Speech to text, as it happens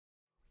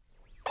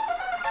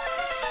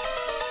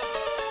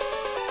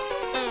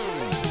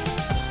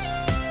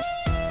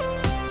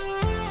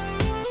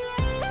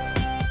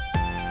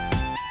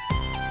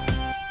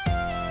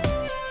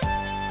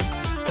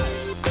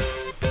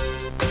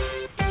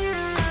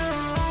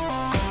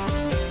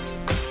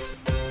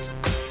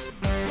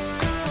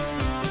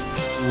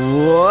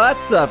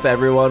What's up,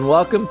 everyone?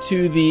 Welcome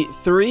to the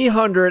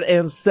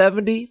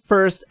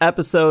 371st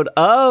episode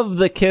of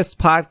the Kiss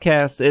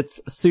podcast. It's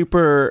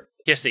super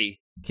kissy.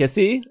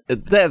 Kissy?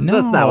 That's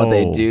not what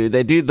they do.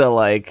 They do the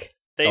like.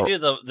 They do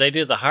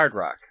the hard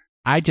rock.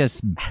 I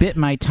just bit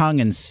my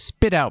tongue and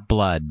spit out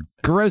blood.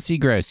 Grossy,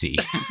 grossy.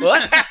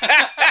 What?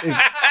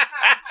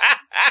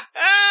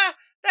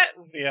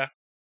 Yeah.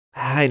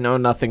 I know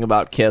nothing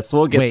about Kiss.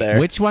 We'll get there.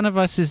 Which one of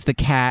us is the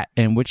cat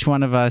and which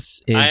one of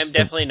us is I am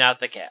definitely not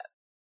the cat.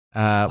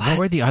 What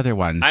were the other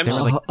ones?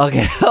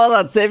 Okay, hold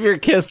on. Save your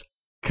Kiss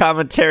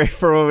commentary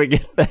for when we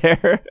get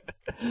there.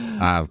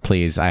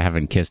 Please, I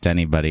haven't kissed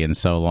anybody in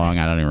so long.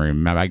 I don't even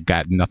remember. I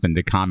got nothing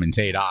to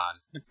commentate on.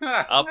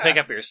 I'll pick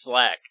up your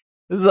slack.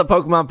 This is a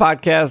Pokemon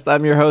podcast.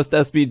 I'm your host,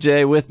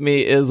 SBJ. With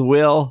me is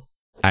Will.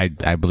 I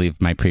believe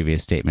my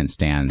previous statement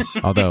stands.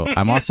 Although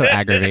I'm also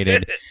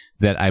aggravated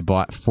that I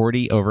bought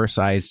 40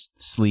 oversized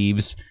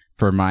sleeves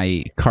for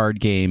my card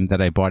game that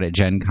I bought at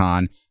Gen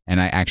Con,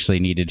 and I actually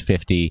needed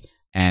 50.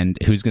 And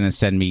who's going to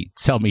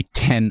sell me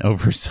 10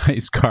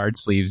 oversized card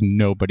sleeves?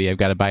 Nobody. I've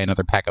got to buy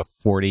another pack of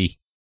 40.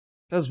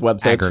 There's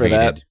websites for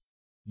that.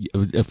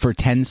 For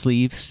 10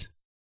 sleeves?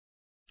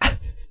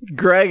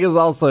 Greg is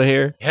also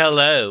here.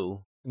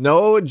 Hello.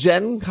 No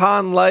Gen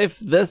Con life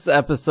this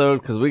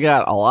episode because we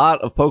got a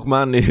lot of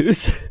Pokemon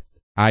news.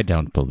 I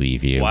don't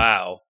believe you.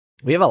 Wow.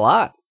 We have a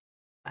lot.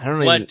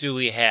 What do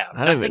we have?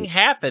 Nothing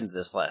happened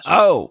this last week.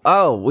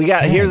 We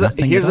got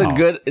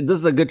this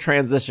is a good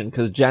transition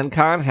because Gen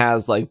Con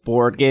has like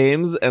board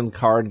games and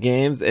card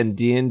games and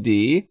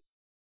D&D.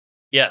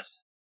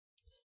 Yes,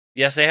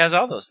 it has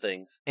all those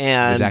things.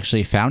 And it was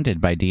actually founded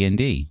by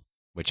D&D,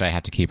 which I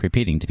have to keep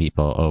repeating to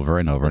people over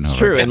and over and over. It's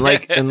true, in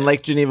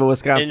Lake Geneva,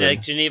 Wisconsin. In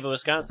Lake Geneva,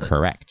 Wisconsin.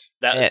 Correct.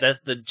 That's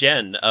the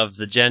Gen of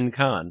the Gen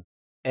Con.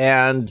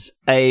 And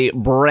a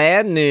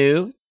brand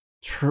new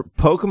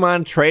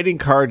Pokemon trading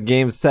card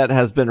game set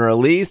has been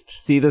released.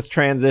 See this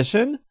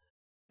transition?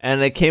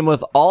 And it came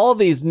with all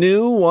these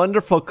new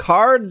wonderful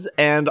cards,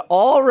 and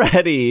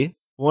already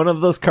one of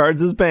those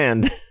cards is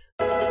banned.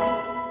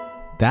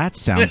 That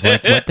sounds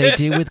like what they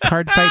do with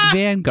Cardfight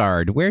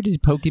Vanguard. Where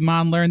did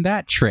Pokemon learn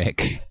that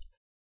trick?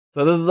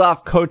 So this is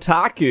off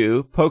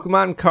Kotaku.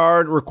 Pokemon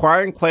card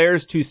requiring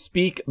players to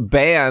speak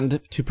banned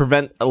to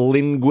prevent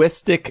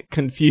linguistic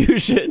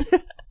confusion.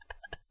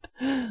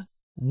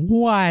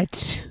 What?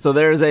 So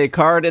there's a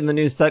card in the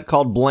new set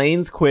called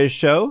Blaine's Quiz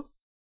Show.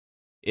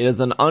 It is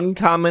an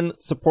uncommon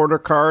supporter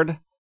card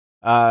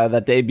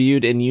that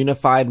debuted in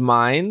Unified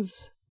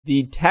Minds.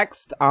 The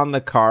text on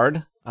the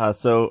card, I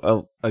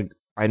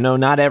know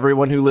not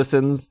everyone who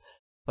listens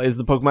plays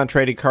the Pokemon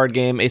trading card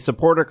game. A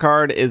supporter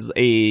card is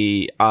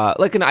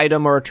like an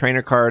item or a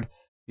trainer card.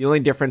 The only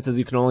difference is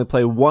you can only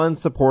play one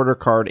supporter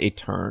card a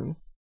turn.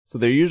 So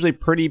they're usually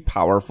pretty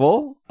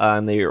powerful,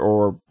 and they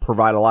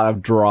provide a lot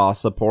of draw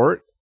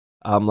support.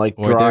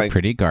 They're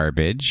pretty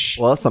garbage.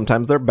 Well,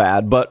 sometimes they're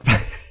bad, but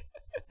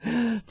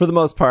for the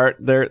most part,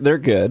 they're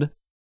good.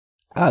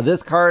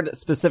 This card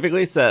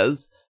specifically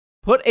says,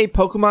 put a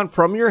Pokemon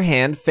from your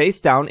hand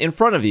face down in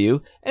front of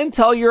you and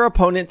tell your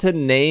opponent to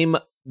name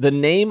the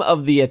name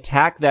of the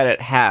attack that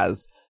it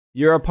has.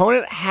 Your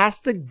opponent has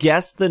to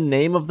guess the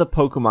name of the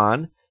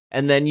Pokemon,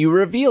 and then you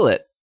reveal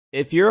it.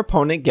 If your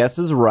opponent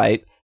guesses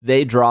right,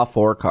 they draw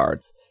 4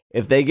 cards.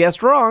 If they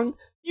guessed wrong,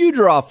 you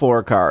draw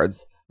 4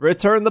 cards.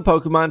 Return the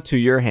Pokemon to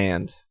your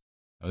hand.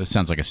 Oh, this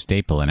sounds like a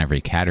staple in every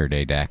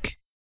Catterday deck.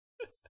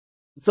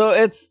 So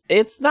it's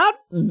not,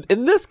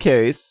 in this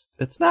case,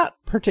 it's not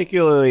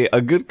particularly a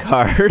good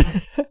card.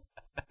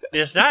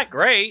 It's not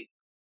great.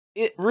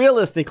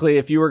 Realistically,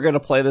 if you were going to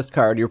play this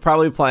card, you're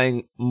probably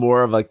playing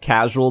more of a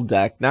casual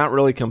deck, not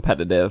really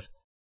competitive.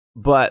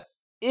 But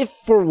if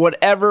for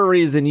whatever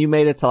reason you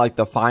made it to like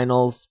the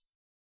finals,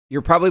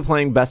 you're probably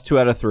playing best 2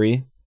 out of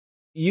 3.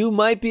 You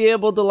might be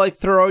able to like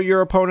throw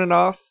your opponent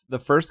off the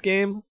first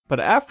game,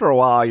 but after a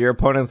while, your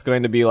opponent's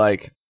going to be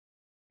like,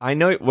 I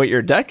know what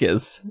your deck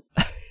is.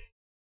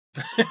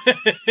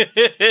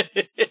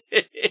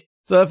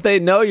 So if they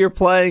know you're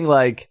playing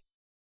like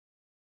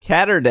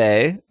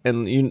Catterday,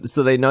 and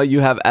so they know you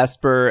have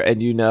Esper,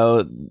 and you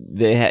know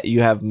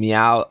you have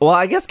Meow. Well,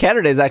 I guess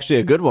Catterday is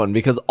actually a good one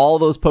because all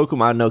those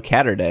Pokemon know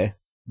Catterday.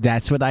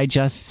 That's what I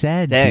just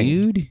said, Dang.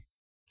 Dude.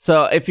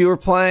 So if you were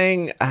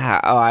playing,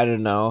 I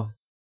don't know,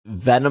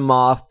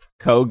 Venomoth,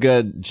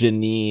 Koga,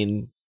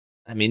 Janine.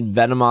 I mean,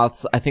 I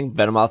think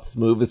Venomoth's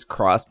move is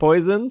Cross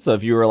Poison. So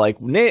if you were like,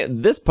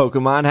 this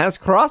Pokemon has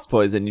Cross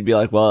Poison, you'd be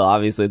like, well,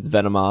 obviously it's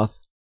Venomoth.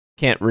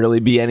 Can't really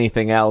be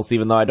anything else,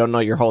 even though I don't know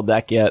your whole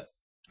deck yet.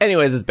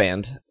 Anyways, it's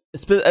banned.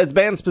 It's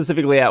banned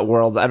specifically at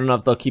Worlds. I don't know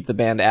if they'll keep the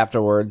ban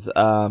afterwards.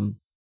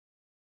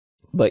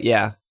 But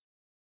yeah,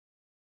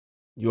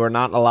 you are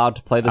not allowed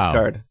to play this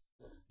card.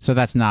 So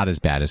that's not as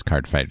bad as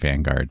Cardfight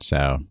Vanguard.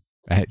 So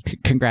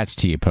congrats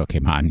to you,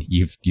 Pokemon.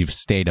 You've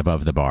stayed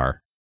above the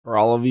bar. For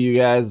all of you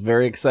guys,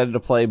 very excited to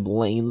play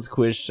Blaine's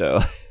Quiz Show.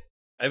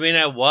 I mean,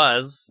 I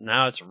was.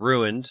 Now it's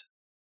ruined.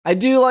 I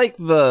do like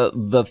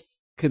the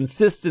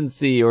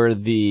consistency or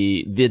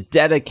the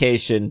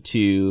dedication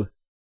to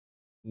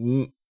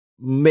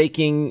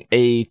making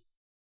a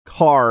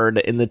card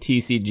in the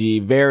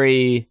TCG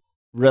very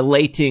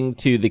relating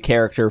to the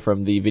character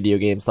from the video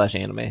game /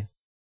 anime.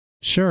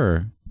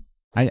 Sure.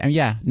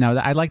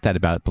 I like that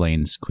about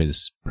Blaine's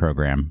quiz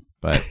program,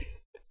 but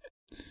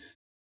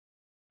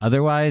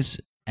otherwise,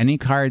 any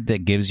card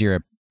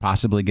that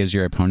possibly gives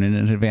your opponent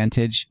an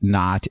advantage,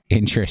 not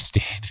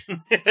interested.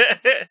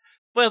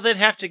 Well, they'd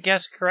have to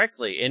guess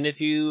correctly, and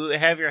if you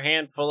have your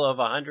hand full of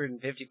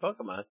 150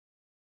 Pokemon,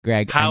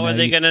 Greg, how are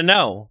they going to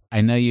know? I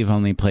know you've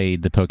only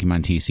played the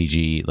Pokemon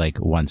TCG like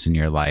once in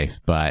your life,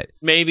 but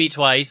maybe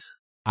twice.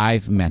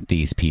 I've met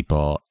these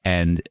people,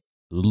 and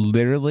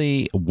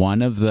literally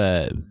one of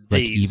the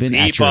even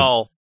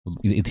people.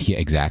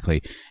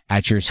 Exactly.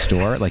 At your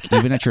store, like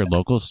even at your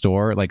local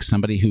store, like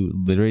somebody who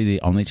literally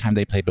the only time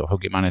they play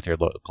Pokemon at their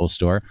local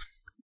store,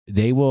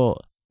 they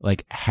will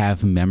like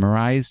have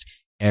memorized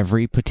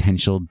every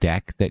potential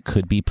deck that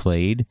could be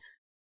played,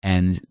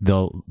 and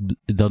they'll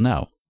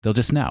know. They'll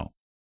just know.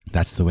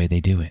 That's the way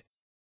they do it.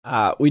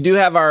 We do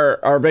have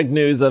our big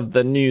news of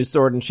the new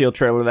Sword and Shield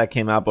trailer that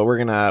came out, but we're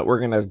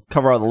gonna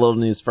cover all the little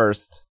news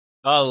first.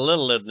 Oh,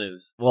 little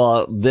news.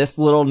 Well, this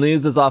little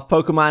news is off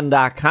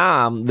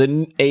Pokemon.com.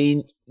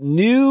 A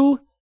new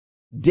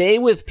Day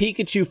with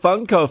Pikachu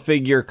Funko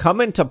figure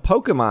coming to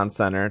Pokemon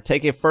Center.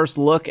 Take a first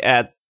look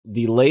at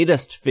the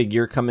latest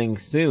figure coming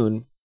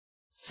soon.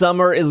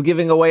 Summer is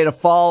giving away to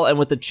fall, and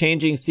with the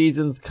changing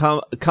seasons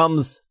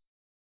comes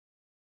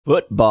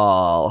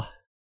football.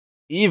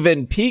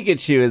 Even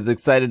Pikachu is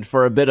excited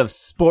for a bit of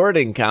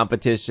sporting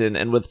competition,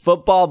 and with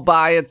football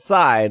by its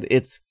side,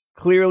 it's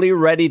clearly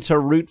ready to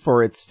root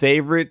for its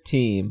favorite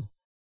team.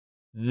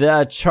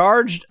 The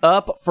charged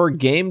up for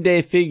game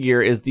day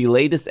figure is the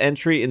latest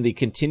entry in the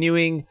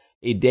continuing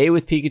A Day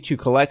with Pikachu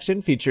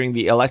collection, featuring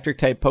the electric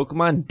type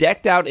Pokemon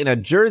decked out in a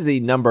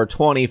jersey number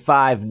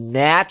 25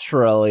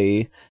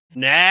 naturally,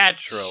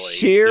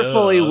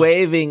 cheerfully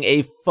waving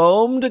a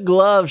foamed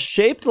glove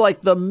shaped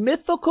like the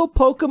mythical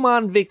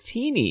Pokemon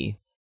Victini.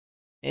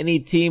 Any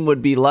team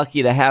would be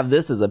lucky to have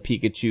this as a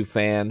Pikachu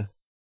fan.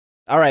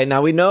 All right,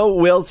 now we know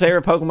Will's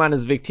favorite Pokemon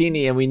is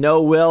Victini, and we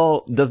know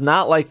Will does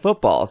not like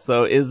football,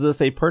 so is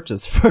this a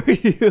purchase for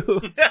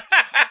you?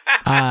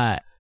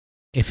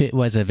 If it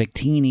was a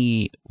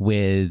Victini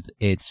with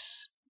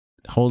its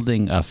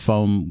holding a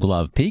foam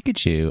glove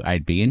Pikachu,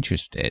 I'd be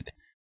interested.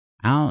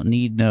 I don't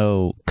need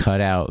no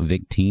cutout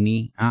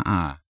Victini.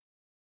 I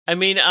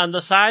mean, on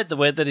the side, the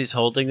way that he's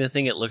holding the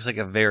thing, it looks like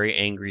a very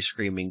angry,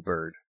 screaming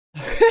bird.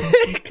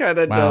 It kind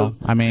of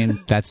does. I mean,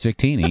 that's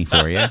Victini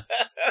for you.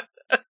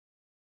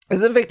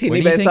 Isn't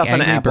Victini based off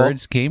an apple?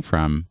 Birds came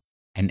from?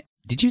 And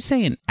did you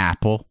say an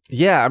apple?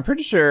 Yeah, I'm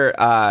pretty sure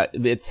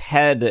its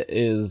head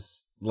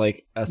is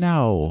like a...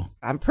 No.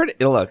 I'm pretty...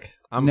 Look.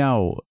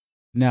 No.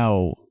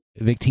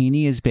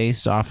 Victini is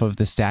based off of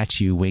the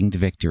statue Winged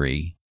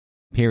Victory.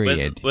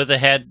 Period. With a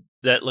head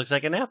that looks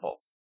like an apple.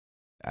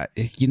 So a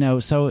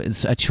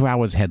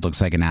Chihuahua's head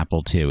looks like an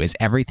apple too. Is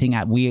everything...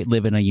 We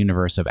live in a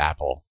universe of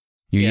Apple.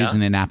 You're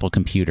using an Apple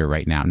computer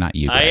right now, not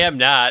you, Greg. I am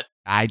not.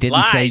 I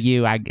didn't say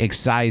you. I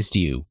excised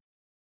you.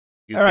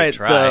 All right,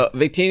 so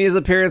Victini's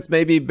appearance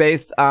may be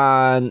based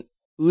on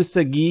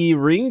Usagi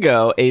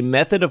Ringo, a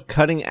method of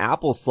cutting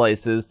apple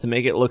slices to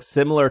make it look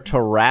similar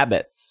to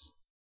rabbits.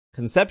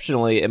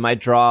 Conceptually, it might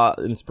draw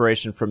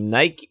inspiration from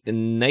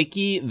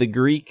Nike, the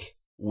Greek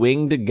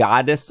winged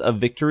goddess of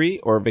victory,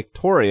 or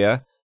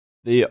Victoria,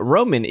 the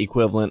Roman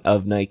equivalent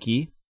of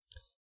Nike.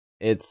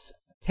 Its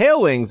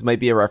tail wings might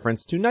be a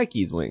reference to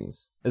Nike's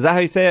wings. Is that how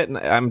you say it?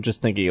 I'm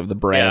just thinking of the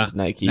brand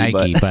Nike.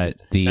 But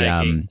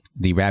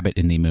the rabbit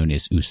in the moon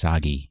is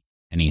Usagi.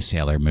 Any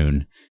Sailor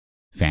Moon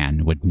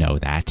fan would know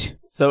that.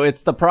 So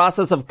it's the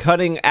process of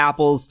cutting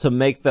apples to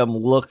make them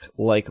look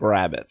like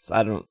rabbits.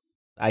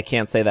 I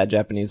can't say that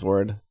Japanese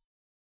word.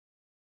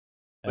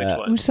 Which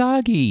one?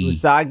 Usagi.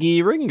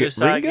 Usagi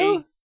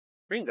Ringo?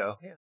 Ringo,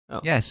 yeah.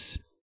 Oh. Yes,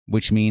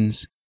 which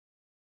means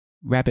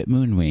rabbit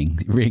moon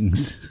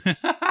rings.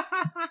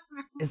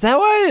 Is that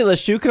why the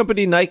shoe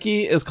company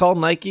Nike is called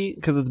Nike?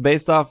 Because it's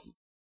based off...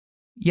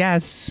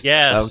 Yes.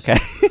 Okay.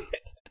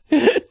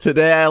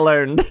 Today I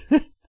learned.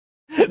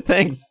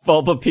 Thanks,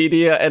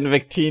 Bulbapedia and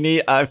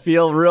Victini. I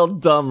feel real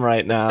dumb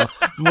right now.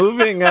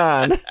 Moving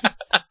on.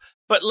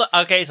 But look,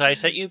 okay, so I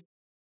sent you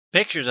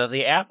pictures of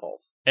the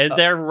apples. And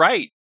they're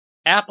right.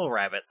 Apple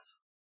rabbits.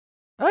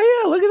 Oh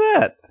yeah, look at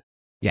that.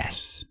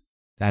 Yes.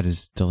 That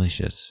is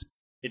delicious.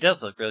 It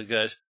does look really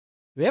good.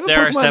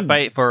 There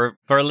are for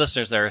our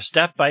listeners, there are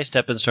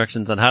step-by-step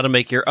instructions on how to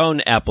make your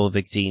own apple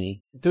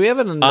Victini. Do we have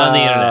on the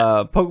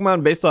internet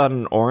Pokemon based on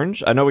an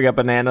orange? I know we got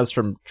bananas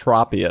from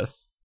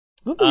Tropius.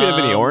 I don't think we have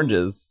any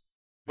oranges.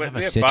 We have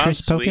a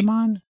citrus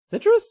Pokemon?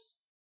 Citrus?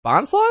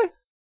 Bonsly?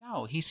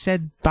 No, he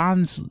said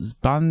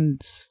Bonsweet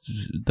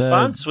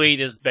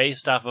is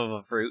based off of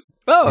a fruit.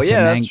 Oh,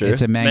 that's true.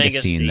 It's a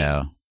mangosteen,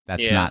 though.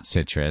 That's not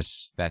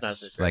citrus.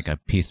 That's citrus. Like a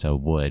piece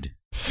of wood.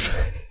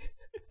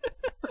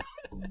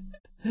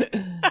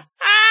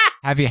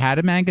 Have you had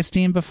a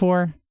mangosteen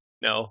before?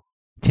 No.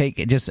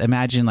 Just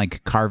imagine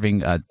like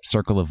carving a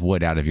circle of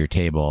wood out of your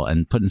table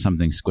and putting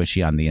something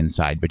squishy on the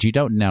inside, but you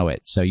don't know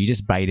it. So you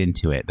just bite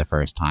into it the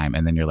first time.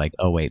 And then you're like,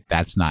 oh, wait,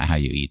 that's not how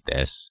you eat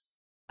this.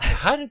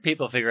 How did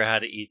people figure out how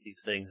to eat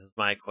these things is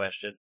my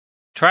question.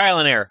 Trial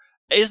and error.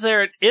 Is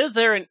there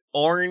an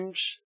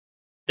orange?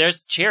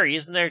 There's cherry.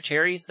 Isn't there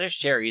cherries? There's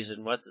cherries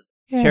and what's this?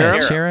 Yeah,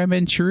 Cherum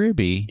and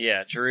cherubi.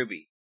 Yeah,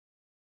 cherubi.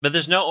 But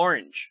there's no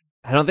orange.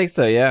 I don't think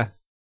so, yeah.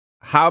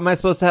 How am I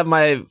supposed to have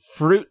my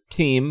fruit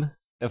team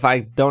if I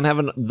don't have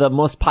the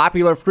most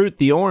popular fruit,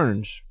 the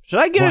orange? Should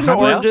I get into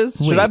oranges?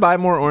 Should I buy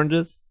more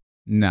oranges?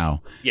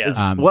 No. Yes.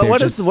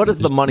 What is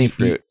the money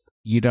fruit?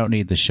 You don't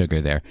need the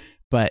sugar there.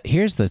 But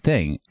here's the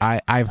thing.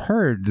 I've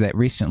heard that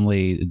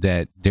recently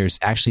that there's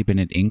actually been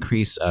an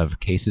increase of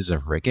cases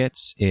of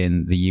rickets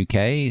in the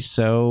UK.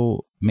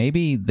 So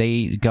maybe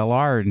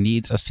Galar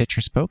needs a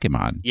citrus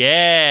Pokemon.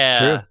 Yeah.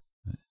 True.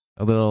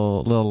 A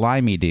little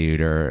limey dude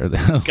or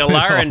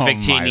Galarian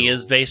Victini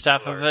is based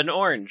off of an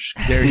orange.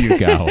 There you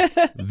go.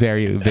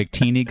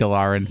 Victini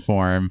Galarian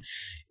form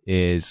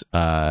is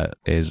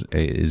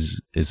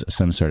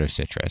some sort of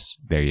citrus.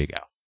 There you go.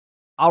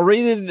 I'll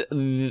read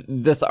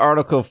this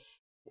article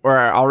or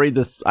I'll read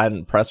this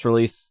press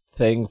release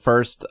thing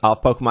first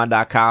off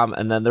Pokemon.com,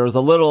 and then there was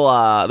a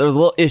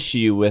little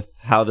issue with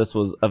how this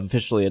was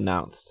officially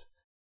announced.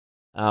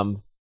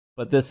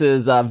 But this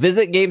is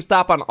visit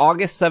GameStop on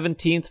August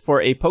 17th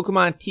for a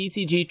Pokemon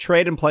TCG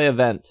trade and play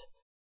event.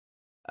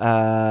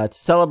 To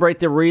celebrate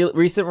the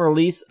recent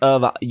release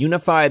of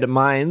Unified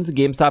Minds,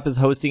 GameStop is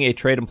hosting a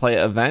trade and play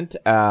event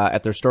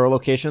at their store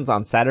locations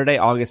on Saturday,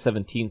 August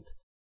 17th.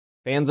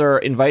 Fans are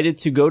invited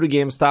to go to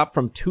GameStop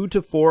from 2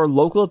 to 4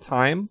 local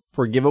time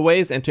for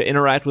giveaways and to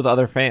interact with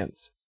other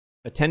fans.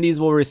 Attendees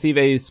will receive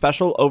a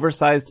special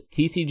oversized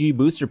TCG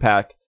booster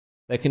pack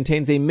that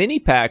contains a mini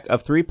pack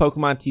of 3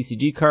 Pokemon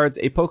TCG cards,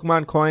 a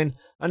Pokemon coin,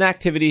 an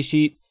activity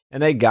sheet,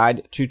 and a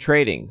guide to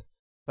trading.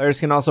 Players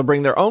can also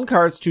bring their own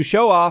cards to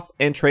show off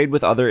and trade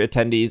with other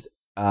attendees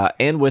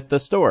and with the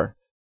store.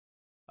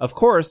 Of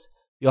course,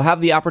 you'll have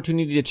the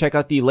opportunity to check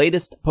out the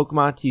latest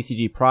Pokemon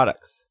TCG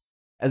products.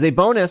 As a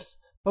bonus,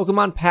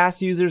 Pokemon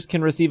Pass users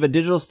can receive a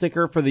digital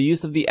sticker for the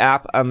use of the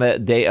app on the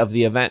day of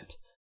the event.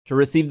 To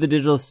receive the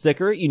digital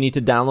sticker, you need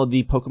to download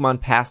the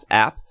Pokemon Pass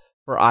app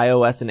for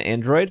iOS and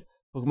Android.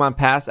 Pokemon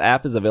Pass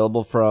app is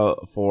available for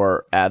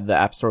the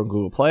App Store and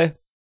Google Play.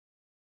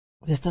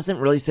 This doesn't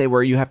really say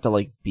where you have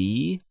to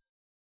be.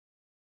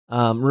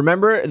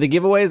 Remember, the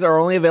giveaways are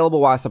only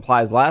available while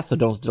supplies last, so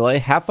don't delay.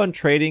 Have fun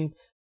trading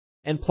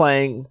and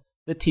playing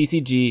the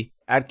TCG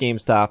at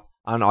GameStop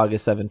on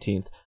August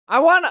 17th. I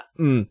want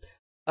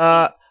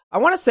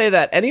to say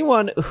that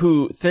anyone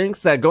who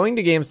thinks that going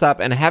to GameStop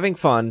and having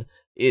fun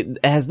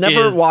has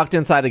never walked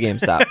inside a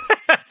GameStop.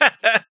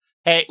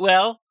 Hey,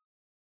 well.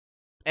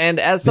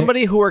 And as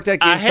somebody who worked at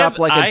GameStop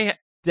a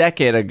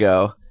decade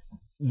ago,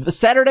 the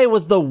Saturday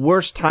was the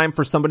worst time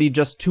for somebody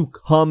just to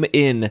come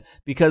in,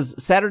 because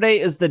Saturday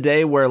is the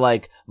day where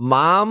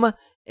mom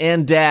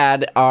and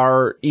dad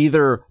are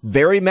either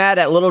very mad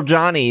at little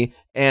Johnny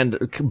and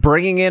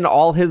bringing in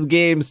all his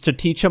games to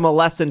teach him a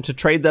lesson to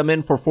trade them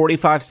in for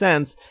 45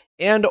 cents,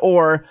 and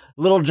or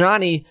little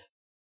Johnny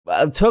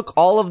took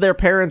all of their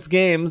parents'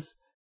 games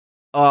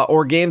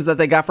or games that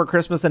they got for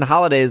Christmas and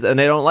holidays, and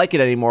they don't like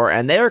it anymore,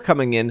 and they're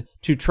coming in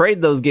to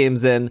trade those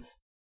games in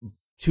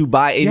to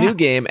buy a new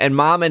game, and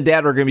mom and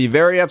dad are going to be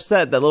very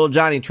upset that little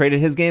Johnny traded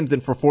his games in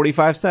for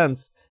 45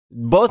 cents.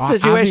 Both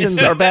situations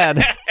are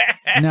bad.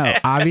 No,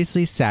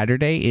 obviously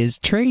Saturday is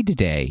trade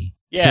day.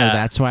 Yeah. So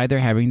that's why they're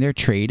having their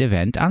trade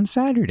event on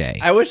Saturday.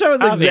 I wish I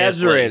was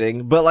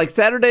exaggerating, but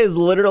Saturday is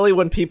literally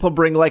when people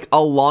bring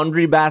a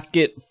laundry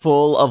basket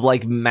full of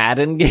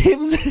Madden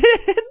games in.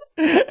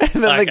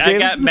 And then I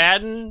got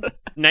Madden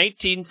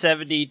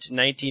 1970 to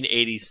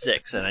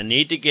 1986, and I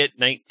need to get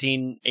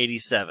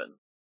 1987.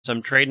 So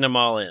I'm trading them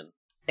all in.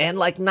 And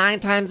 9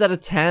 times out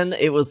of 10,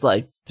 it was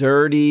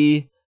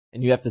dirty,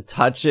 and you have to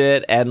touch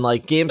it, and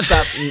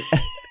GameStop,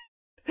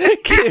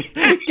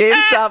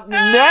 GameStop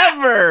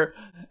never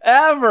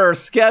ever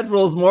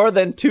schedules more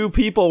than 2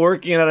 people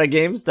working at a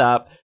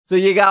GameStop. So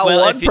you got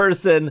one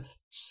person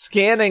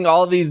scanning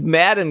all these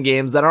Madden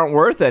games that aren't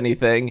worth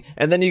anything,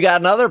 and then you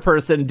got another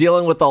person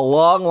dealing with a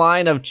long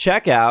line of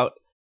checkout,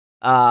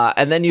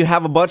 and then you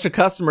have a bunch of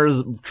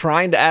customers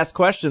trying to ask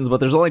questions, but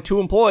there's only 2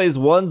 employees.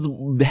 One's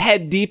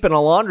head deep in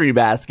a laundry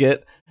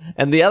basket,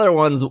 and the other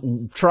one's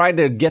trying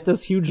to get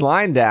this huge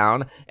line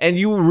down, and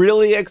you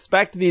really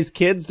expect these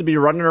kids to be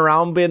running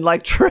around being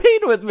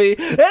trade with me?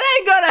 It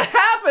ain't gonna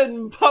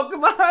happen,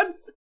 Pokemon!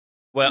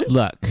 Well,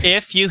 look,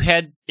 if you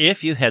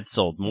had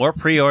sold more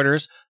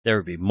pre-orders, there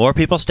would be more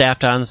people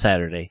staffed on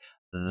Saturday.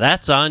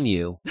 That's on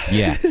you.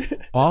 Yeah.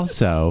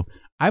 Also,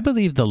 I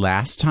believe the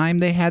last time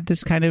they had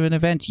this kind of an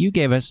event, you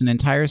gave us an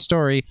entire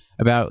story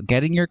about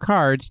getting your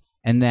cards,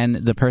 and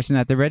then the person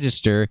at the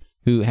register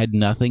who had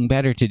nothing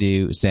better to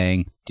do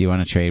saying, "Do you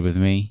want to trade with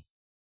me?"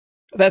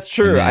 That's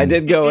true. I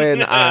did go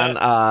in on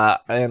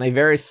a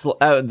very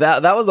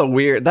that was a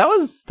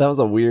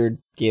weird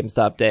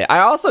GameStop day. I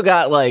also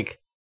got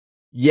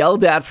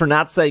yelled at for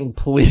not saying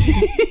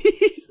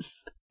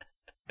please.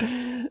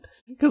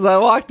 Because I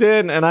walked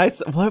in and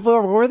what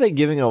were they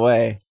giving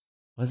away?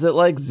 Was it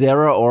like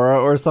Zera Aura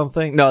or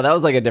something? No, that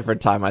was like a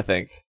different time, I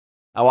think.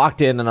 I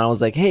walked in and I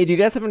was like, hey, do you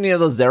guys have any of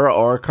those Zera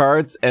Aura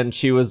cards? And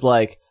she was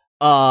like,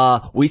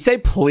 we say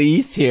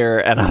please here.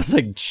 And I was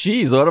like,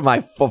 geez, what am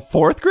I, a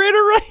fourth grader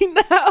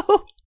right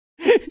now?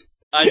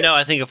 No,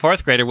 I think a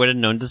fourth grader would have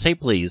known to say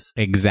please.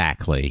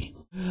 Exactly.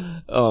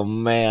 Oh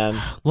man!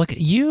 Look,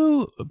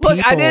 you.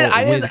 Look, I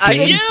didn't.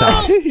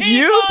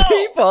 You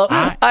people.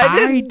 I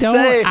didn't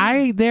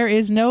say. There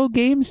is no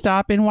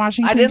GameStop in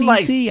Washington,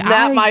 D.C. I didn't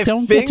snap my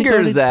fingers get to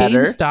go to at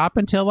her. GameStop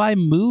until I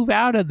move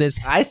out of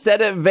this. I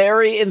said it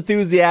very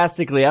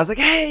enthusiastically. I was like,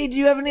 "Hey, do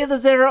you have any of the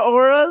Zera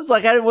Auras?"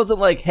 Like, I wasn't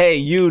like, "Hey,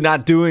 you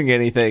not doing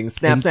anything."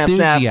 Snap, snap,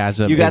 snap.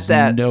 Enthusiasm You got is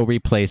that? no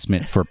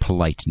replacement for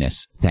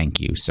politeness. Thank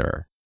you,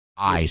 sir.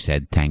 I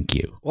said thank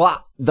you.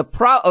 Well,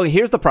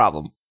 here's the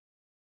problem.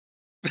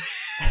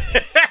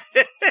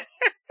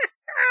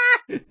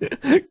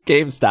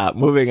 GameStop.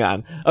 Moving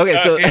on. Okay,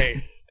 so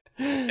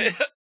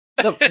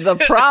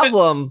the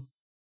problem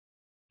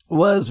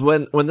was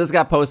when this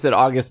got posted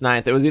August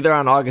 9th. It was either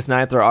on August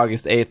 9th or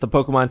August 8th. The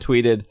Pokemon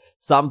tweeted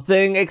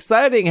something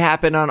exciting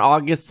happened on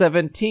August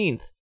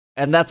 17th,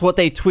 and that's what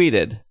they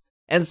tweeted.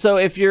 And so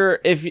if you're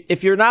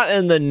not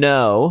in the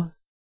know,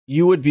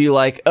 you would be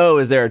like, "Oh,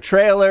 is there a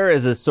trailer?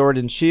 Is this Sword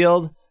and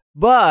Shield?"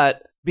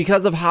 But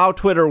because of how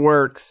Twitter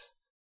works,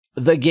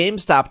 the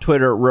GameStop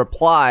Twitter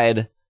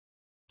replied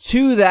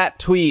to that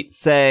tweet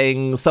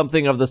saying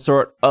something of the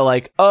sort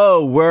like,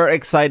 "Oh, we're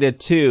excited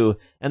too."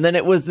 And then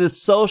it was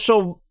this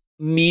social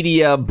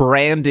media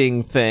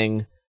branding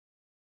thing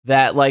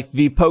that like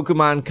the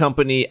Pokemon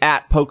company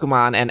at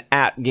Pokemon and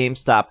at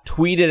GameStop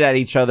tweeted at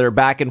each other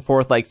back and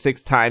forth like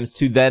 6 times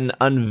to then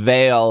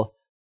unveil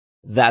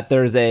that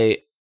there's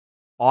a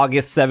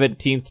August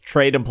 17th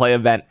trade and play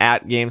event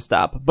at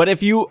GameStop. But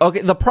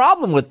the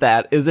problem with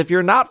that is if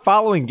you're not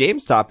following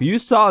GameStop, you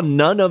saw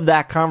none of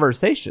that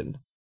conversation.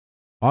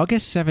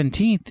 August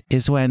 17th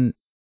is when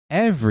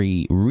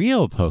every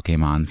real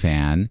Pokemon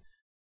fan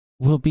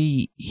will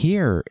be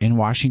here in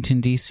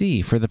Washington,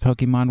 D.C. for the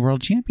Pokemon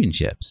World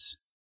Championships.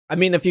 I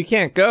mean, if you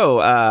can't go,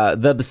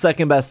 the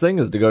second best thing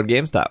is to go to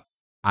GameStop.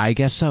 I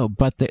guess so,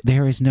 but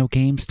there is no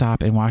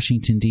GameStop in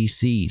Washington,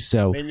 D.C.,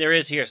 so... I mean, there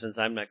is here since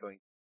I'm not going.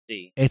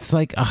 It's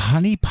like a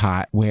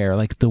honeypot where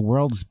like the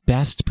world's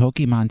best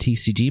Pokemon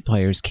TCG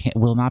players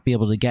will not be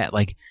able to get,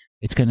 like,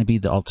 it's going to be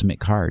the ultimate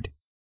card.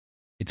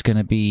 It's going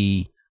to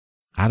be,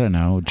 I don't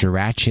know,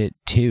 Jirachi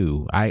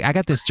 2. I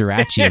got this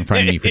Jirachi in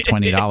front of me for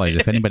 $20.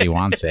 If anybody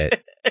wants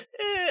it,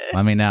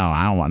 let me know.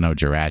 I don't want no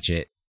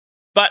Jirachi.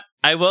 But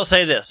I will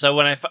say this. So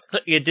when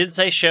it did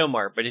say show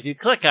more, but if you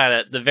click on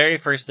it, the very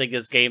first thing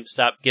is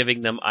GameStop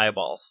giving them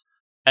eyeballs.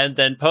 And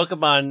then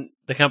Pokemon,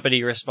 the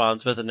company,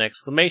 responds with an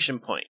exclamation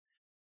point.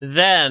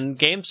 Then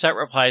GameStop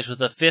replies with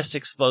a fist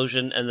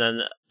explosion and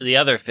then the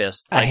other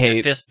fist, like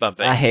fist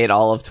bumping. I hate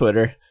all of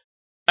Twitter.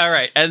 All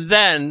right. And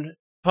then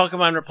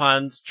Pokemon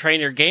responds,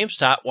 trainer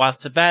GameStop wants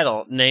to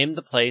battle. Name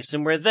the place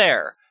and we're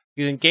there.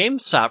 Then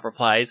GameStop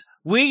replies,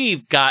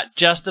 we've got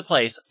just the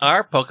place.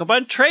 Our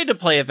Pokemon Trade and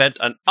Play event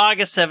on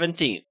August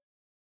 17th.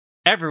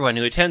 Everyone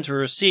who attends will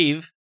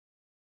receive,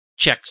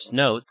 checks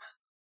notes,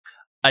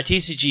 a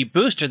TCG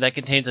booster that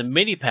contains a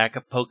mini pack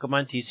of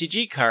Pokemon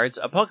TCG cards,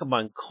 a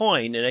Pokemon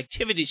coin, an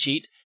activity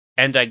sheet,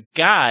 and a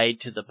guide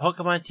to the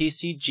Pokemon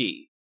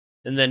TCG.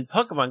 And then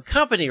Pokemon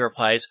Company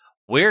replies,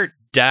 we're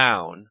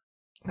down.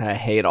 I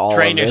hate all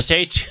Trainer, of this.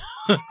 stay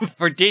tuned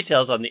for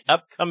details on the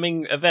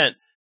upcoming event.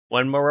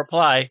 One more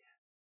reply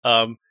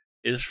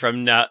is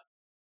from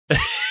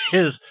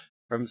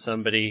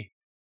somebody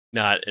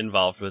not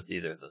involved with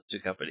either of those two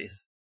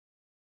companies.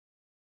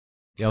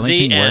 The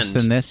only thing worse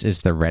than this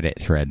is the Reddit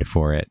thread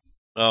for it.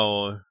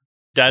 Oh,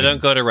 I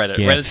don't go to Reddit.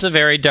 GIFs. Reddit's a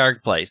very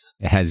dark place.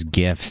 It has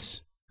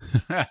GIFs.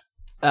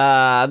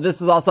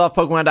 This is also off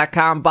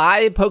Pokemon.com.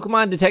 Buy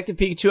Pokemon Detective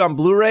Pikachu on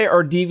Blu-ray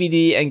or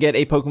DVD and get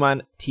a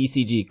Pokemon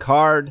TCG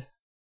card.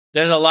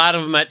 There's a lot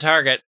of them at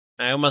Target.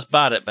 I almost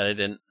bought it, but I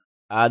didn't.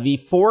 The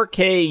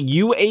 4K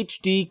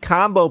UHD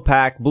combo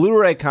pack,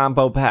 Blu-ray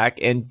combo pack,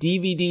 and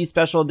DVD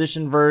special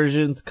edition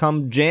versions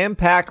come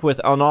jam-packed with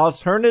an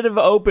alternative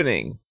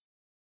opening.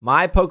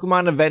 My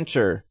Pokemon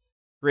Adventure.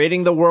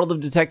 Creating the world of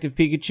Detective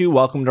Pikachu,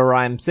 welcome to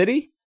Rhyme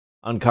City.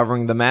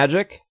 Uncovering the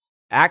magic,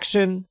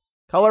 action,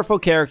 colorful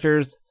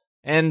characters,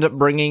 and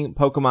bringing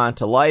Pokemon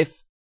to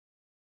life.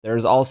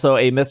 There's also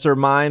a Mr.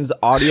 Mime's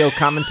audio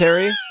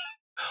commentary.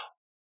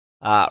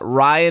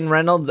 Ryan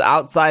Reynolds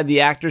outside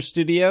the actor's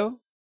studio.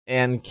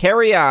 And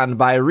Carry On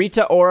by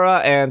Rita Ora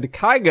and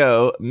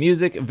Kygo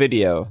music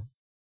video.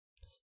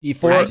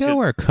 Kygo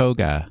or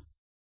Koga?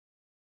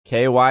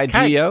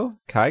 Kygo?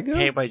 Kygo?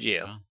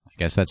 K-by-G-O. I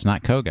guess that's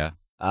not Koga.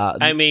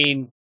 I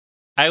mean,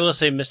 I will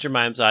say Mr.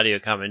 Mime's audio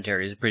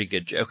commentary is a pretty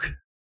good joke.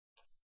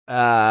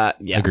 Yeah.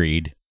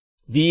 Agreed.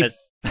 That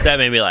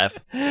made me laugh.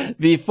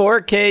 The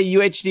 4K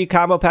UHD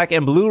combo pack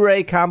and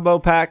Blu-ray combo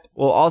pack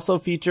will also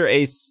feature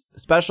a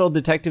special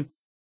detective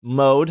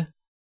mode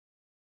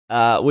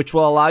which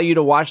will allow you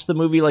to watch the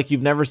movie like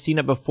you've never seen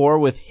it before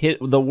with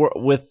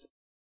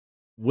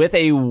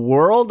a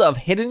world of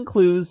hidden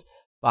clues,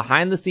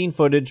 behind-the-scene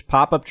footage,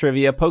 pop-up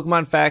trivia,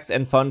 Pokemon facts,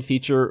 and fun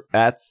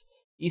featurettes,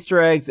 Easter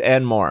eggs,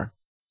 and more.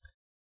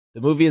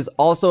 The movie is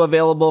also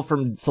available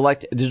from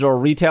select digital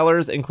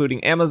retailers,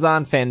 including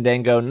Amazon,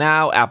 Fandango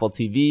Now, Apple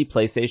TV,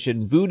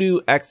 PlayStation,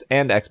 Vudu, X,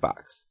 and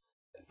Xbox.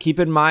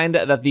 Keep in mind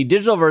that the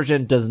digital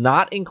version does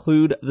not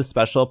include the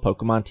special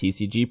Pokemon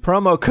TCG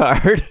promo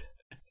card.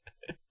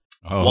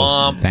 Oh,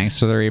 Womp. Thanks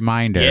for the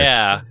reminder.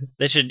 Yeah,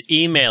 they should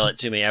email it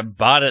to me. I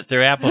bought it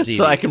through Apple TV.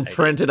 So I can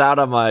print it out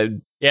on my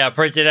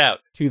print it out.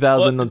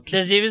 2000. Well,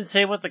 does it even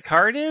say what the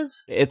card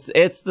is?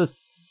 It's the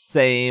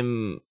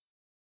same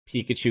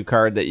Pikachu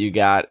card that you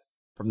got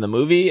from the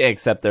movie,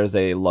 except there's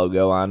a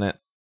logo on it.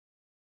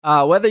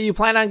 Whether you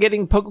plan on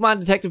getting Pokemon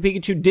Detective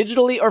Pikachu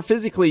digitally or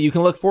physically, you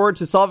can look forward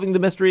to solving the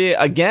mystery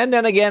again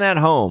and again at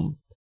home.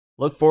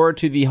 Look forward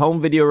to the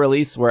home video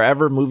release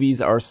wherever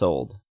movies are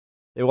sold.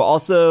 They will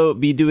also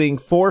be doing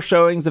 4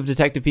 showings of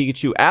Detective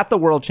Pikachu at the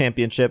World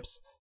Championships,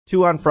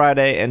 2 on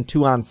Friday and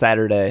 2 on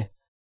Saturday,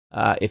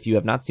 if you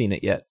have not seen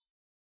it yet.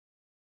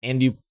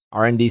 And you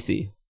are in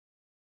DC.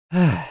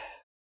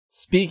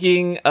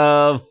 Speaking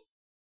of...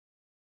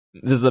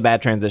 This is a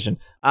bad transition.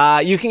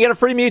 You can get a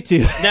free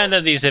Mewtwo. None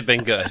of these have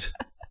been good.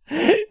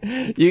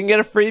 You can get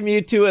a free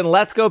Mewtwo in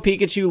Let's Go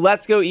Pikachu,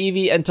 Let's Go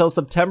Eevee until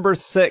September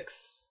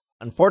 6th.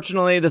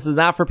 Unfortunately, this is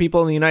not for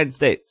people in the United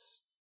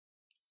States.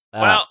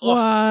 Well,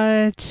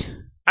 What?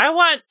 I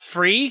want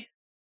free.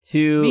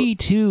 Me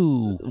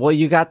too. Well,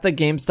 you got the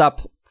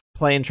GameStop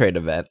play and trade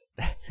event.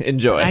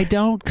 Enjoy. I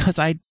don't, because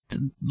I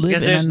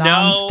live in a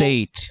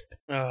non-state.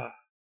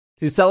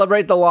 To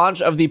celebrate the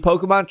launch of the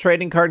Pokemon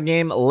trading card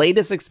game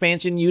latest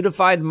expansion,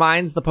 Unified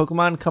Minds, the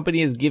Pokemon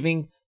company is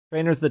giving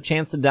trainers the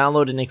chance to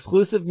download an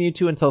exclusive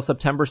Mewtwo until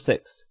September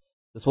 6th.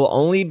 This will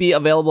only be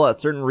available at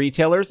certain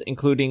retailers,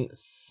 including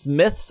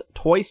Smith's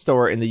Toy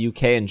Store in the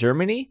UK and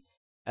Germany,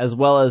 as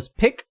well as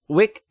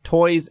Pickwick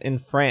Toys in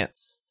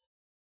France.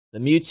 The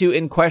Mewtwo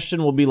in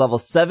question will be level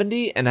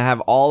 70 and have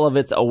all of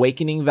its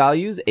awakening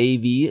values,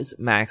 AVs,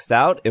 maxed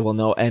out. It will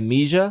know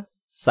Amnesia,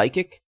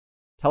 Psychic,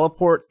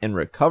 Teleport, and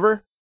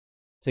Recover.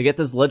 To get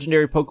this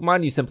legendary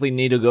Pokemon, you simply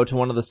need to go to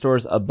one of the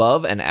stores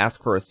above and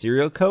ask for a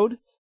serial code.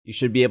 You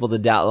should be able to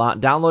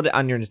download it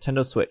on your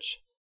Nintendo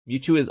Switch.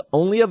 Mewtwo is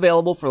only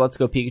available for Let's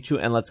Go Pikachu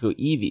and Let's Go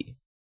Eevee.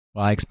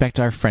 Well, I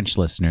expect our French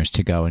listeners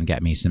to go and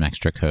get me some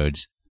extra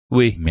codes.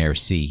 Oui.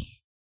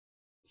 Merci.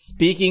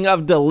 Speaking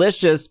of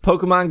delicious,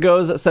 Pokemon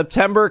Go's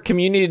September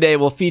Community Day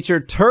will feature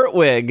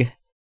Turtwig.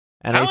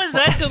 And How is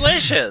that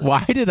delicious?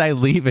 Why did I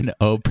leave an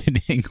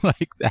opening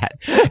like that?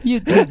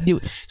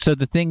 So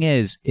the thing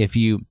is, if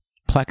you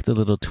pluck the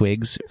little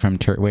twigs from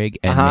Turtwig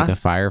and make a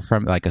fire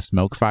from, like a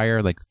smoke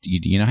fire, like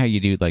you know how you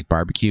do like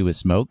barbecue with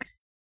smoke?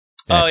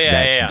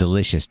 That's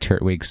delicious.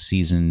 Turtwig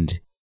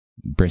seasoned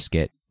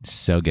brisket,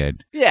 so good.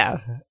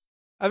 Yeah,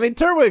 I mean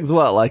Turtwig's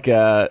what, like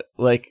the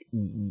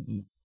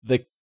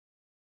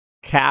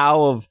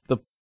cow of the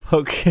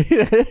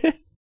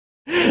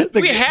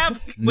we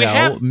have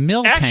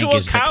Miltank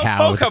is the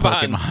cow of the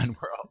Pokemon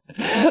world.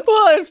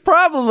 Well, it's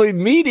probably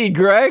meaty,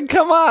 Greg.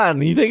 Come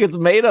on, you think it's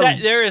made of?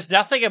 There is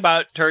nothing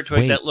about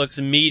Turtwig that looks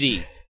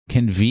meaty.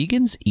 Can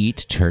vegans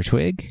eat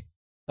Turtwig?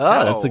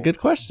 Oh, that's a good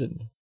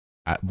question.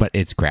 But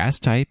it's grass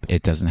type.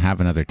 It doesn't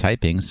have another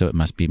typing, so it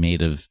must be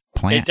made of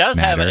plant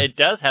matter. It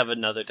does have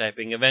another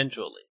typing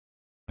eventually.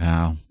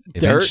 Well,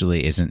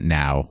 eventually isn't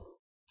now.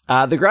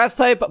 The grass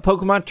type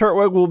Pokemon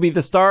Turtwig will be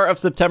the star of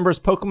September's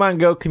Pokemon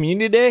Go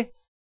Community Day,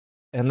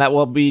 and that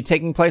will be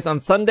taking place on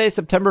Sunday,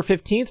 September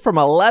 15th from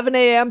 11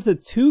 a.m. to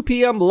 2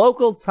 p.m.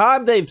 local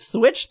time. They've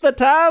switched the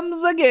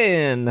times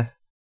again.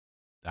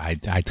 I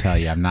tell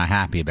you, I'm not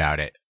happy about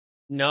it.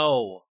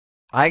 No.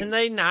 Can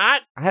they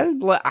not? I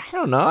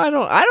don't know.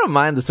 I don't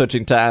mind the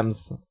switching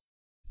times.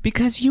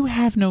 Because you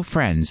have no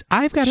friends.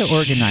 I've got to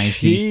organize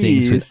these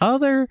things with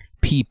other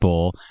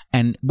people.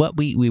 And what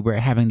we were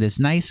having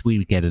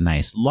we'd get a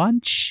nice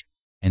lunch,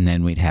 and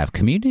then we'd have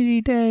community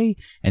day,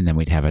 and then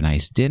we'd have a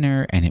nice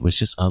dinner. And it was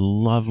just a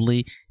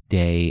lovely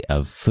day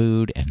of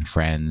food and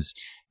friends.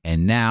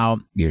 And now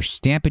you're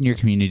stamping your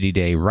community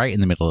day right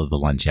in the middle of the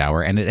lunch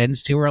hour, and it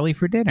ends too early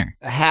for dinner.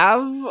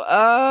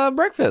 Have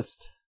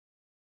breakfast.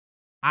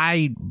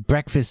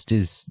 Breakfast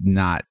is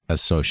not a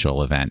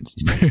social event.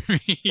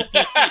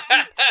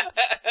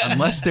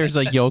 Unless there's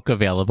a yolk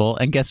available.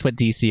 And guess what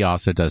DC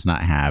also does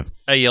not have?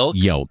 A yolk?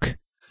 Yolk.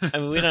 I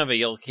mean, we don't have a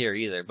yolk here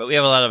either, but we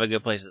have a lot of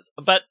good places.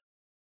 But,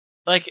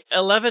 like,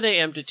 11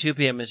 a.m. to 2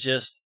 p.m. is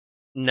just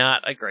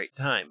not a great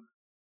time.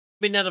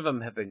 I mean, none of them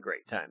have been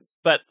great times.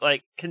 But,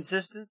 like,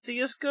 consistency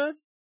is good.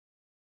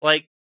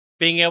 Like,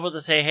 being able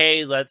to say,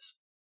 hey, let's,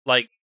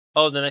 like,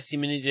 the next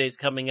community day is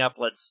coming up,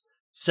 let's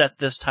set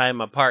this time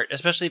apart,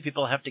 especially if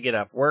people have to get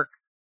off work.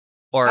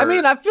 Or I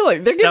mean, I feel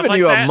like they're giving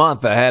you a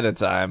month ahead of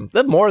time.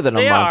 They're more than a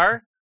month. They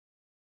are,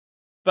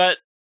 but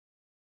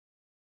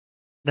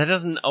that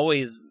doesn't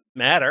always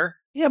matter.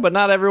 Yeah, but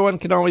not everyone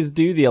can always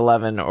do the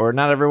 11, or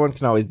not everyone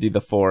can always do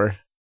the 4.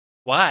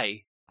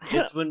 Why?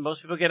 It's when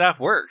most people get off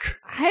work.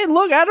 Hey,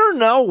 look, I don't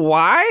know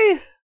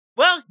why.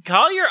 Well,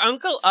 call your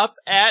uncle up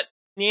at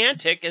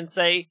Niantic and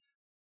say,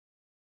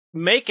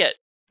 make it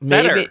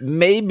better.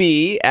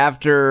 Maybe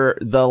after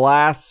the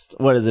last,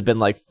 what has it been,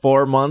 like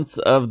 4 months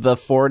of the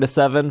 4 to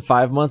 7,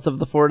 5 months of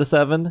the 4 to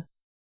 7?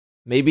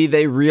 Maybe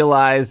they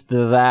realized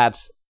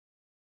that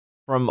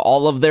from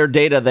all of their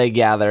data they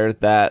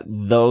gathered that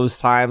those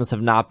times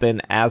have not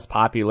been as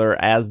popular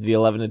as the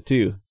 11 to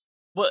 2.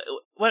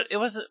 What it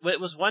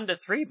was 1 to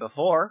 3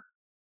 before.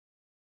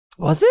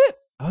 Was it?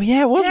 Oh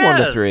yeah, it was 1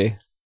 to 3.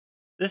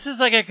 This is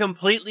like a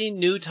completely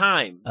new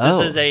time. Oh.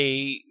 This is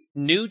a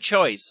new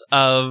choice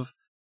of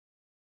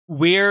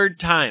weird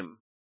time.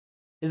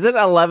 Isn't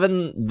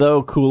 11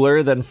 though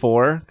cooler than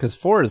 4? Because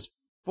 4 is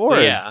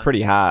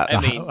pretty hot.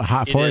 I mean,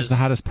 4 is the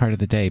hottest part of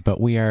the day,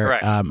 but we are,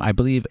 I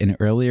believe an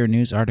earlier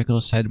news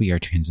article said we are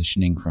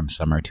transitioning from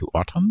summer to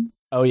autumn.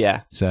 Oh,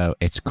 yeah. So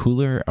it's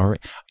cooler.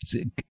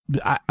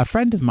 A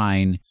friend of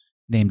mine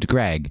named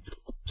Greg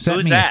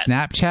sent me a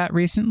Snapchat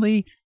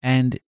recently,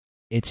 and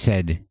it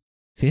said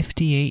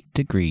 58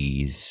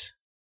 degrees.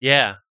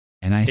 Yeah.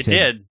 And I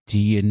said, do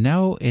you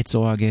know it's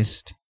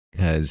August?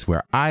 Because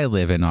where I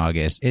live in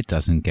August, it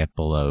doesn't get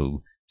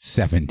below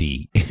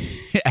 70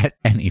 at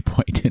any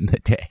point in the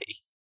day.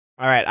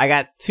 All right, I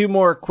got 2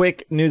 more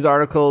quick news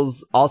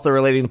articles also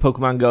relating to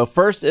Pokemon Go.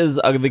 First is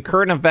the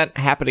current event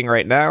happening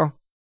right now.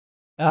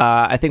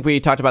 I think we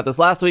talked about this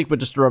last week, but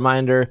just a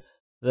reminder,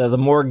 the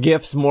More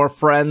Gifts, More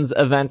Friends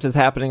event is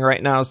happening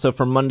right now. So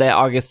from Monday,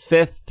 August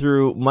 5th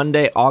through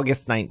Monday,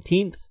 August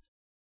 19th,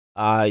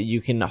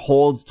 you can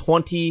hold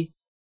 20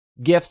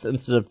 gifts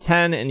instead of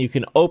 10, and you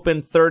can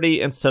open 30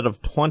 instead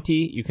of 20.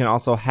 You can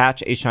also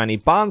hatch a shiny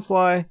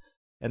Bonsly,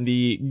 and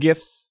the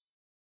gifts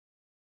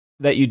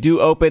that you do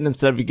open,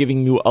 instead of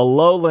giving you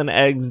Alolan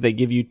eggs, they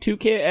give you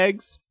 2K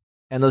eggs,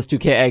 and those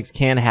 2K eggs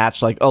can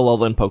hatch like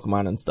Alolan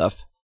Pokemon and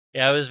stuff.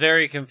 Yeah, I was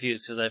very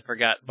confused because I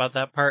forgot about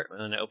that part,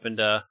 and I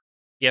opened a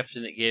gift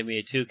and it gave me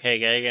a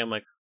 2K egg. I'm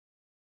like,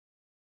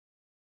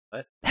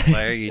 what?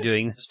 Why are you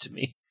doing this to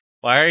me?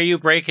 Why are you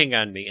breaking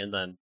on me? And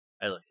then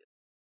I looked.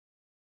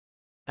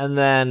 And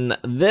then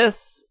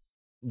this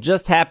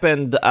just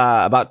happened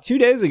about 2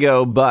 days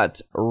ago,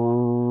 but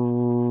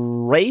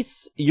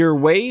race your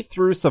way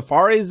through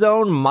Safari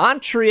Zone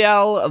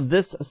Montreal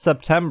this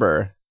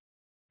September.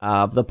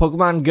 The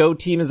Pokemon Go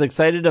team is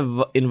excited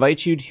to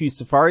invite you to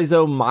Safari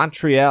Zone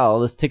Montreal.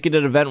 This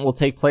ticketed event will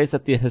take place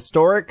at the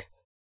historic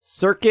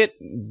Circuit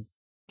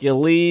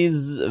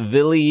Gilles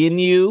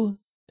Villeneuve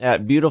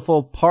at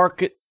beautiful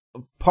Parc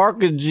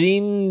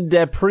Jean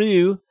des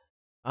Preux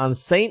on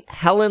St.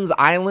 Helens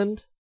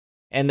Island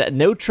and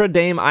Notre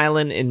Dame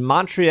Island in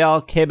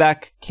Montreal,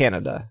 Quebec,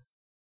 Canada.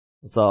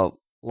 It's a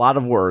lot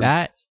of words.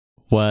 That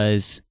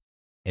was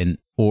an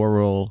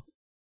oral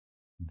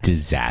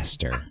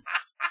disaster.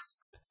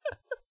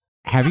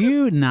 Have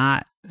you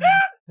not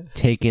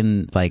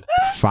taken like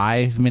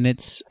 5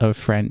 minutes of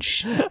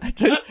French? I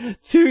took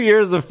 2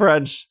 years of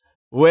French.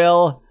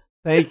 Will,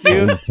 thank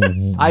you.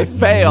 I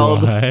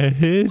failed.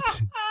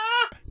 What?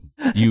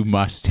 You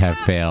must have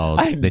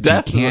failed.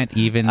 You can't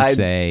even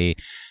say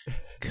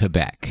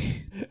Quebec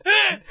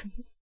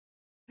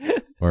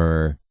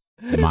or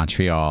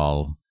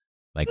Montreal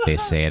like they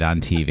say it on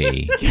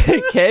TV.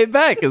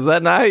 Quebec, is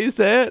that not how you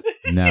say it?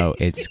 No,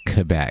 it's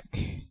Quebec.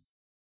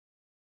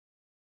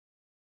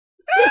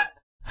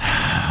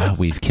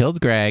 We've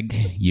killed Greg.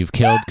 You've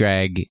killed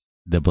Greg.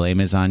 The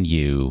blame is on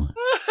you,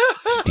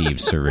 Steve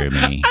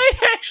Sarumi. I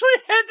actually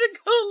had to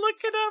go look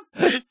it up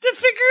to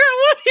figure out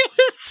what he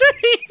was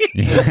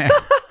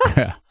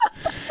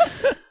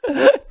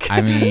saying.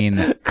 I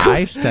mean,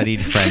 I've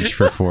studied French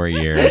for 4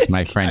 years.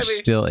 My French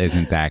still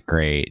isn't that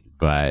great,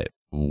 but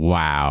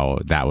wow,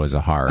 that was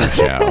a horror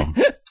show.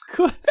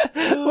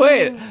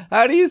 Wait,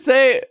 how do you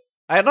say?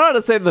 I know how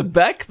to say the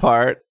Beck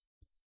part.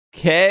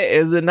 K,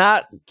 is it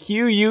not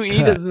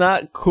Q-U-E? Does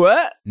not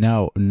quit?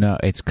 No,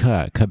 it's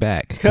Quebec.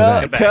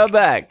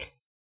 Quebec.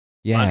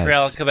 Yes.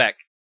 Montreal, Quebec.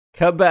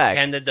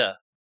 Canada.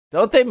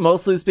 Don't they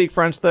mostly speak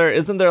French there?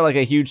 Isn't there like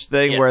a huge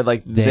thing where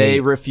like they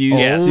refuse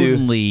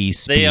to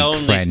speak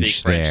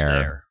French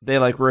there? They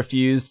like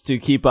refuse to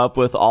keep up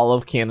with all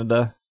of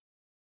Canada.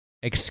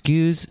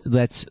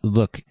 Let's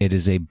look. It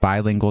is a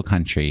bilingual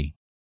country.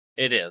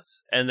 It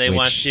is, and they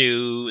want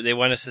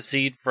to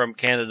secede from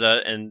Canada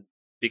and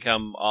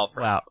become all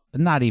French. Well,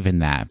 not even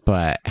that,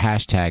 but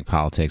hashtag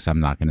politics. I'm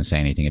not going to say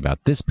anything about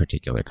this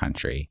particular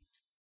country.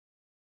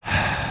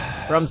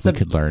 We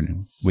could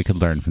learn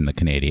from the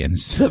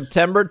Canadians.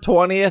 September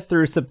 20th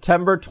through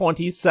September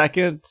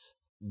 22nd.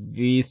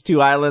 These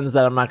 2 islands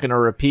that I'm not going to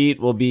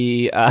repeat will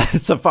be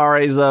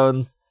safari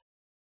zones.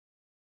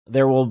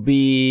 There will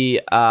be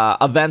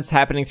events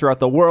happening throughout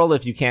the world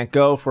if you can't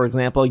go. For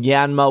example,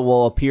 Yanma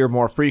will appear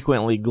more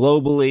frequently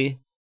globally.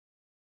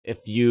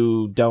 If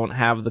you don't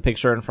have the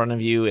picture in front of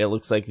you, it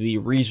looks like the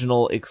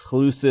regional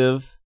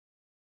exclusive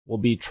will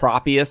be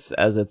Tropius,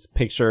 as it's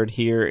pictured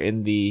here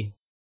in the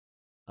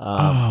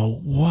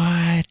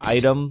what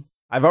item.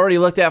 I've already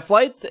looked at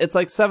flights. It's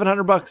like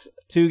 $700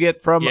 to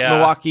get from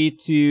Milwaukee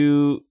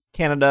to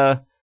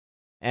Canada.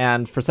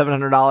 And for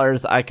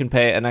 $700, I can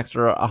pay an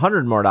extra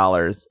 $100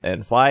 more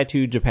and fly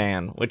to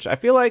Japan, which I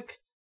feel like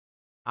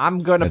I'm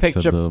going to pick a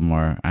little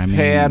more.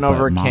 Japan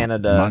over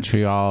Canada.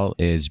 Montreal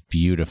is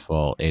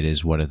beautiful. It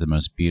is one of the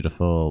most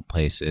beautiful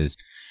places.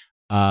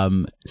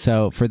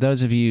 So for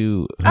those of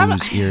you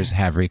whose ears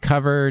have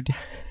recovered,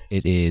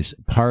 it is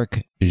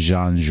Parc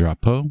Jean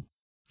Drapeau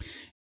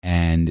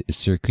and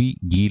Circuit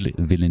Gilles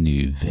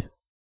Villeneuve.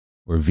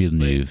 Or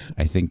Villeneuve.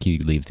 I think you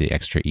leave the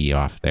extra E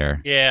off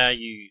there. Yeah,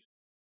 you...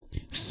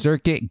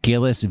 Circuit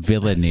Gilles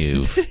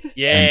Villeneuve.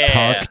 Yeah. And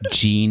Parc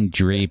Jean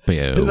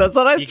Drapeau. That's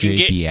what I said.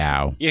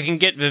 You can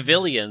get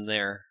Vivillion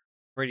there.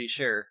 Pretty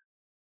sure.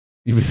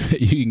 You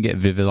can get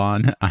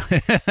Vivillon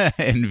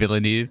in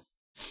Villeneuve.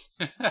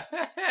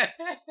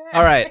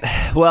 All right.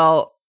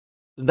 Well,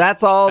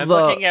 that's all. I'm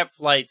looking at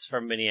flights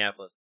from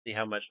Minneapolis. See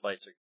how much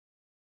flights are.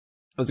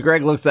 As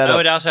Greg looks that up. I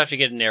would also have to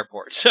get an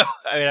airport, so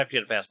I would have to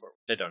get a passport,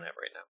 which I don't have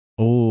right now.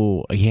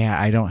 Oh, yeah,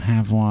 I don't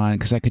have one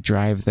because I could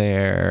drive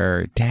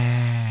there.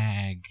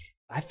 Dag.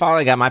 I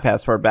finally got my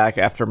passport back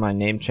after my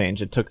name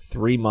change. It took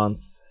 3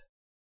 months.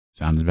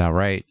 Sounds about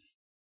right.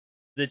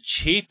 The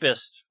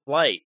cheapest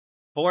flight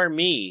for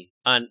me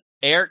on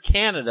Air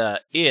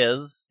Canada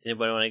is,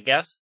 anybody want to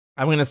guess?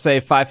 I'm going to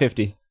say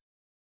 $550.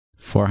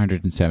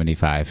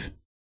 $475.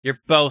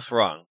 You're both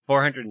wrong.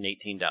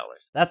 $418.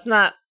 That's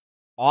not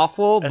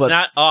awful. That's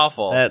not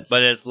awful,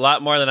 but it's a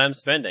lot more than I'm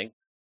spending.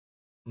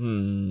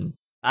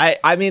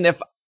 I mean,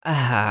 if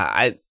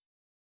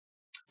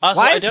also,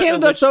 why is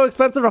Canada so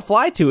expensive to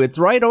fly to? It's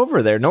right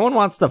over there. No one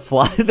wants to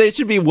fly. They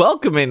should be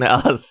welcoming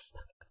us.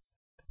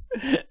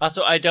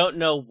 Also, I don't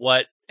know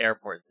what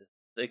airport this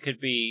is. It could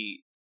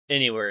be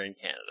anywhere in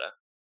Canada.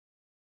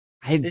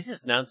 This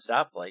is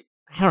nonstop flight.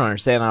 I don't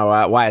understand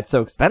why it's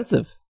so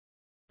expensive.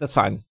 That's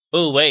fine.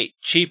 Oh, wait.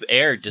 Cheap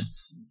Air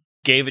just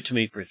gave it to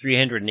me for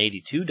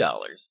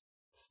 $382.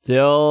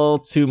 Still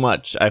too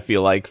much, I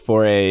feel like,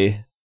 for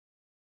a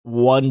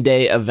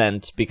one-day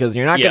event, because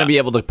you're not going to be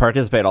able to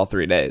participate all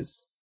 3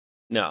 days.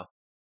 No.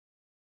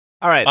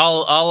 All right.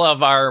 All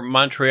of our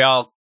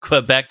Montreal,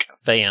 Quebec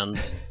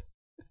fans.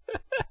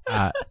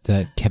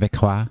 The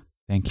Quebecois.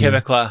 Thank you.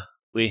 Quebecois.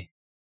 We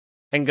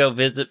can go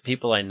visit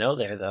people I know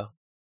there, though.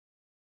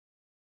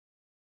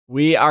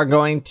 We are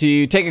going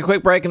to take a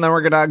quick break, and then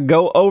we're going to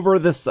go over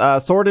this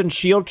Sword and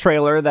Shield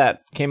trailer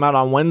that came out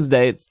on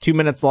Wednesday. It's 2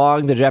 minutes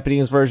long. The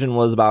Japanese version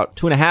was about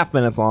 2.5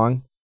 minutes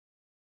long.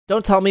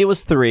 Don't tell me it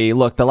was 3.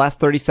 Look, the last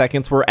 30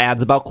 seconds were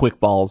ads about quick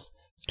balls.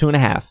 It's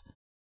 2.5.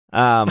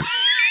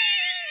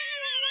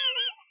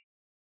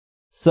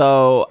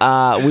 So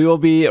we will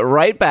be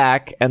right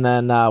back, and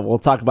then we'll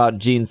talk about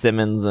Gene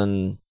Simmons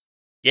and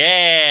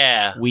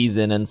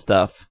Weezing and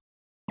stuff.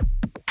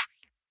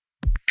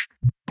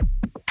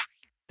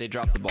 They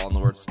dropped the ball in the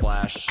word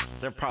splash.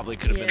 There probably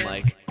could have been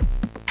like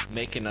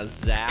making a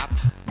zap,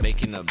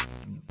 making a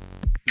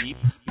beep,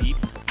 beep,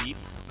 beep,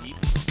 beep, beep,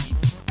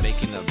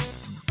 making a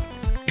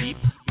beep,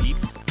 beep,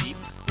 beep,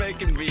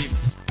 making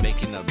beeps,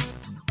 making a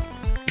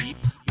beep,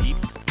 beep,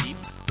 beep,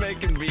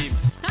 making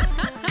beeps.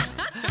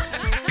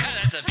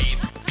 That's a beep,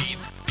 beep,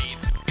 beep,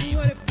 beep.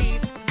 What a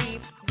beep,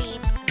 beep, beep,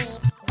 beep,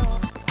 beep.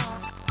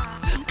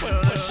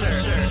 Well,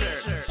 sure.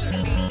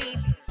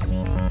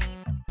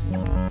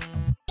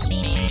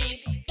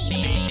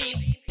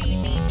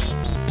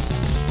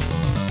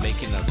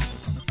 Making a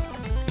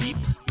beep,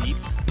 beep,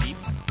 beep,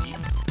 beep,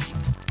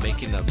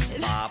 making a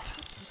bop.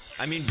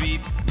 I mean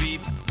beep,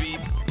 beep, beep,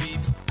 beep.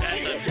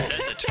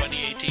 That's a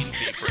 2018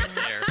 beep right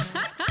there.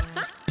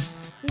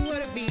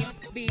 What a beep,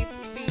 beep,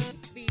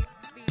 beep, beep, beep.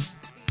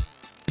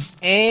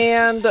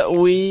 And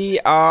we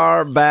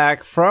are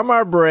back from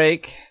our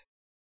break.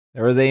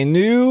 There was a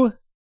new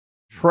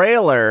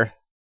trailer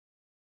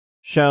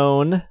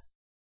shown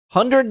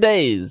 100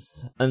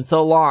 days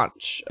until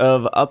launch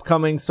of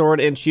upcoming Sword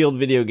and Shield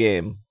video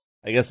game.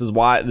 I guess this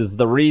is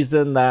the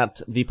reason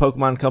that the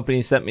Pokemon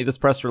company sent me this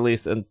press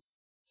release and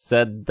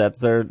said that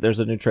there's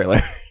a new trailer.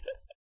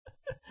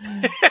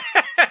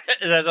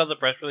 That's all the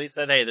press release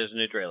said? Hey, there's a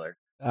new trailer.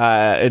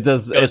 It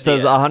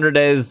says 100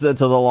 days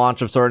until the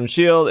launch of Sword and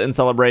Shield. In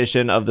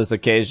celebration of this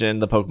occasion,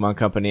 the Pokemon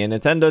company and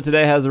Nintendo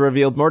today has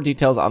revealed more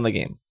details on the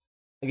game.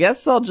 I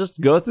guess I'll just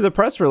go through the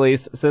press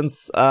release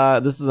since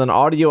this is an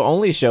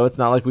audio-only show. It's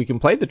not like we can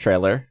play the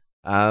trailer.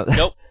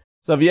 Nope.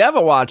 So if you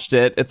haven't watched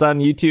it, it's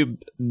on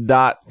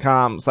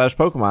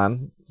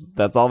youtube.com/Pokemon.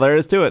 That's all there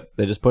is to it.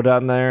 They just put it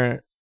on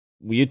their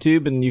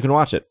YouTube and you can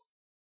watch it.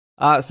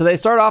 So they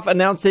start off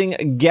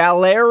announcing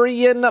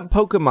Galarian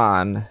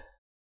Pokemon.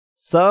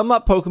 Some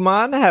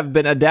Pokemon have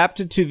been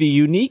adapted to the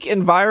unique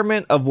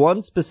environment of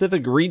one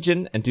specific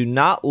region and do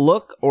not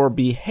look or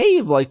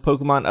behave like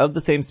Pokemon of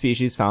the same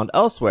species found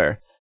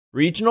elsewhere.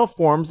 Regional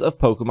forms of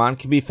Pokemon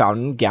can be found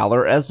in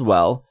Galar as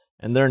well,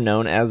 and they're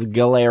known as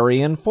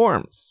Galarian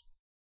forms.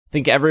 I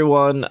think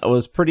everyone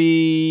was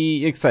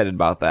pretty excited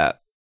about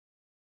that.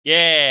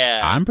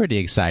 Yeah. I'm pretty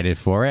excited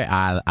for it.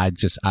 I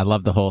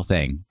love the whole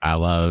thing. I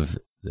love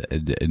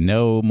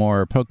no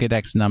more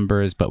Pokedex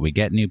numbers, but we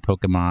get new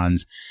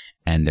Pokemons,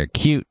 and they're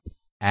cute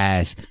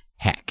as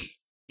heck.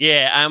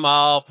 Yeah, I'm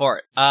all for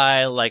it.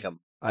 I like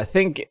them. I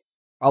think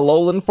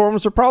Alolan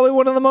forms were probably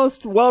one of the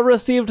most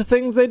well-received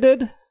things they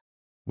did.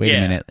 Wait a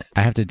minute.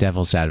 I have to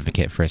devil's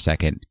advocate for a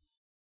second.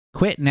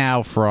 Quit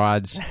now,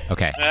 frauds.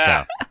 Okay,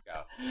 go.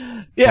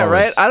 Yeah, Forwards.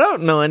 right? I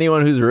don't know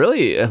anyone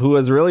who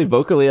was really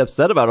vocally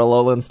upset about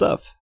Alolan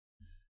stuff.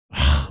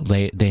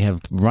 They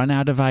have run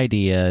out of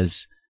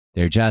ideas.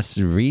 They're just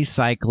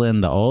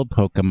recycling the old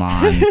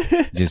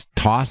Pokemon, just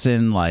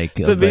tossing like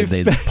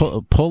they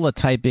pull a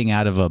typing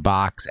out of a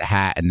box, a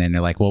hat, and then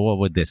they're like, "Well, what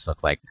would this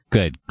look like?"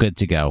 Good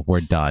to go. We're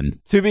done.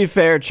 To be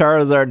fair,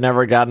 Charizard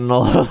never got an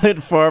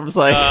Alolan form,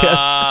 so I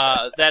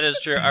guess That is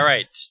true. All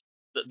right,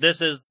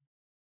 this is.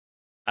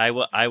 I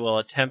will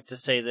attempt to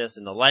say this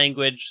in a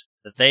language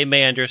that they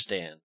may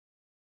understand.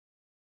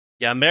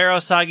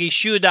 Yamero Sagi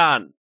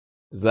Shudan.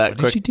 Is that What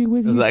quick? did you do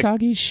with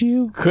Usagi's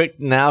shoe? Quick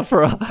now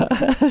for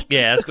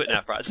Yeah, that's quit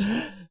now, frauds.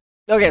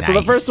 Okay, so the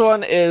Nice. first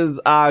one is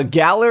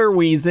Galar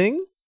Weezing.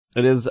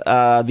 It is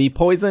the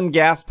poison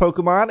gas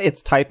Pokemon.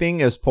 Its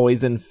typing is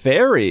Poison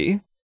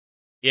Fairy.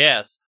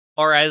 Yes,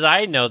 or as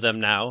I know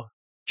them now,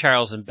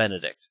 Charles and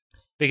Benedict,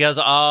 because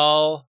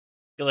all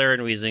Galarian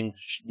Weezing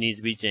need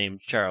to be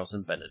named Charles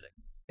and Benedict.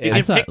 You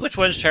I can pick thought- which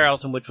one's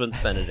Charles and which one's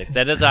Benedict.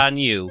 That is on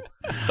you,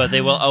 but they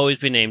will always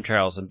be named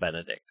Charles and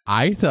Benedict.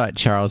 I thought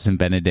Charles and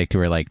Benedict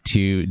were like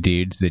two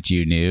dudes that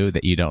you knew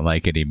that you don't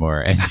like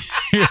anymore, and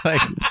you're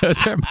like,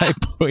 those are my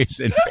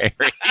poison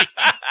fairies.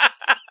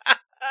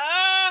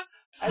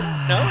 I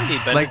don't know any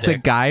Benedict. Like the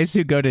guys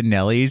who go to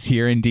Nellie's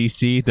here in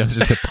DC, those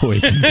are the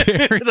poison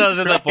fairies. Those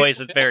are the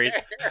poison fairies.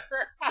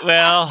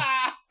 Well,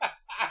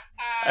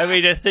 I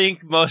mean, I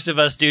think most of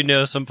us do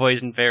know some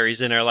poison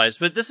fairies in our lives,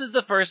 but this is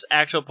the first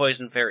actual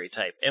poison fairy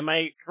type. Am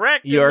I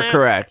correct? in You're that?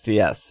 correct.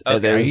 Yes,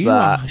 Okay. it Are is.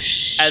 you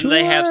sure? And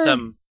they have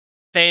some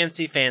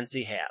fancy hats.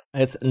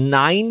 It's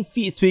 9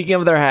 feet. Speaking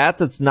of their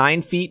hats, it's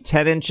 9 feet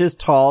 10 inches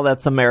tall.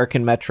 That's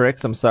American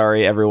metrics. I'm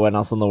sorry, everyone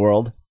else in the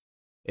world.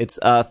 It's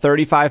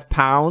 35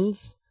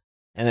 pounds,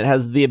 and it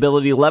has the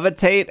ability to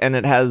levitate, and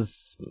it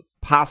has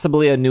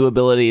possibly a new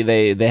ability.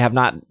 They have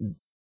not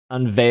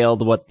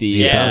unveiled what the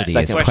Yeah, ability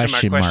second. is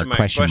Question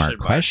mark.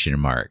 question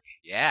mark.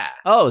 Yeah.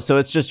 Oh, so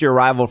it's just your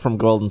rival from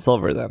Gold and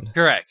Silver then.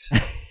 Correct.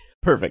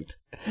 Perfect.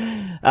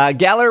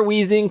 Galar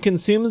Weezing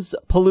consumes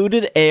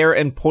polluted air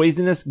and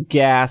poisonous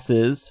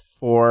gases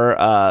for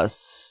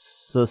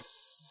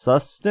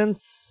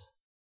sustenance?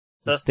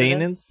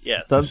 Sustenance?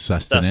 Yes.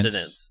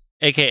 Sustenance.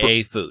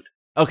 AKA food.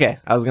 Okay,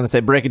 I was going to say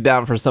break it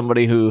down for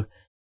somebody who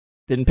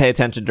didn't pay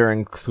attention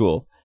during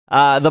school.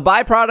 The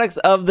byproducts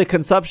of the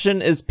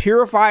consumption is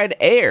purified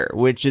air,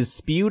 which is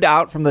spewed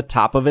out from the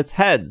top of its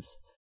heads.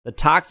 The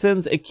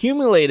toxins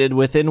accumulated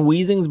within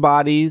Weezing's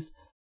bodies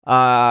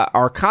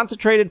are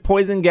concentrated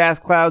poison gas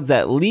clouds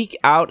that leak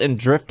out and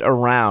drift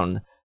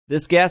around.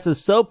 This gas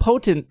is so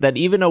potent that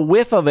even a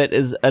whiff of it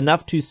is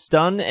enough to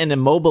stun and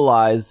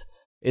immobilize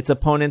its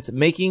opponents,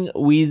 making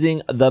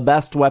Weezing the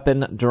best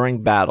weapon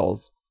during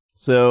battles.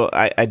 So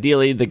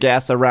ideally, the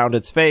gas around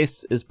its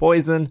face is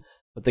poison,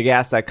 but the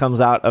gas that comes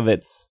out of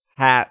its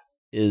hat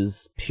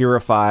is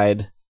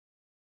purified.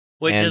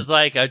 Which And- is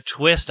like a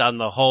twist on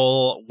the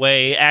whole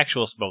way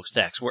actual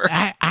smokestacks work.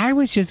 I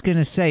was just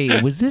gonna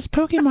say, was this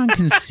Pokemon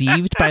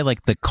conceived by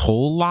like the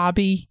coal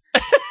lobby?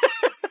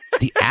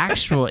 The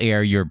actual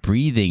air you're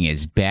breathing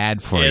is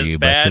bad for Is you,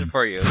 bad but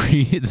for you.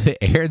 the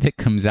air that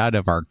comes out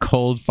of our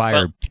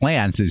cold-fired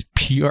plants is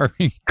pure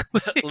and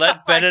clean.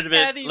 Let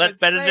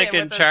Benedict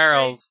and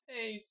Charles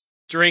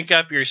drink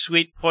up your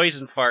sweet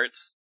poison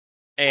farts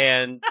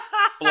and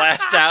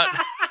blast out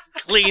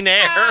clean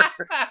air.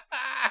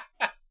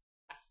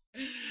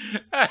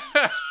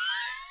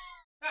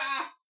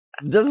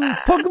 Does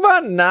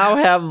Pokemon now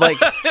have, like...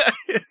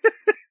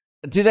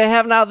 Do they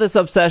have now this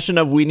obsession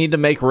of we need to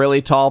make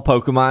really tall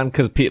Pokemon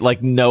because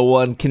no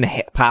one can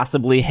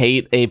possibly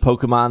hate a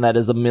Pokemon that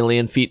is a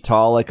million feet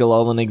tall, like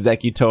Alolan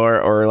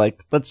Executor, or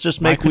like let's just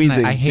make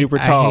Weezing super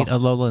tall.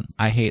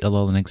 I hate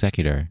Alolan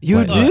Executor.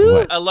 You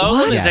do?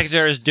 Alolan Yes.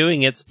 Executor is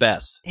doing its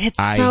best. It's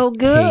I so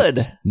good.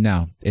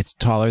 No, it's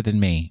taller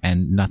than me,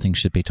 and nothing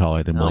should be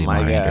taller than Oh William my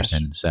R. gosh.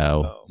 Anderson.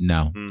 So Oh.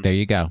 no, there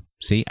you go.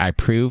 See, I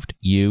proved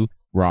you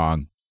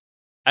wrong.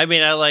 I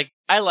mean,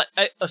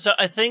 so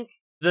I think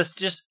this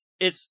just,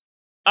 it's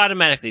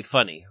automatically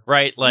funny,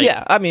 right? Like,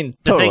 yeah, I mean,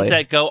 the totally. things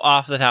that go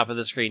off the top of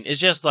the screen is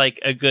just like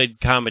a good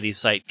comedy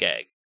sight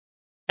gag.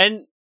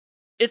 And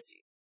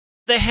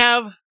they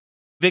have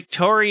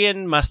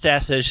Victorian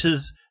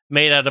mustaches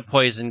made out of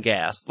poison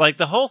gas. Like,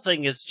 the whole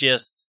thing is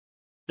just,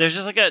 there's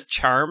just like a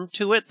charm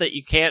to it that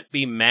you can't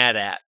be mad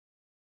at.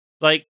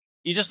 Like,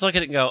 you just look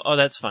at it and go, oh,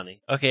 that's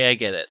funny. Okay, I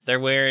get it. They're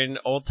wearing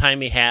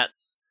old-timey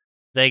hats.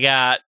 They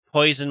got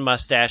poison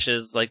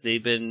mustaches, like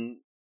they've been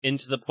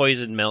into the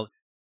poison milk,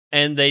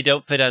 and they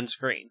don't fit on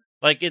screen.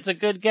 Like, it's a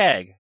good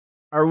gag.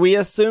 Are we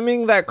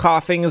assuming that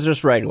coughing is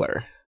just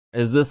regular?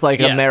 Is this like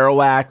Yes. a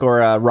Marowak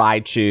or a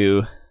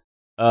Raichu?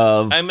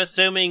 I'm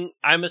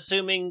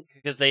assuming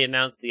because they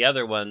announced the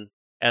other one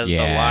as the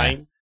Yeah.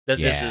 line, that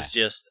this Yeah. is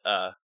just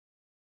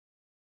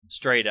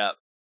straight up.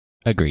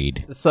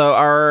 Agreed. So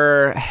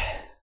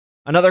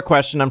another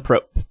question I'm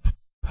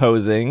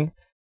posing.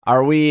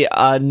 Are we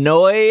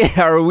annoyed?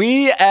 Are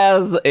we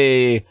as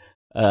a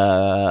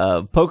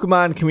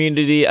Pokemon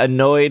community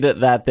annoyed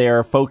that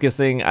they're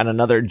focusing on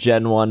another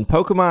Gen 1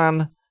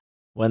 Pokemon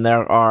when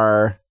there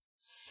are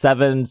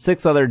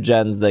 6 other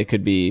gens they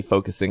could be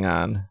focusing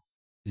on?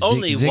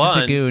 Only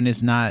Zigzagoon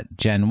is not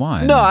Gen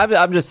 1. No,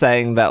 I'm just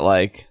saying that,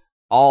 like,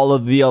 all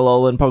of the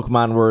Alolan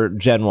Pokemon were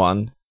Gen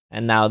 1,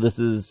 and now this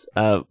is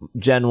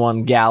Gen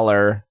 1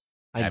 Galar.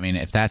 I mean,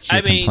 if that's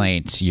your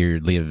complaint,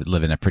 you're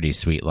living a pretty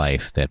sweet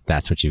life,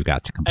 that's what you've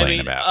got to complain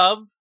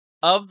about.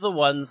 Of the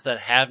ones that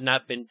have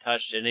not been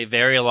touched in a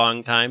very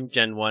long time,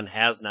 Gen 1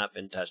 has not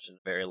been touched in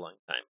a very long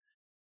time.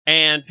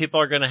 And people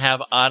are going to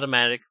have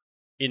automatic,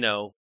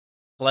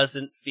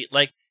 pleasant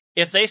like,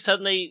 if they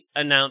suddenly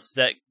announce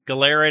that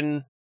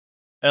Galarian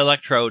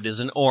Electrode is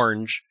an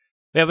orange,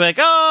 they'll be like,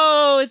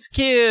 oh, it's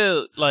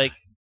cute. Like,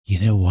 you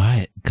know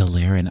what?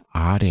 Galarian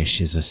Oddish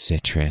is a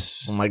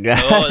citrus. Oh my god.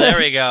 Oh, there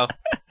we go.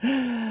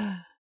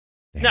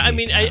 No, I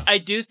mean, I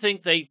do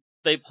think they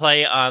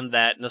play on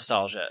that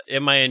nostalgia.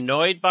 Am I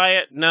annoyed by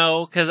it?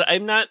 No, because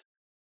I'm not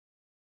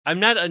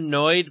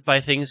annoyed by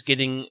things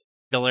getting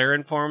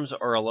Galarian forms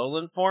or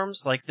Alolan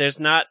forms. Like, there's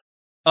not,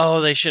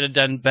 oh, they should have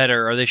done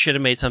better or they should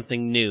have made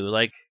something new.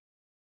 Like,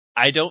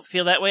 I don't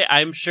feel that way.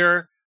 I am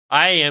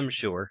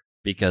sure,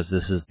 because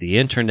this is the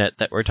internet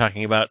that we're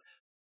talking about,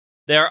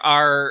 there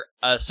are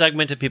a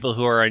segment of people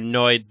who are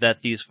annoyed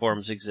that these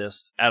forms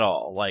exist at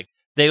all. Like,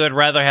 they would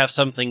rather have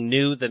something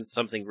new than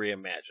something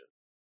reimagined.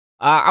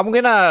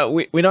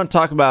 We don't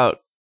talk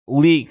about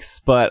leaks,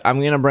 but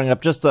I'm gonna bring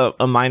up just a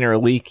minor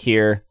leak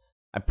here.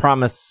 I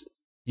promise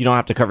you don't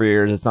have to cover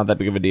your ears. It's not that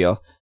big of a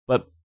deal.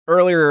 But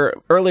earlier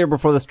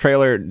before this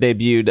trailer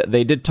debuted,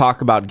 they did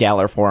talk about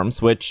Galar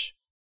forms, which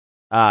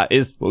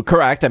is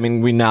correct. I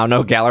mean, we now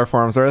know Galar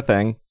forms are a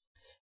thing.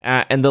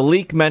 And the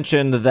leak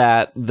mentioned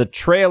that the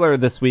trailer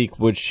this week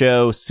would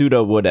show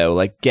Sudowoodo,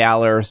 like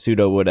Galar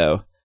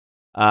Sudowoodo.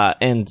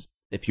 And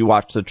if you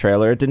watch the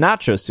trailer, it did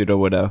not show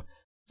Sudowoodo.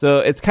 So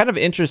it's kind of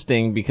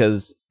interesting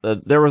because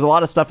there was a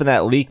lot of stuff in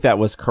that leak that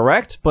was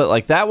correct, but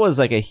like that was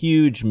like a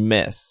huge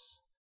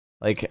miss.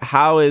 Like,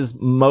 how is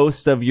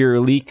most of your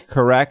leak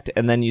correct,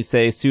 and then you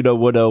say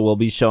Sudowoodo will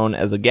be shown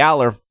as a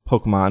Galar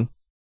Pokemon,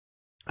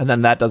 and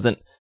then that doesn't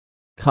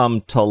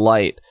come to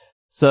light.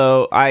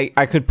 So I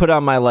could put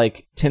on my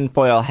like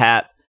tinfoil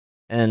hat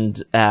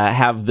and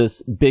have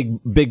this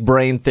big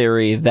brain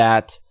theory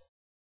that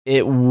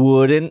it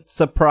wouldn't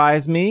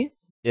surprise me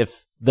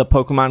if the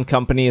Pokemon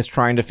Company is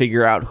trying to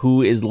figure out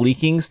who is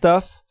leaking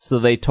stuff. So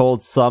they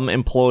told some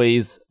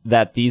employees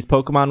that these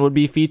Pokemon would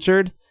be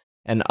featured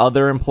and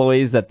other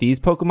employees that these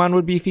Pokemon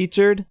would be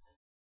featured,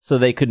 so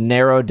they could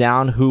narrow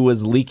down who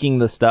was leaking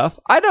the stuff.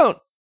 I don't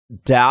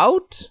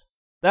doubt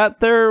that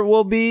there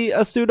will be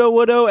a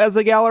Sudowoodo as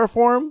a Galar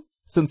form,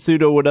 since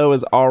Sudowoodo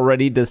is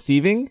already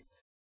deceiving,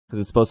 because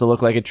it's supposed to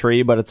look like a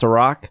tree, but it's a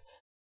rock.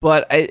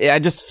 But I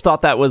just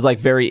thought that was like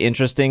very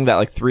interesting that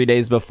like 3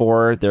 days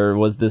before there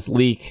was this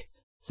leak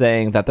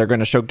saying that they're going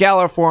to show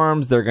Galar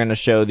forms, they're going to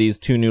show these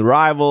 2 new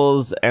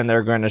rivals, and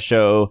they're going to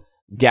show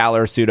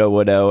Galar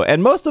Sudowoodo.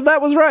 And most of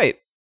that was right,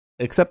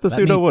 except the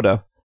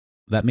Sudowoodo.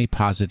 Let me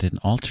posit an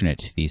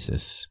alternate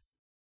thesis.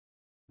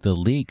 The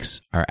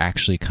leaks are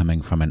actually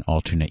coming from an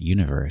alternate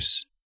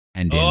universe.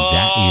 And in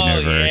that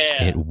universe,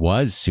 it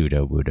was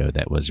Sudowoodo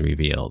that was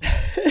revealed.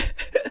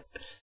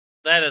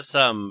 That is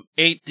some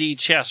 8D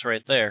chess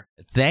right there.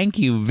 Thank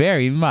you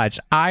very much.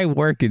 I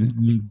work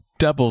in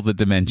double the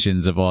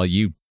dimensions of all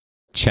you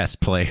chess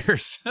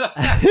players.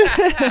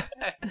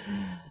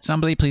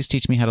 Somebody please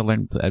teach me how to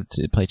learn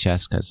to play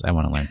chess, because I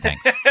want to learn.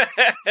 Thanks.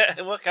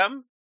 We'll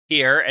come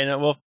here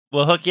and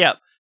we'll hook you up.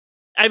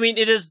 I mean,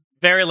 it is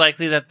very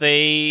likely that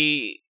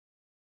they,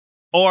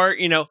 or,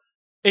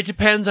 it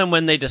depends on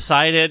when they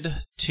decided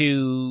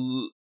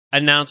to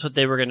announce what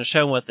they were going to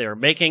show and what they were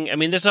making. I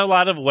mean, there's a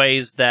lot of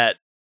ways that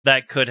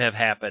could have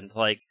happened.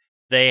 Like,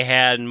 they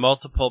had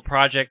multiple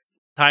project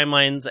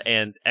timelines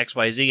and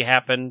XYZ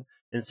happened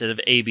instead of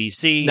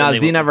ABC. No,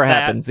 Z never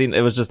happened.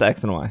 It was just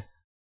X and Y.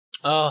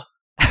 Oh,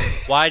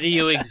 why do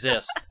you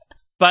exist?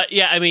 But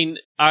yeah, I mean,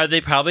 are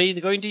they probably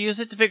going to use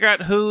it to figure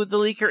out who the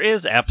leaker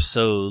is?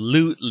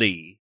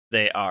 Absolutely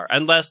they are.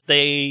 Unless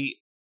they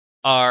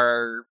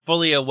are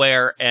fully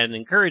aware and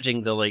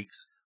encouraging the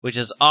leaks, which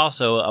is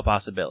also a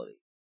possibility.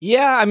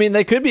 Yeah, I mean,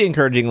 they could be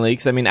encouraging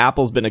leaks. I mean,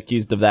 Apple's been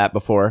accused of that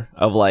before,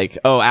 of like,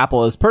 oh,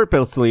 Apple has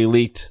purposely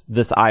leaked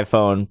this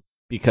iPhone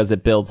because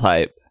it builds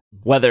hype.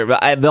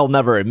 They'll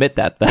never admit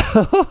that,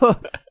 though.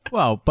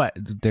 Well, but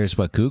there's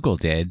what Google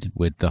did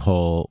with the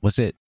whole, was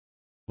it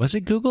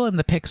Google and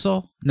the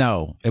Pixel?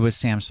 No, it was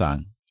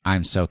Samsung.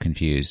 I'm so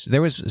confused.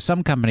 There was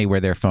some company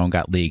where their phone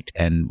got leaked,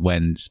 and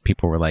when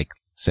people were like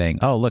saying,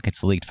 oh, look,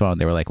 it's a leaked phone,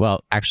 they were like,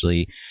 well,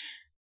 actually,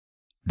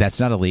 that's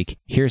not a leak.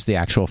 Here's the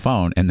actual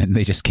phone. And then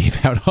they just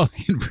gave out all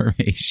the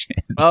information.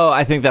 Oh,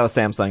 I think that was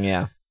Samsung,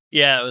 yeah.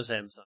 Yeah, it was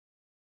Samsung.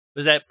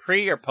 Was that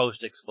pre or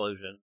post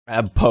explosion?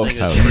 Post.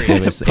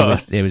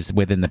 It was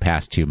within the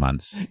past 2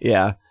 months.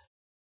 Yeah.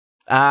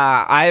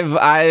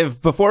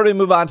 Before we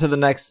move on to the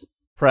next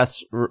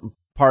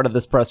part of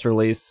this press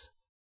release.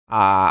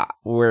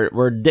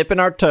 We're dipping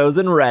our toes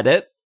in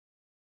Reddit.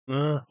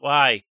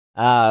 Why?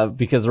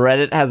 Because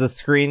Reddit has a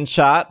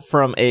screenshot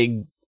from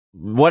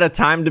what a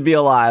time to be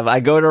alive. I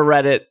go to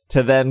Reddit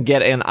to then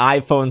get an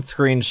iPhone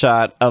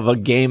screenshot of a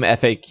game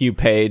FAQ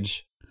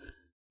page.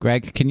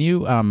 Greg, can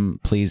you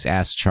please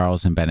ask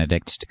Charles and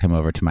Benedict to come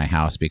over to my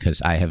house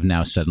because I have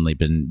now suddenly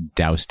been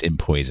doused in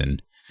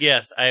poison.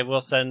 Yes, I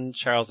will send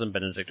Charles and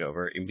Benedict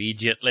over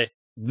immediately.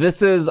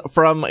 This is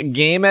from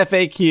Game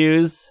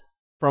FAQs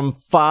from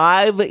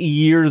 5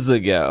 years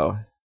ago.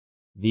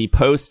 The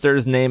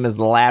poster's name is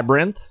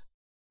Labyrinth.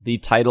 The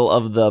title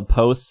of the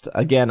post,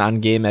 again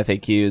on Game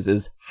FAQs,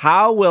 is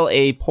How will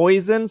a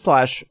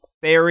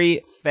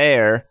poison/fairy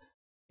fare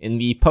in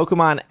the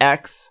Pokemon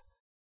X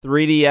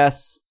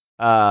 3DS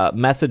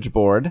message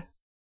board?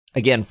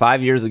 Again,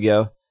 5 years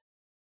ago.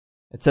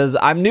 It says,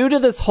 I'm new to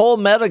this whole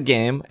meta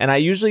game, and I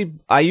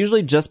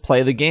usually just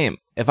play the game.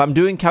 If I'm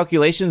doing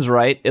calculations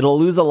right, it'll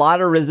lose a lot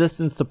of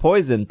resistance to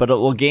poison, but it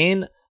will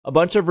gain a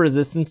bunch of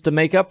resistance to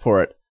make up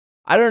for it.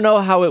 I don't know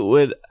how it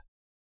would...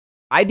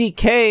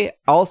 IDK,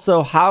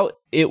 also how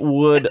it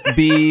would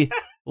be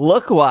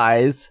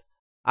look-wise.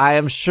 I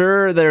am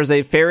sure there's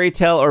a fairy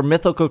tale or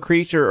mythical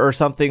creature or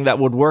something that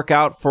would work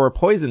out for a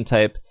poison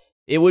type.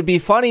 It would be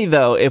funny,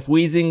 though, if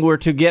Weezing were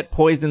to get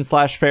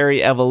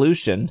poison/fairy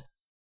evolution.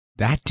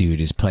 That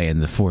dude is playing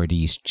the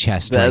 4D's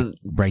chest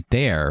right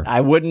there.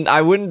 I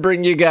wouldn't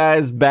bring you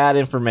guys bad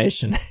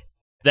information.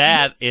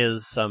 That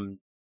is some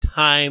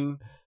time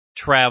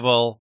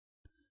travel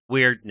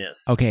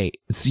weirdness. Okay,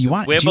 so do you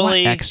want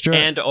extra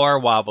and or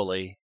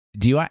wobbly?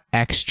 Do you want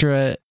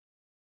extra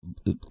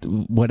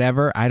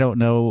whatever? I don't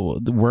know,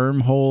 the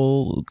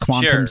wormhole,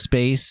 quantum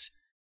space.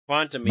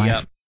 Quantum me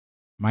up.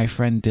 My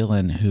friend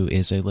Dylan, who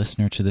is a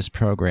listener to this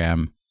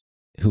program,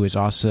 who is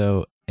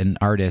also an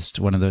artist,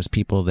 one of those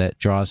people that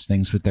draws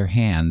things with their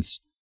hands,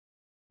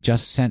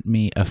 just sent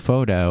me a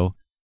photo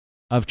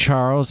of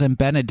Charles and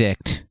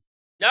Benedict.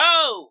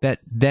 No!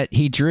 That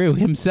he drew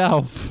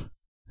himself,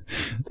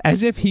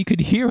 as if he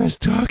could hear us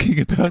talking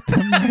about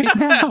them right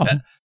now.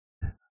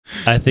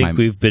 I think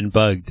we've been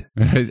bugged.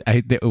 Who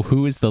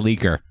is the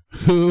leaker?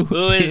 Who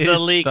is the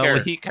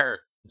leaker?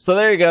 So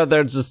there you go.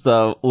 There's just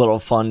a little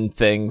fun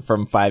thing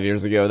from 5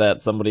 years ago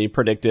that somebody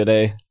predicted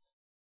a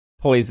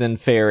poison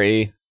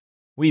fairy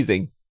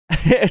Weezing.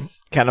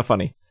 It's kind of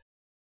funny.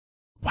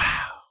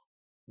 Wow.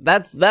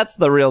 That's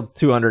the real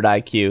 200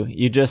 IQ.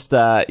 You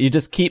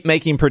just keep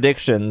making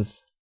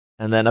predictions,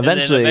 and then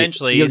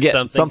eventually you'll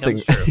get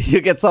something.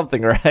 You get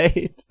something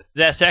right.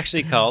 That's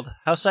actually called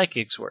how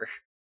psychics work.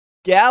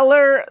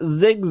 Galar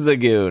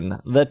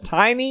Zigzagoon, the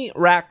tiny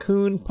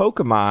raccoon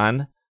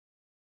Pokemon,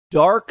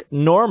 dark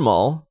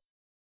normal,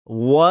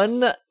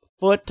 1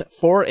 foot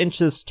 4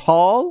 inches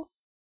tall,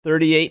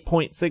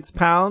 38.6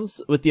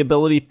 pounds, with the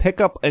ability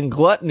Pickup and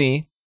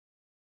Gluttony.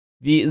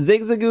 The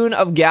Zigzagoon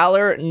of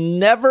Galar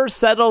never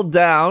settled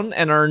down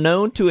and are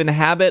known to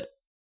inhabit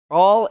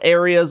all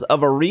areas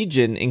of a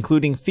region,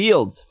 including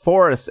fields,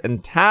 forests,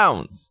 and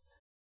towns.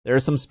 There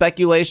is some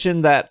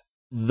speculation that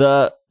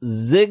the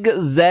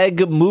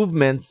zigzag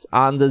movements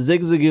on the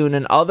Zigzagoon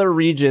and other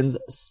regions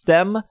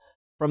stem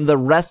from the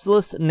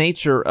restless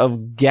nature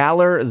of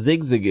Galar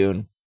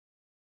Zigzagoon,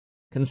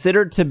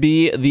 considered to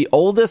be the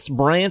oldest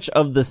branch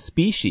of the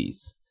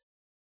species.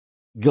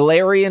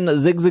 Galarian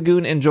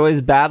Zigzagoon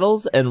enjoys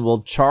battles and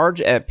will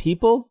charge at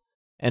people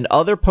and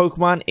other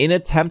Pokemon in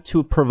attempt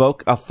to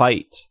provoke a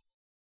fight.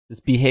 This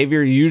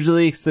behavior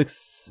usually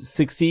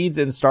succeeds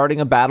in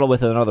starting a battle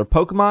with another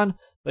Pokemon,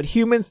 but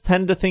humans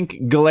tend to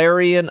think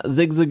Galarian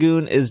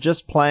Zigzagoon is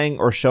just playing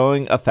or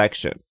showing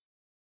affection.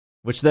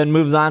 Which then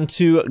moves on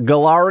to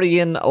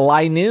Galarian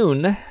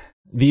Linoon,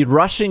 the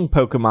rushing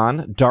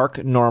Pokemon,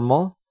 dark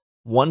normal,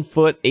 1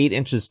 foot 8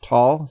 inches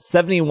tall,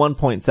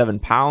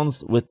 71.7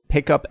 pounds, with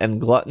Pickup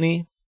and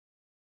Gluttony.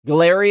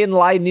 Galarian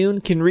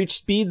Linoon can reach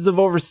speeds of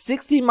over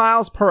 60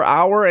 miles per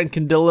hour and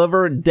can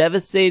deliver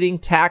devastating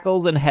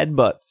tackles and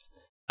headbutts.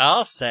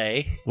 I'll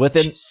say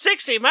within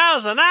 60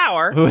 miles an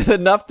hour, with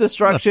enough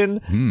destruction,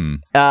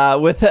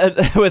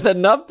 with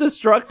enough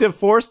destructive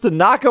force to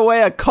knock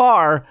away a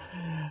car.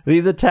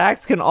 These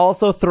attacks can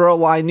also throw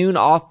Linoon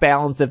off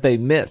balance if they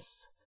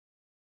miss.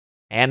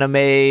 Anime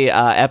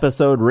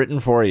episode written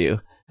for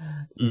you.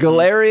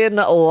 Galarian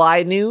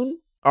Linoon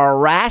are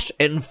rash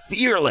and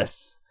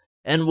fearless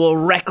and will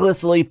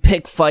recklessly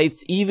pick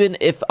fights even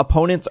if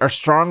opponents are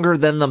stronger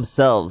than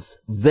themselves.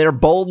 Their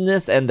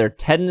boldness and their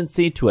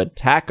tendency to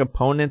attack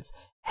opponents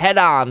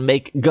head-on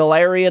make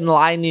Galarian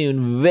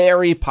Linoon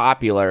very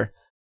popular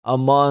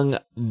among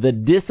the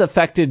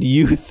disaffected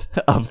youth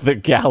of the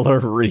Galar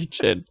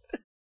region.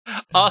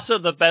 Also,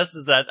 the best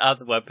is that on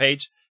the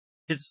webpage,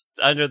 it's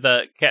under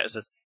the cat, it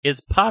says, it's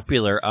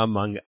popular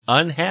among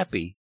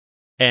unhappy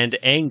and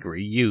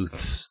angry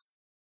youths.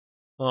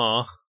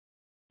 Aw,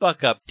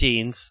 buck up,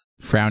 teens.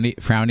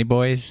 Frowny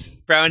boys.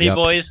 Frowny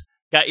boys,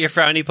 got your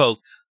frowny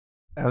pokes.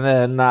 And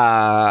then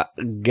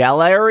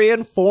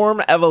Galarian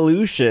form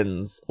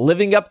evolutions.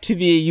 Living up to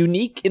the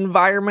unique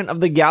environment of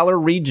the Galar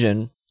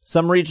region,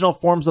 Some regional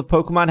forms of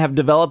Pokemon have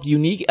developed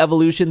unique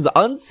evolutions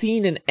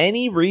unseen in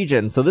any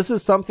region. So this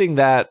is something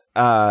that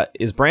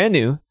is brand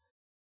new.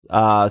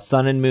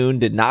 Sun and Moon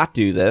did not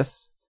do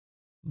this.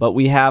 But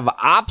we have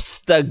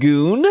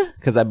Obstagoon,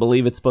 because I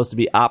believe it's supposed to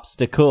be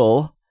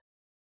obstacle.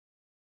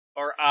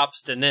 Or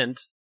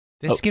obstinate.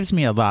 This gives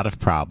me a lot of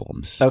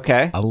problems.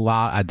 Okay. A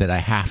lot that I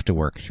have to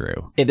work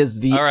through. It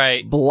is the All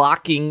right.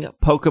 blocking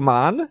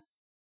Pokemon.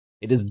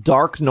 It is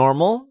dark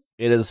normal.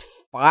 It is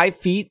 5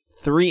 feet,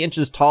 3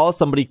 inches tall.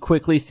 Somebody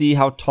quickly see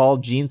how tall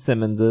Gene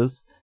Simmons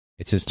is.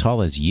 It's as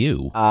tall as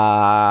you. No,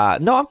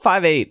 I'm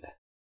 5'8".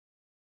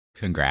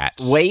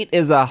 Congrats. Weight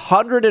is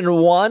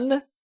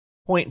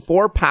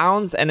 101.4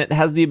 pounds, and it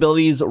has the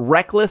abilities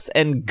Reckless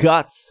and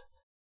Guts.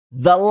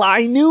 The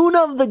Linoon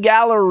of the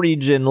Galar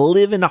region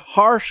live in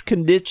harsh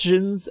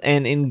conditions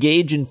and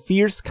engage in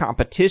fierce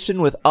competition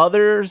with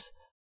others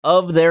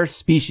of their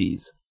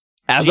species.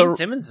 Gene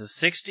Simmons is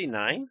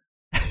 69?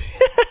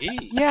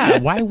 Yeah,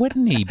 why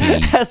wouldn't he be?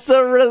 As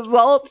a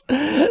result,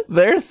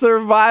 their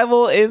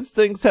survival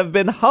instincts have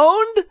been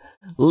honed,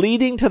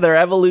 leading to their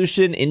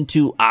evolution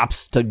into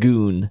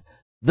Obstagoon.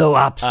 Though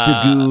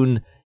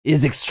Obstagoon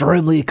is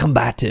extremely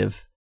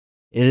combative,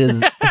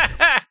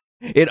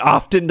 it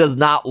often does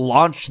not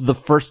launch the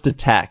first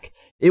attack.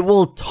 It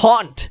will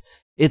taunt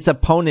its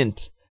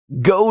opponent,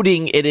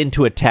 goading it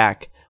into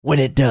attack. When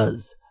it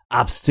does,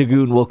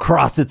 Obstagoon will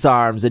cross its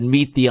arms and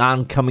meet the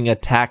oncoming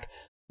attack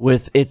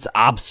with its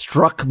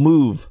Obstruct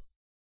move.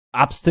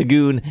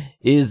 Obstagoon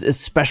is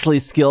especially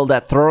skilled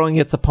at throwing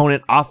its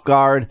opponent off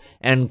guard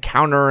and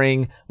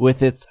countering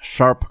with its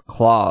sharp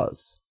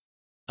claws.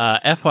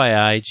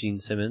 FYI, Gene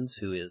Simmons,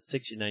 who is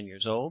 69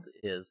 years old,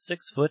 is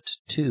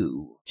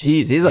 6'2".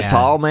 Jeez, he's a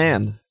tall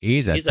man.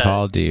 He's a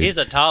tall dude. He's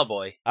a tall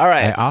boy. All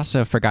right. I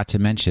also forgot to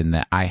mention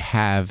that I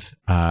have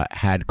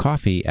had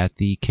coffee at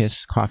the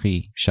Kiss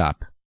Coffee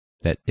Shop.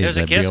 That is There's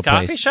a Kiss real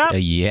Coffee place. Shop?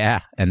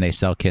 Yeah, and they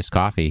sell Kiss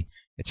Coffee.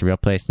 It's a real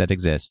place that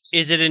exists.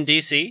 Is it in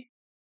D.C.?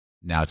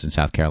 Now it's in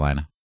South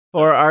Carolina.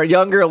 For our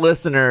younger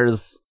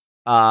listeners,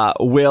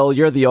 Will,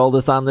 you're the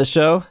oldest on this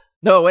show.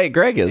 No, wait,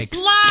 Greg is.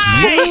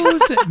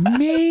 Excuse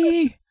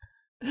me.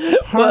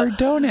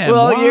 Pardon him.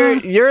 Well,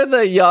 you're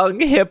the young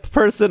hip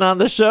person on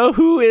the show.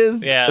 Who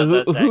is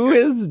who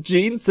is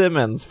Gene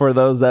Simmons? For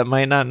those that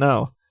might not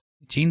know,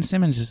 Gene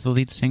Simmons is the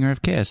lead singer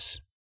of Kiss.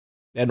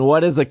 And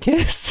what is a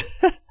Kiss?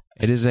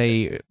 It is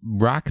a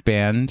rock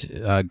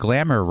band,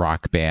 glamour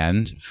rock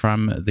band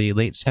from the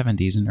late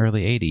 70s and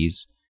early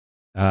 80s.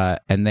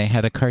 And they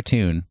had a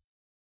cartoon.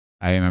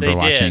 I remember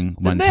watching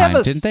one time.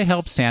 Didn't they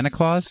help Santa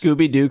Claus?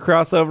 Scooby-Doo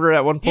crossover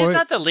at one point? He's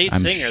not the lead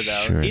singer,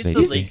 though. Sure He's the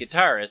lead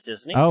guitarist,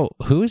 isn't he? Oh,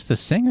 who is the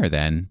singer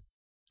then?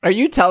 Are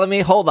you telling me?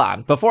 Hold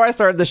on. Before I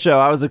started the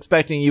show, I was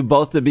expecting you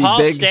both to be Paul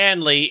big.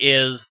 Stanley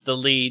is the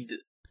lead.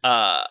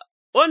 Well,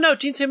 no,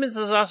 Gene Simmons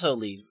is also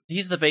lead.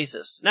 He's the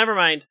bassist. Never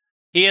mind.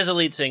 He is a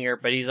lead singer,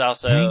 but he's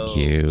also Thank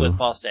you. with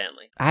Paul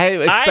Stanley. I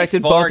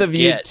expected both of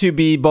you to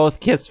be both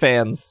Kiss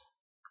fans.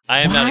 I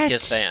am not a What?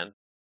 Kiss fan.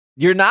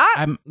 You're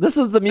not? This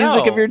is the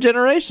music of your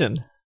generation.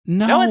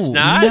 No, it's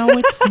not. No,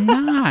 it's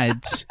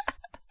not.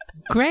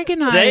 Greg and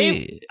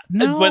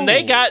no. When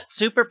they got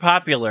super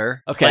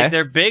popular, Okay. like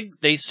they're big,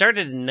 they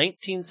started in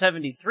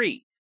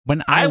 1973.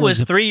 When I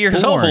was 3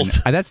 years born. old.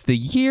 That's the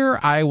year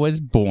I was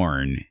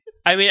born.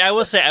 I mean, I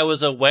will say I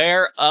was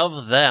aware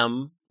of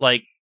them,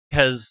 like,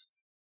 because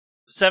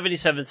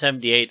 77,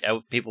 78,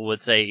 people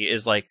would say,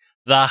 is like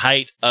the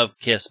height of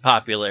Kiss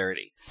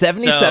popularity.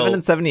 77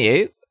 and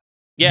 78?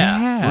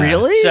 Yeah.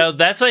 Really? So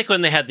that's like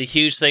when they had the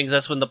huge things.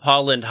 That's when the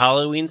Paul Lynde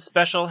Halloween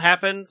special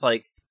happened.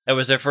 Like, that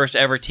was their first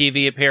ever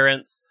TV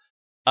appearance.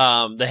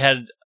 They had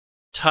a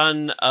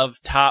ton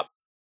of top,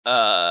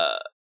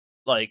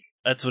 like,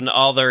 that's when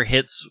all their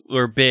hits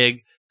were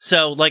big.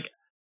 So, like,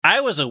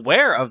 I was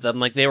aware of them.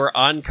 Like, they were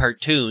on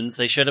cartoons.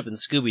 They showed up in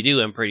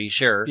Scooby-Doo, I'm pretty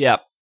sure.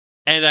 Yep.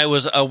 And I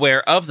was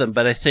aware of them,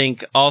 but I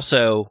think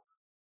also,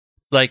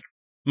 like,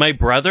 my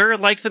brother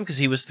liked them because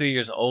he was 3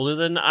 years older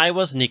than I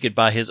was, and he could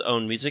buy his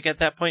own music at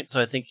that point.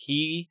 So I think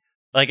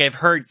I've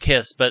heard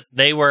Kiss, but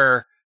they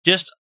were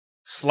just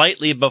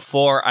slightly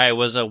before I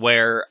was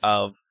aware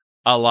of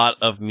a lot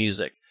of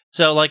music.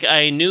 So, like,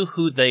 I knew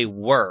who they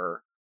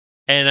were,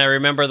 and I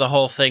remember the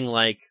whole thing,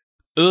 like,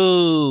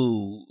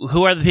 ooh,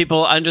 who are the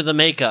people under the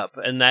makeup?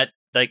 And that,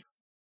 like,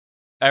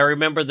 I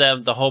remember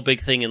the whole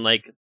big thing in,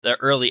 like, the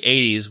early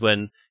 80s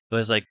when it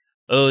was like,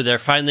 oh, they're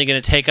finally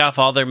going to take off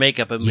all their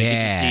makeup and we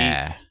get to see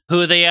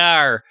who they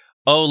are.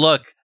 Oh,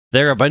 look,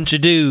 they're a bunch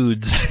of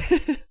dudes.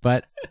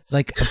 But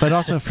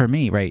also for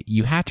me, right,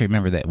 you have to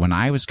remember that when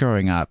I was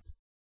growing up,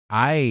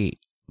 we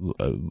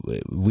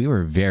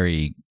were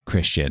very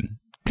Christian,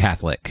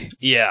 Catholic.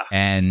 Yeah.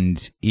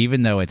 And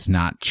even though it's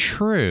not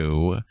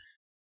true,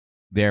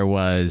 there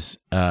was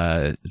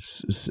there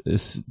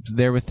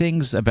were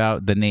things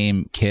about the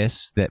name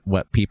Kiss that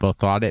what people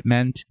thought it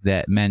meant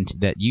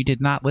that you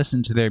did not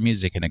listen to their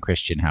music in a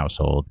Christian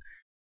household.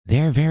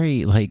 They're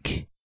very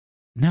like,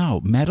 no,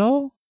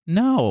 metal?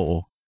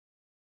 No.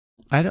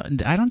 I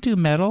don't do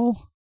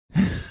metal.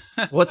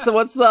 What's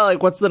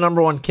the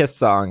number one Kiss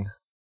song?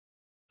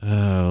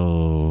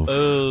 Oh.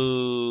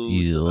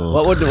 Oh.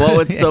 What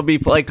would still be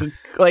like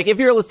if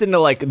you're listening to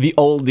like the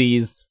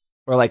oldies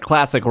or like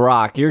classic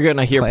rock, you're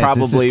gonna hear This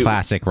probably is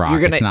classic rock.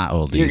 It's not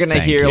oldies. You're gonna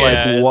thank hear you. like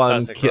Yeah, it's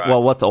one. classic rock.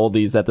 Well, what's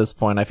oldies at this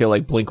point? I feel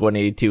like Blink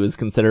 182 is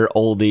considered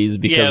oldies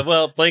because Yeah,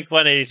 well, Blink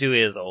 182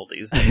 is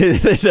oldies.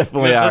 they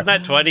definitely are. Wasn't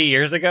that 20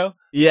 years ago?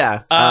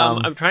 Yeah.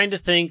 I'm trying to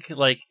think,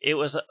 like, it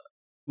was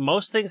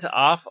most things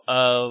off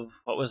of,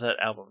 what was that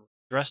album?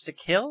 Dressed to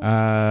Kill?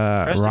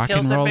 Dressed to Rock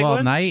Kill's and that Roll big All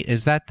one? Night.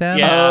 Is that them?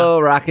 Yeah.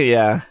 Oh, Rocket.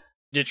 Yeah.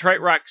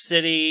 Detroit Rock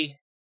City.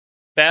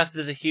 Beth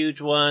is a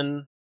huge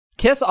one.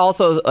 Kiss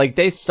also like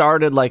they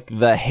started like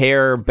the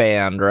hair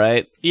band,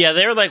 right? Yeah,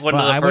 they were like one of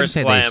the I wouldn't first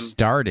say glam. they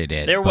started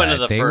it. They were one but of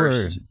the they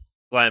first were-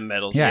 glam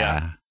metals.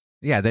 Yeah.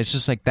 Yeah, that's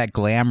just like that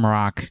glam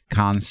rock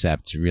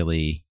concept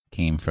really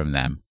came from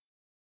them.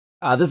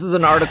 This is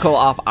an article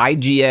off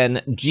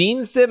IGN.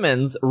 Gene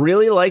Simmons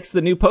really likes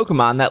the new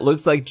Pokemon that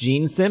looks like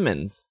Gene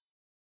Simmons.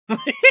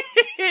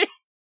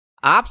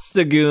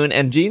 Zigzagoon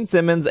and Gene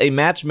Simmons, a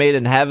match made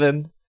in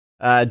heaven.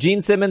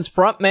 Gene Simmons,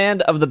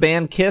 frontman of the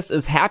band Kiss,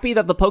 is happy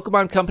that the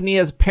Pokemon Company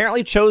has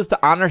apparently chose to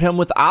honor him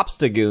with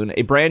Zigzagoon,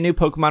 a brand new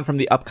Pokemon from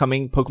the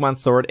upcoming Pokemon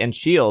Sword and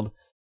Shield,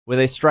 with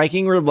a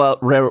striking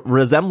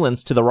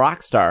resemblance to the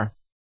Rockstar.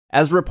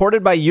 As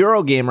reported by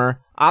Eurogamer,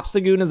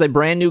 Zigzagoon is a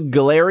brand new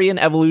Galarian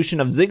evolution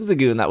of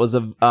Zigzagoon that was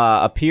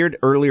appeared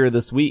earlier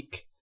this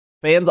week.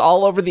 Fans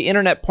all over the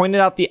internet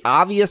pointed out the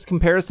obvious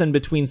comparison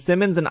between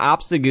Simmons and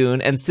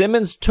Zigzagoon, and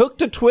Simmons took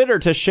to Twitter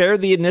to share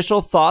the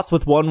initial thoughts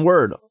with one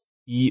word: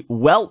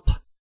 Welp.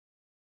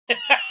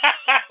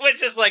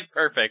 Which is like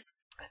perfect.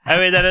 I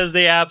mean, that is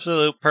the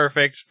absolute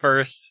perfect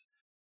first.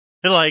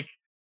 Like,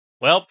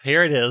 well,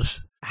 here it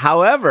is.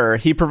 However,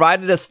 he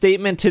provided a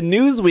statement to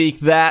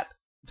Newsweek that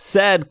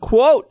said,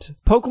 quote,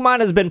 Pokemon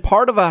has been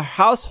part of our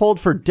household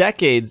for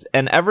decades,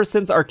 and ever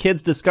since our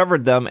kids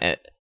discovered them,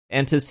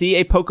 and to see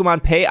a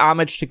Pokemon pay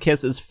homage to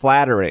Kiss is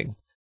flattering.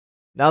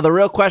 Now, the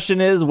real question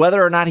is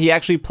whether or not he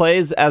actually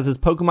plays as his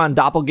Pokemon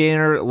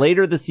doppelganger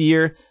later this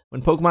year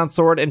when Pokemon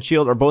Sword and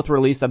Shield are both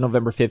released on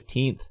November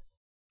 15th.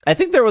 I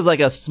think there was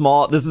like a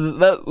small,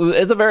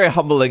 it's a very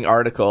humbling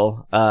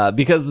article,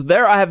 because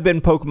there have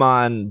been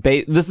Pokemon,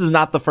 this is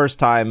not the first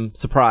time,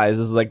 surprise,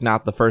 this is like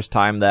not the first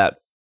time that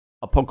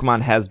a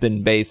Pokemon has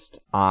been based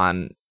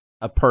on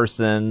a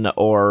person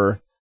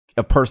or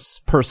a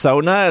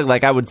persona.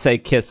 Like I would say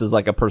Kiss is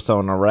like a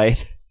persona,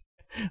 right?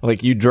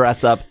 Like you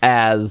dress up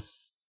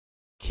as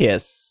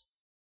Kiss.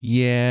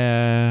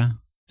 Yeah.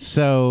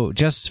 So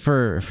just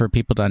for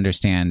people to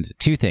understand,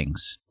 two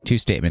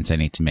statements I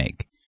need to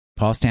make.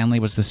 Paul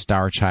Stanley was the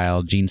Star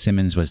Child. Gene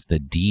Simmons was the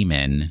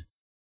Demon.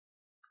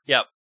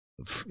 Yep.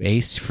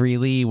 Ace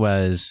Frehley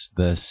was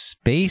the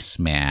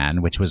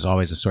Spaceman, which was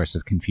always a source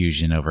of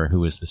confusion over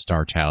who was the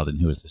Star Child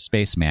and who was the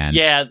Spaceman.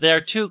 Yeah,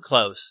 they're too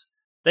close.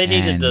 They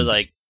needed to,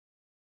 like,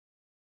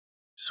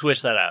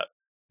 switch that out.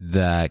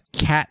 The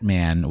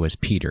Catman was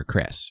Peter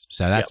Criss.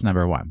 So that's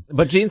number one.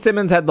 But Gene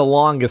Simmons had the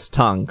longest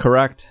tongue,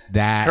 correct?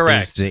 That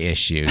Correct. is the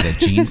issue. That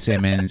Gene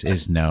Simmons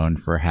is known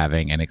for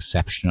having an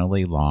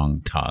exceptionally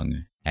long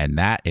tongue. And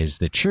that is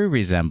the true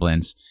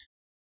resemblance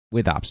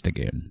with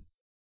Zigzagoon.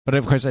 But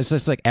of course, it's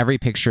just like every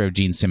picture of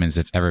Gene Simmons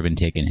that's ever been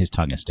taken, his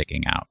tongue is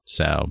sticking out.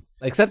 So,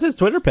 Except his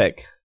Twitter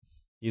pic.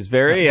 He's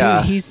very...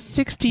 dude, he's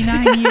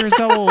 69 years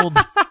old.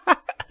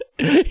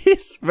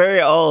 He's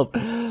very old.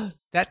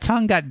 That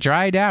tongue got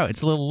dried out.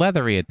 It's a little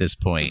leathery at this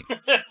point.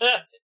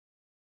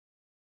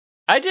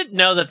 I didn't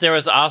know that there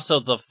was also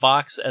the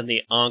Fox and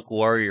the Ankh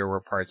Warrior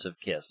were parts of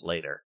Kiss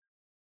later.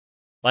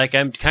 Like,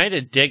 I'm kind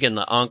of digging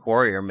the Ankh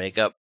Warrior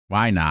makeup.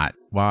 Why not?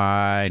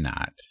 Why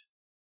not?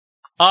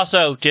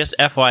 Also, just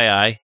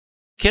FYI,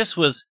 Kiss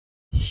was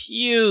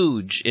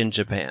huge in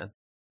Japan.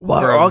 Wow,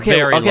 For a okay,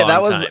 very long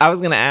that was time. I was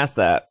going to ask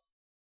that.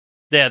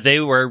 Yeah, they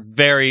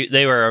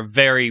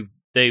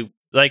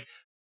like,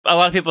 a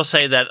lot of people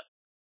say that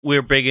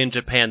we're big in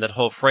Japan. That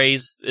whole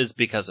phrase is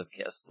because of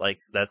Kiss. Like,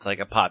 that's like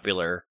a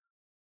popular,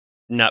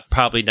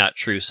 probably not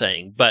true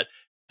saying, but,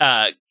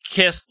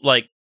 Kiss,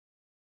 like,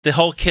 the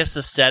whole Kiss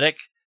aesthetic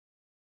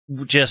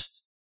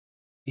just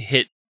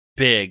hit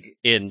big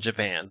in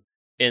Japan.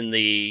 In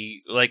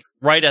the, like,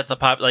 right at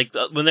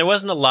the when there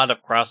wasn't a lot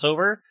of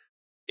crossover,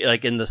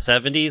 like in the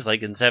 70s,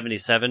 like in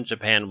 77,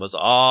 Japan was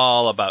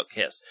all about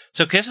Kiss.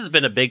 So Kiss has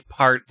been a big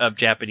part of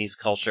Japanese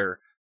culture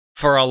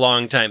for a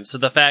long time. So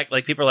the fact,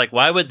 like, people are like,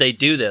 why would they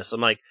do this?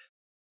 I'm like,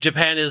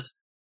 Japan is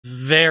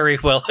very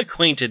well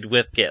acquainted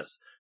with Kiss.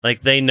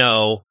 Like, they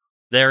know,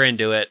 they're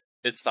into it.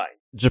 It's fine.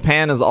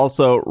 Japan is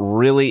also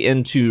really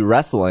into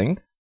wrestling,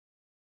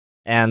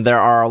 and there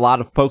are a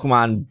lot of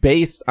Pokemon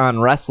based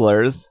on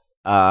wrestlers,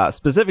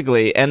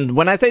 specifically. And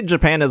when I say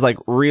Japan is like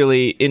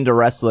really into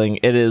wrestling,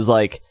 it is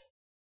like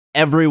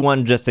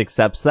everyone just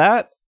accepts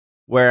that.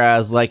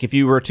 Whereas, like, if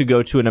you were to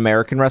go to an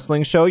American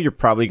wrestling show, you're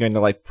probably going to,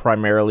 like,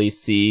 primarily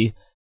see...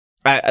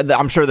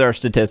 I'm sure there are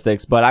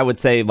statistics, but I would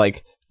say,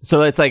 like...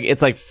 So it's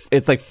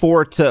like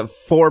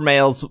 4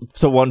 males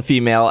to 1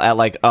 female at,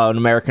 like, an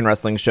American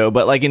wrestling show.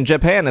 But, like, in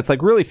Japan, it's,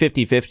 like, really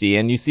 50-50.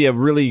 And you see a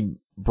really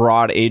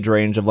broad age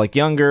range of like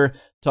younger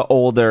to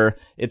older.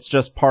 It's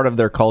just part of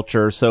their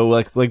culture. So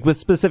like with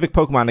specific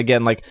Pokemon,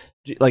 again, like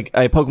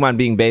a Pokemon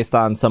being based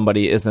on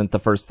somebody isn't the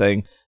first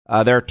thing.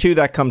 There are two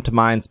that come to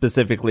mind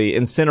specifically.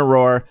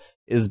 Incineroar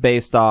is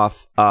based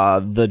off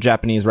the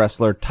Japanese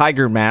wrestler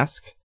Tiger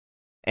Mask,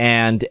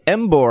 and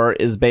Emboar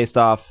is based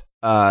off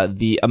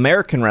the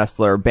American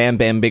wrestler Bam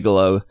Bam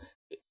Bigelow.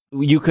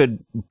 You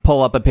could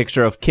pull up a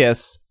picture of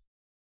Kiss,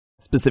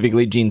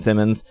 specifically Gene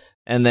Simmons,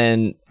 and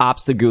then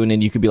Obstagoon,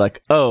 and you could be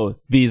like, oh,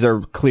 these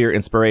are clear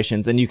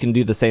inspirations. And you can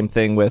do the same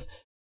thing with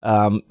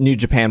New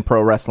Japan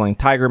Pro Wrestling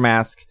Tiger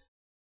Mask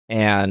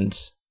and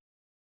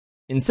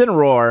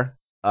Incineroar.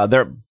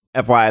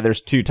 FYI,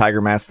 there's two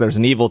Tiger Masks. There's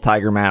an evil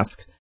Tiger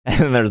Mask, and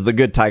then there's the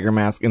good Tiger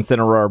Mask.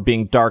 Incineroar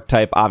being dark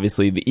type,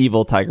 obviously the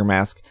evil Tiger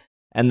Mask.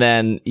 And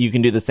then you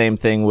can do the same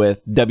thing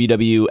with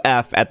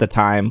WWF at the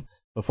time,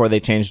 before they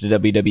changed to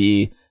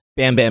WWE,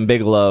 Bam Bam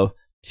Bigelow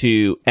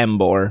to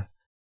Emboar,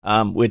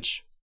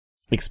 which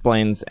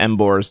explains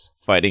Emboar's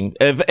fighting.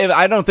 If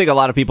I don't think a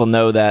lot of people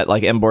know that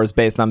like Emboar is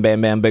based on Bam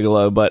Bam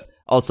Bigelow, but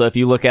also if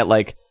you look at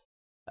like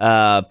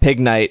Pig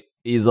Knight,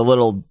 he's a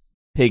little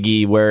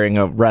piggy wearing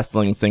a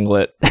wrestling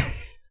singlet.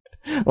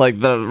 like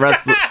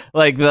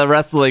the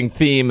wrestling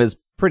theme is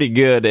pretty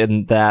good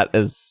in that,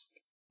 as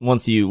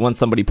once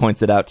somebody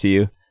points it out to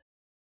you.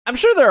 I'm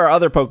sure there are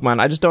other Pokemon.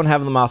 I just don't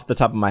have them off the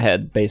top of my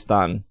head based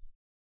on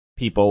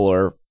people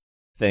or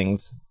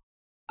things.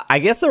 I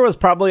guess there was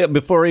probably,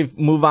 before we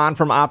move on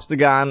from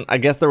Obstagon, I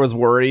guess there was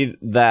worry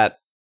that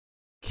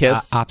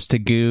Kiss...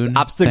 Obstagoon.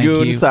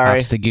 Obstagoon, sorry.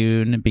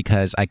 Obstagoon,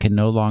 because I can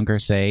no longer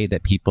say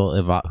that people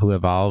who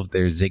evolved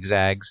their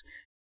Zigzags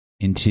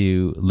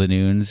into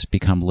Lanoons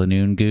become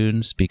Lanoon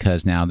Goons,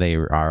 because now they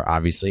are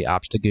obviously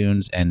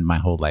Obstagoons, and my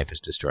whole life is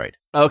destroyed.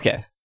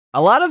 Okay.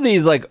 A lot of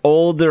these like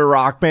older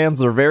rock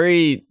bands are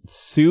very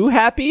Sue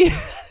happy.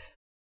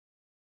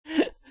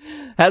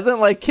 Hasn't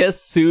like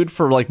Kiss sued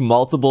for like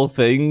multiple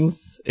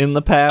things in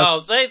the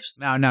past?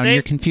 Oh, No,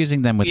 you're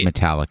confusing them with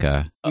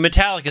Metallica.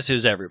 Metallica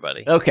sues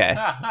everybody. Okay.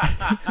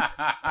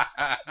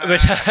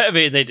 I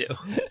mean, they do.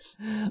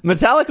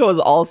 Metallica was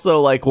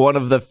also like one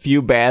of the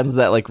few bands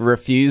that like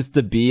refused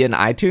to be in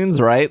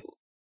iTunes, right?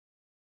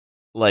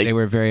 Like they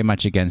were very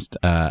much against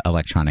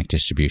electronic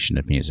distribution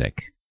of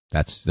music.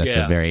 That's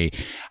a very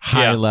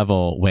high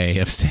level way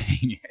of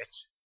saying it.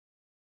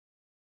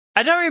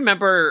 I don't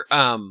remember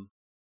a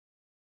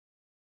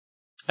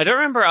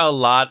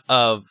lot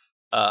of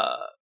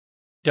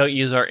don't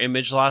use our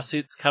image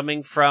lawsuits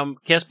coming from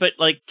Kiss, but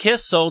like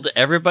Kiss sold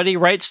everybody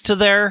rights to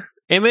their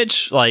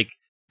image. Like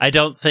I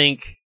don't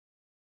think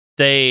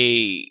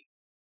they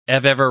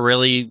have ever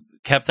really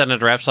kept that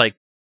under wraps. Like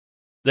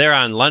they're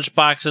on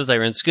lunchboxes, they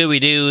were in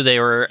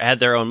Scooby-Doo, had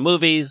their own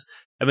movies.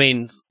 I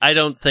mean, I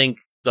don't think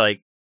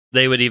like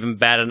they would even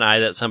bat an eye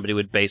that somebody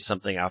would base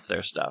something off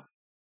their stuff.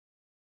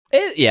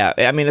 Yeah,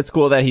 I mean, it's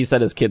cool that he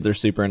said his kids are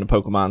super into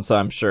Pokemon, so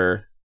I'm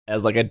sure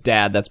as like a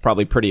dad, that's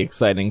probably pretty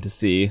exciting to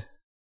see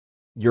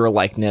your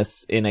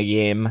likeness in a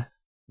game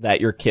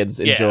that your kids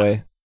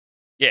enjoy.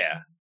 Yeah.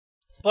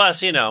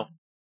 Plus,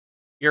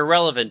 you're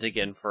relevant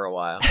again for a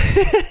while.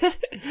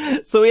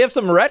 So we have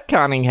some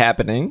retconning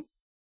happening.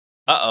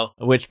 Uh-oh.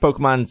 Which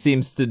Pokemon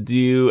seems to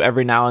do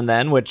every now and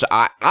then, which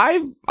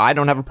I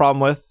don't have a problem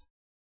with.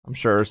 I'm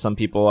sure some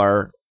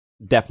people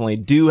definitely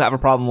do have a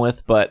problem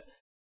with, but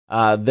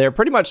they're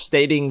pretty much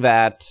stating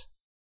that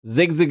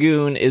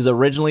Zigzagoon is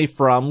originally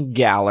from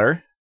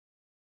Galar.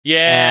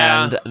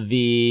 Yeah. And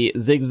the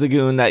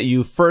Zigzagoon that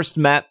you first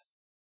met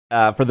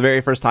for the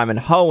very first time in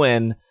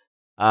Hoenn,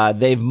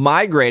 they've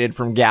migrated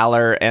from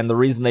Galar, and the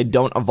reason they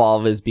don't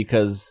evolve is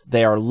because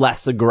they are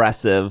less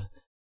aggressive.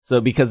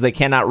 So because they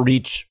cannot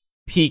reach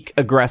peak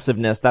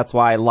aggressiveness, that's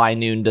why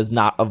Linoon does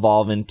not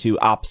evolve into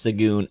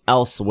Obstagoon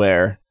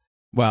elsewhere.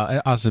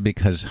 Well, also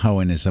because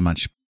Hoenn is a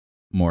much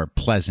more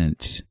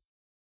pleasant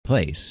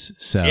place,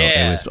 so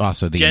it was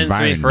also the Gen 3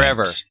 environment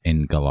forever.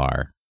 In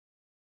Galar.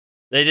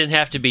 They didn't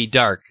have to be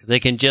dark. They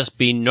can just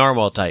be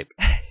normal type.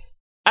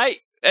 I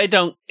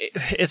don't.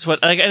 It's what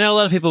I know. A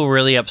lot of people were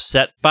really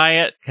upset by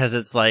it because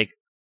it's like,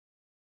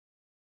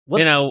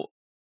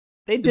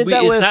 they did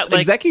that with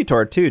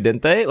Executor too,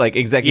 didn't they? Like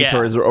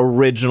Executor is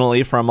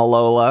originally from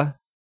Alola,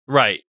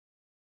 right?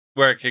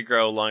 Where it could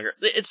grow longer.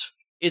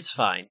 It's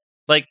fine.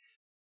 Like,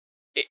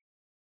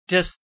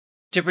 just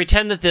to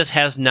pretend that this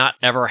has not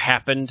ever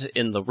happened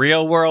in the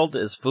real world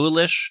is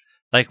foolish.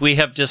 Like, we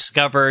have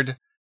discovered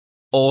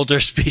older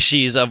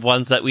species of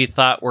ones that we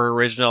thought were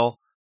original.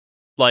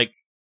 Like,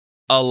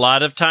 a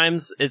lot of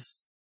times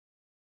it's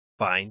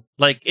fine.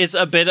 Like, it's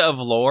a bit of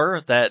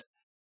lore that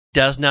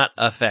does not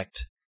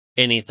affect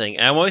anything.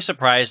 And I'm always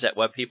surprised at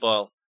what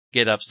people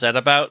get upset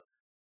about.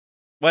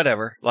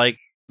 Whatever. Like,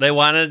 they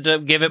wanted to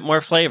give it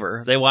more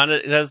flavor. They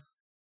wanted, because,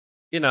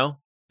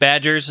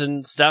 badgers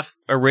and stuff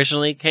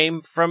originally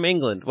came from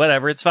England.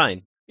 Whatever, it's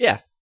fine.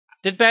 Yeah.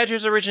 Did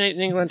badgers originate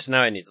in England?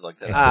 Now I need to look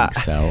that up. I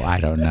think so. I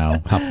don't know.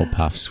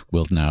 Hufflepuffs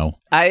will know.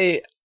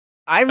 I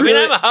mean,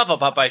 I'm a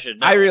Hufflepuff, I should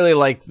know. I really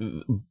like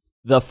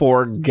the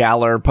 4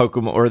 Galar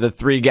Pokemon or the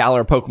 3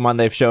 Galar Pokemon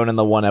they've shown in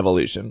the 1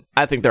 evolution.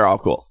 I think they're all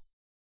cool.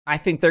 I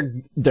think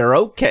they're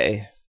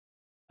okay.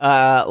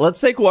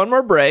 Let's take one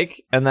more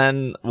break, and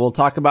then we'll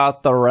talk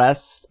about the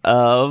rest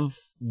of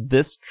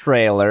this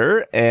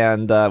trailer.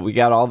 And we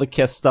got all the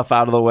Kiss stuff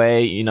out of the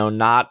way. You know,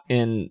 not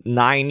in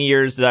 9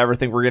 years did I ever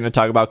think we're going to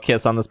talk about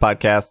Kiss on this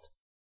podcast.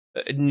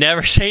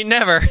 Never say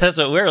never. That's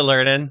what we're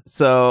learning.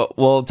 So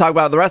we'll talk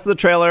about the rest of the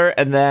trailer,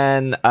 and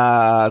then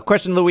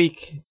question of the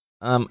week.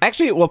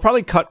 Actually, we'll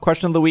probably cut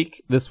question of the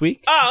week this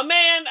week. Oh,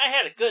 man, I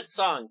had a good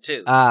song,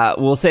 too.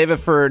 We'll save it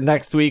for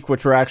next week,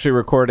 which we're actually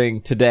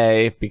recording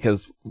today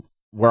because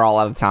we're all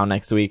out of town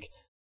next week.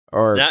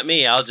 Or not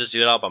me. I'll just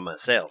do it all by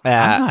myself.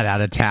 I'm not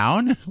out of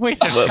town. Wait.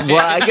 Well,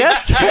 I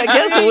guess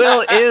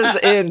Will is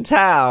in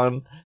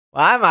town.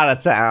 Well, I'm out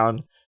of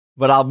town,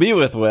 but I'll be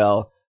with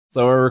Will.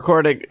 So we're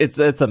recording. It's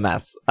a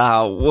mess.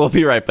 We'll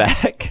be right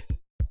back.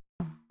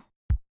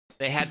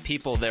 They had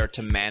people there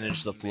to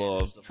manage the flow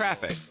of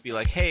traffic. Be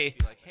like, hey,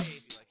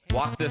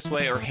 walk this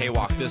way, or hey,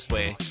 walk this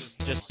way,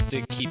 just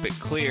to keep it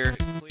clear.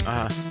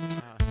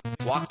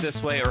 Walk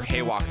this way, or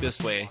hey, walk this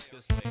way.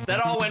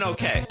 That all went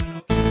okay.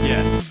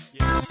 Yeah.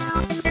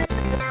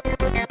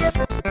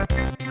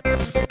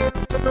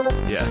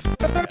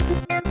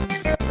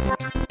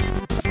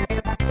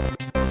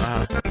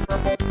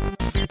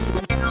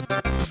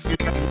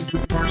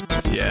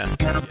 Yeah.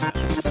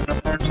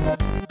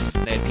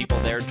 They had people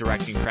there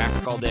directing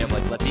traffic all day. I'm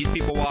like, let these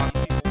people walk.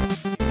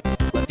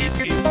 Let these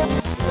people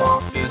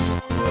walk this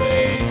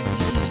way.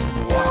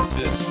 Walk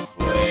this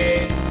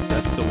way.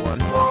 That's the one.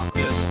 Walk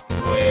this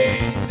way.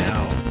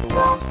 Now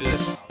walk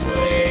this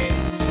way.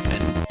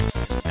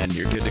 And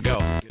you're good to go.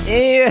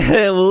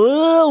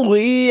 And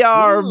we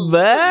are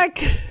back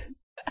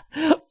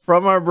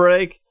from our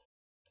break.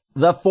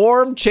 The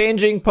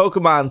form-changing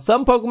Pokemon.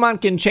 Some Pokemon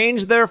can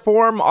change their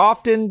form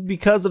often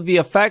because of the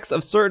effects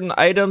of certain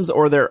items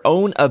or their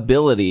own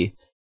ability.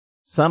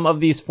 Some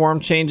of these form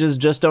changes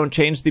just don't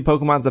change the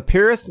Pokemon's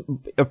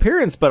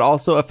appearance, but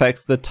also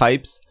affects the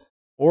types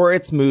or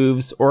its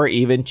moves or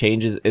even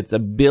changes its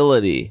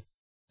ability.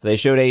 So they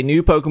showed a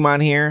new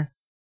Pokemon here.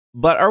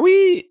 But are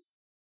we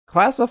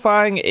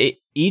classifying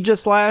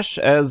Aegislash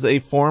as a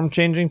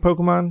form-changing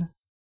Pokemon?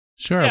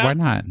 Sure, Yeah. why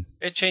not?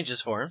 It changes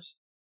forms.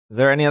 Is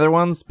there any other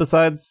ones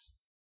besides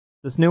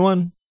this new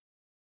one?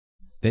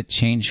 That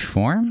change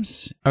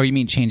forms? Oh, you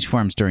mean change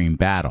forms during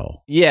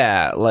battle?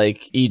 Yeah,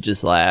 like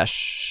Aegislash.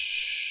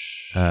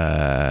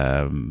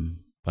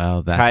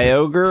 Well, that's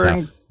Kyogre a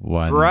and tough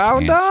one to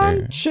Groudon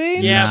answer.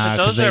 change? Yeah, Nah, but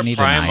 'cause those they are need an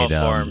primal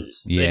item.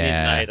 forms. They need an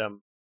Yeah.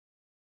 item.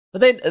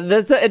 But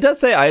it does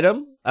say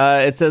item.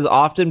 It says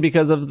often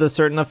because of the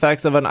certain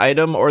effects of an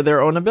item or their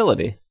own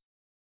ability.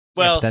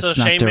 Well, Yeah, so that's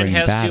not Shaman during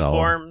has battle. 2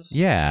 forms.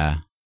 Yeah.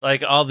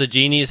 Like all the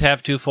genies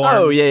have 2 forms.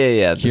 Oh,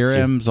 yeah. That's true.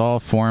 Kyurem's all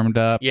formed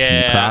up.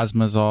 Yeah.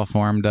 Necrozma's all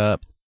formed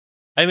up.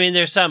 I mean,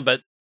 there's some,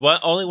 but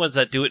only ones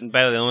that do it in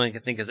battle, the only one I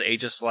can think is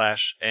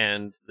Aegislash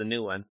and the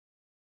new one.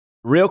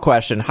 Real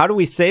question. How do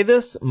we say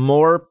this?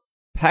 More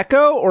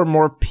Peko or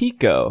more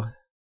Pico?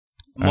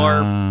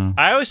 More, Uh,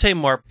 I always say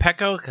more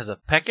Peko because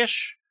of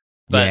peckish,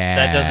 but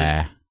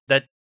yeah.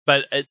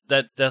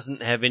 that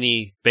doesn't have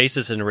any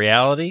basis in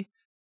reality.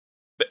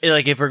 But,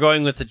 like if we're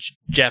going with the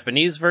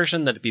Japanese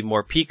version, that'd be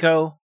more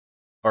Pico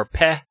or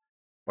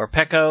or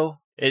Peko.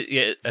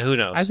 Who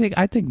knows? I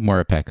think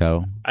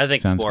Morpeko. I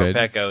think sounds more good.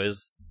 Peko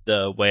is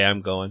the way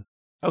I'm going.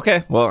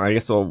 Okay, well, I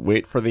guess we'll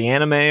wait for the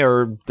anime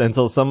or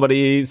until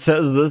somebody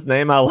says this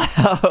name out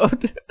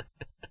loud.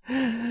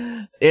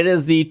 It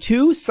is the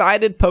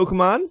 2-sided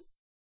Pokemon.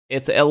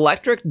 It's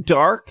Electric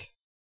Dark.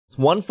 It's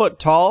 1 foot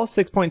tall,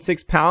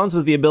 6.6 pounds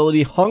with the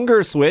ability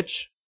Hunger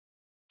Switch.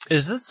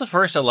 Is this the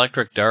first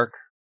Electric Dark?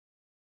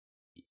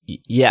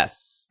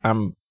 Yes.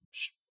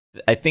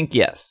 I think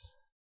yes.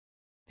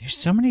 There's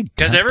so many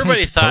Because dark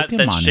everybody type thought that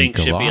Pokemon in Shank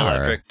should be Galar.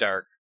 Electric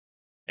Dark,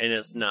 and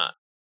it's not.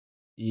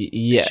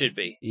 Yeah. It should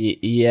be.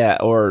 Yeah,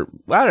 or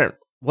I don't.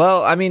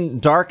 Well, I mean,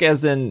 dark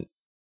as in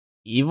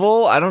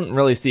evil. I don't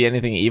really see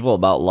anything evil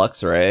about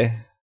Luxray.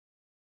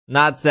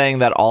 Not saying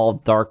that all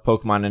dark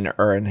Pokemon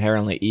are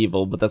inherently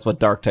evil, but that's what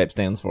dark type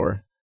stands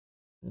for.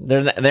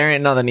 There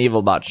ain't nothing evil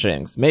about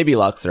Shinx. Maybe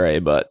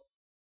Luxray, but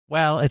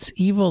Well, it's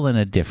evil in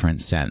a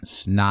different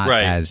sense, not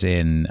Right. as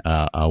in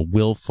a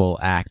willful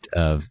act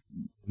of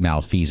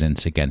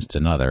malfeasance against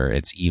another.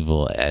 It's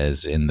evil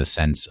as in the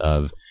sense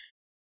of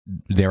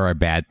there are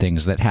bad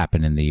things that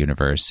happen in the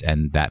universe,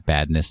 and that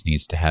badness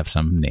needs to have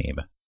some name.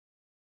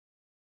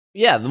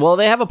 yeah. Well,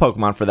 they have a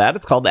Pokemon for that.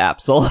 It's called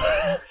Absol.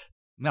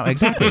 No,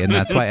 exactly, and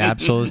that's why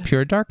Absol is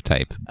pure dark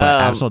type. But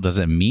Absol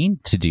doesn't mean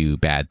to do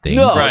bad things.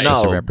 No, it's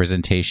just a no.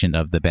 representation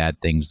of the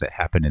bad things that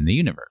happen in the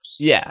universe.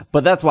 Yeah,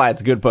 but that's why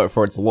it's good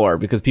for its lore,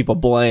 because people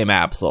blame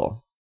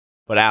Absol.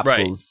 But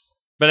Absol's...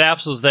 But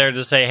Absol's there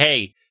to say,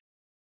 hey,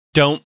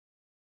 don't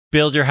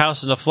build your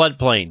house in a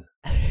floodplain.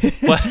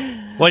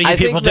 What are you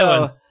people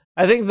doing?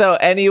 I think, though,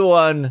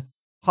 anyone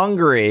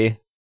hungry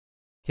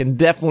can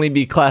definitely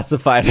be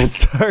classified as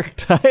dark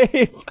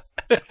type.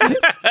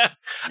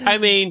 I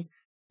mean,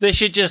 They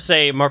should just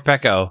say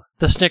Morpeko,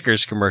 the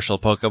Snickers commercial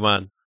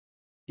Pokemon.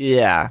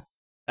 Yeah.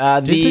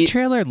 Did the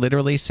trailer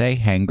literally say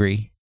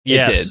hangry?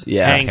 Yes, It did,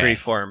 yeah. Hangry Okay.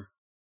 form.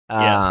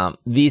 Yes.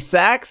 The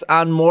sacs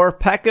on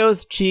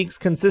Morpeko's cheeks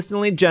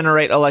consistently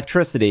generate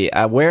electricity.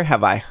 Where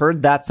have I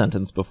heard that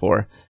sentence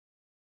before?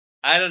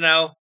 I don't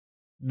know.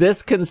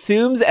 This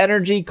consumes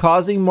energy,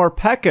 causing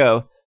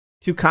Morpeko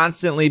to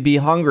constantly be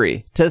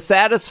hungry. To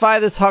satisfy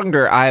this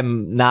hunger,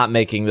 I'm not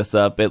making this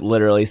up. It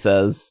literally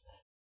says,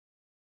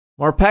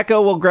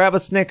 Morpeko will grab a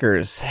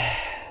Snickers.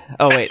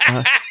 Oh, wait.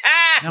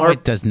 No,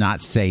 it does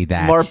not say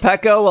that.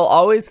 Morpeko will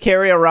always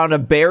carry around a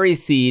berry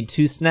seed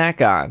to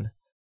snack on.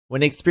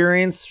 When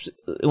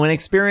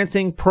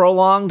experiencing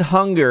prolonged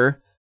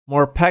hunger,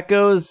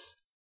 Morpeko's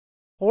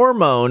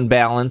hormone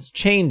balance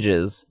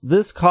changes.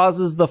 This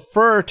causes the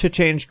fur to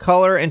change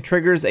color and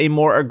triggers a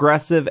more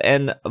aggressive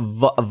and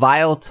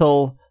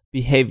volatile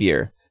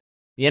behavior.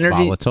 The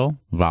energy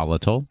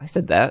Volatile. I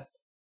said that.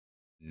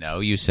 No,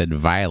 you said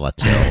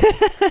volatile. I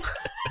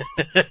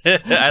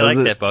like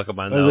that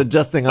Pokemon, I was though.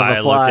 adjusting on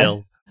the fly.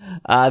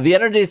 Violetil. The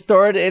energy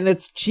stored in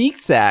its cheek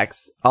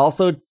sacs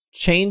also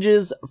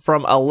changes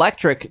from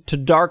electric to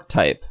dark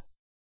type.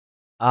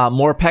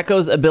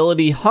 Morpeko's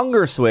ability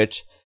Hunger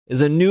Switch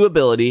is a new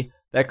ability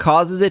that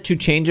causes it to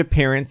change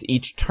appearance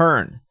each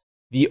turn.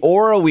 The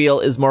Aura Wheel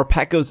is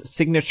Morpeko's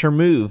signature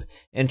move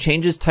and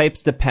changes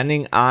types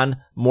depending on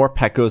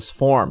Morpeko's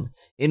form.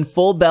 In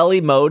full belly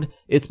mode,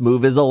 its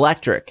move is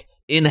electric.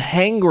 In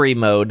hangry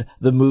mode,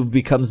 the move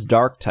becomes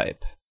dark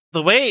type.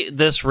 The way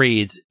this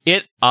reads,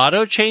 it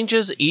auto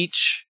changes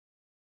each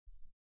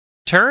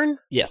turn?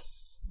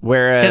 Yes.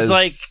 Whereas,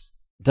 'Cause,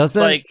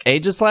 doesn't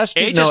Aegislash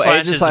do? No,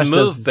 Aegislash is does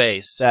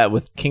move-based. that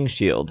with King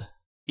Shield.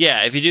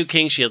 Yeah, if you do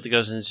King Shield, it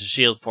goes into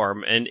Shield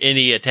form, and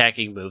any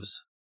attacking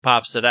moves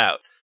pops it out.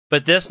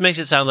 But this makes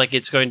it sound like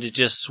it's going to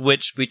just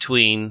switch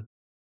between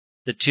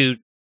the two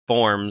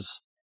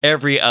forms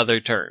every other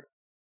turn.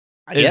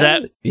 Is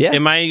that? Yeah.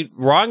 Am I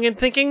wrong in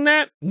thinking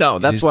that? No, It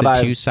that's is what the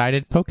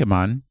two-sided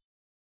Pokemon.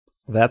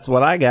 That's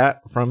what I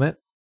got from it.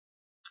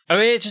 I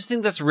mean, I just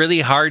think that's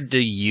really hard to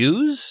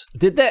use.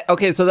 Did that?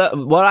 Okay, so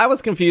what I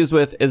was confused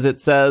with is it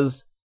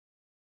says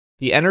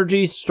the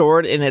energy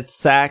stored in its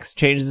sacs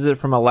changes it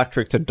from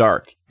electric to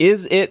dark.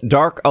 Is it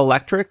dark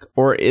electric,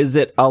 or is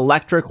it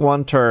electric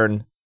one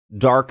turn,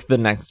 dark the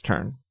next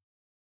turn?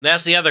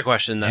 That's the other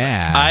question, then.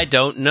 Yeah. I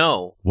don't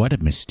know. What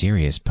a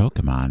mysterious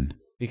Pokemon.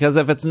 Because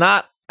if it's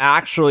not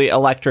actually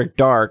electric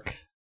dark,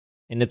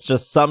 and it's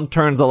just some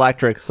turns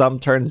electric, some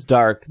turns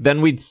dark,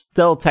 then we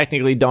still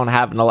technically don't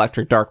have an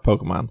electric dark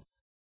Pokemon.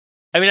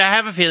 I mean, I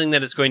have a feeling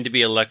that it's going to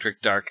be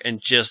electric dark, and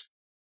just,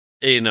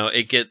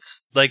 it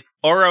gets, like,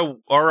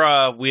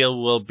 Aura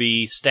Wheel will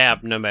be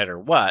stabbed no matter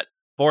what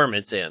form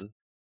it's in.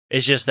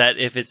 It's just that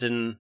if it's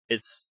in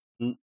its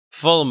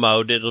full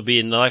mode, it'll be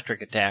an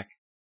electric attack,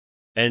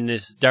 and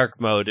this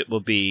dark mode, it will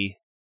be.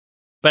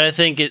 But I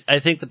think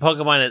the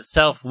Pokemon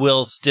itself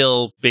will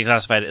still be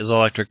classified as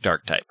electric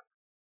dark type.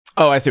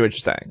 Oh, I see what you're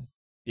saying.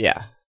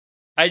 Yeah.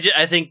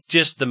 I think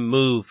just the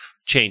move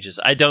changes.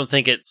 I don't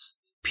think it's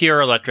pure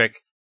electric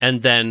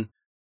and then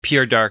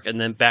pure dark and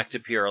then back to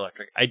pure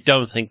electric. I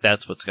don't think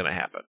that's what's going to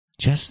happen.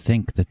 Just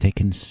think that they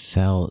can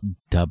sell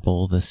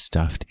double the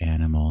stuffed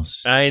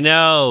animals. I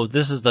know.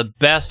 This is the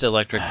best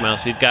electric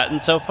mouse we've gotten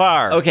so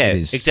far. Okay.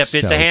 It is Except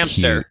it's so a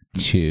hamster.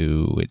 Cute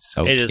too. It's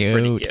so It cute. is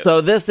pretty cute.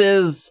 So this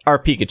is our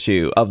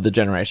Pikachu of the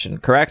generation,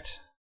 correct?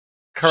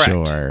 Correct.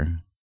 Sure.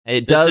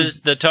 It This does.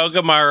 is the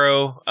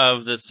Togamaru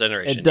of this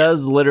generation. It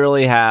does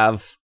literally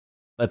have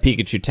a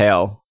Pikachu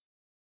tail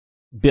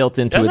built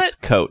into Does its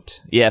it? coat.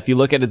 Yeah, if you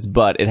look at its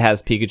butt, it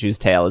has Pikachu's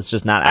tail. It's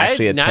just not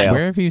actually a not- tail.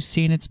 Where have you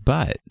seen its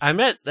butt? I've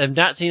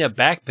not seen a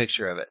back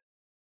picture of it.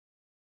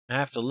 I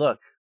have to look.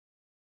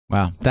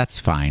 Well, that's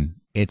fine.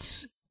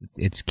 It's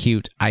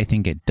cute. I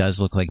think it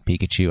does look like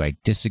Pikachu. I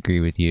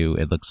disagree with you.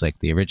 It looks like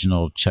the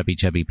original chubby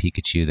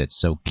Pikachu that's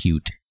so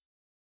cute.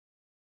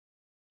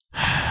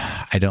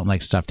 I don't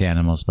like stuffed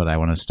animals, but I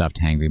want a stuffed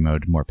hangry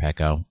mode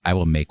Morpeko. I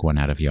will make one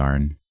out of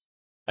yarn.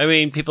 I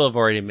mean, people have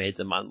already made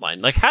them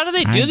online. Like, how do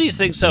they do these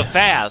things so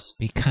fast?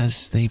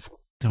 Because they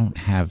don't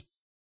have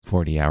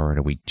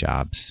 40-hour-a-week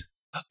jobs.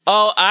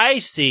 Oh, I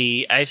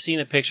see. I've seen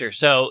a picture.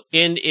 So,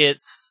 in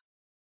its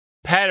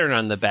pattern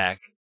on the back,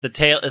 the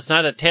tail, it's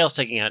not a tail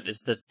sticking out,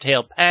 it's the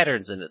tail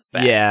patterns in its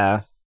back.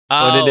 Yeah,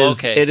 Oh, but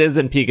okay. it is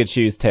in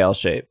Pikachu's tail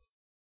shape.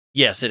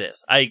 Yes, it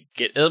is. I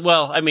get.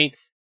 Well, I mean,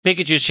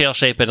 Pikachu's tail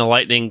shape and a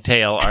lightning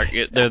tail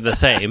they're the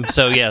same.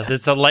 So yes,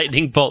 it's a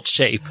lightning bolt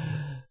shape.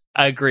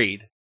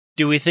 Agreed.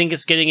 Do we think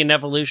it's getting an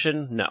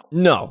evolution? No.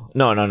 No,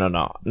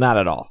 not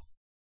at all.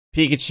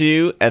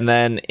 Pikachu, and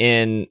then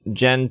in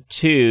Gen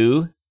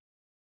 2,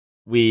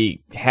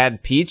 we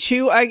had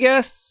Pichu, I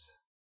guess?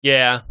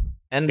 Yeah.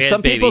 And We had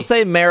some people Baby.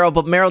 say Meryl,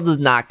 but Meryl does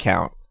not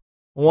count.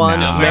 One,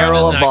 No, Meryl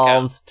Meryl does not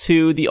evolves.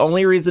 Two, the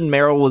only reason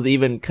Meryl was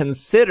even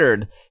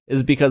considered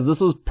is because this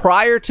was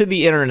prior to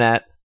the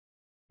internet,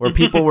 where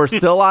people were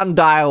still on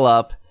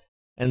dial-up,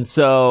 and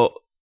so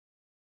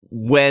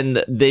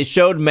when they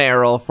showed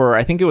Meryl for,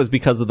 I think it was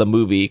because of the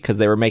movie, because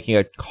they were making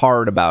a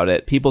card about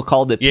it, people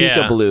called it Yeah.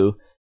 Peekaboo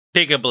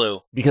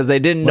Peekaboo. because they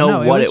didn't know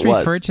what it was. It was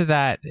referred to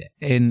that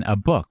in a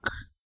book.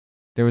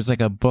 There was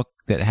like a book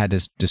that had a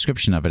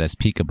description of it as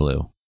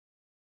Peekaboo.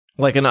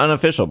 Like an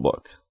unofficial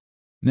book.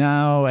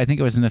 No, I think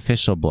it was an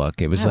official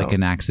book. It was Oh. like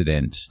an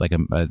accident. Like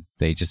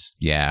they just,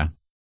 yeah.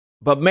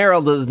 But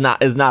Meryl is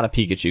not a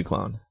Pikachu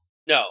clone.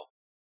 No.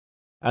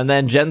 And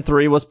then Gen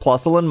 3 was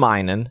Plusle and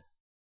Minun.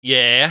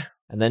 Yeah.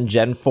 And then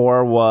Gen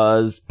 4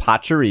 was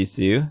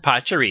Pachirisu,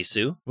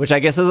 Pachirisu. which I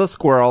guess is a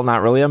squirrel,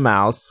 not really a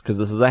mouse, because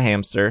this is a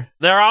hamster.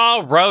 They're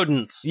all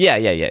rodents. Yeah.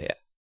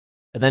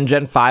 And then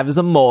Gen 5 is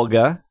a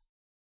Molga,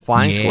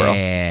 flying squirrel.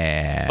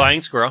 Yeah.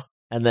 Flying squirrel.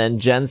 And then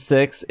Gen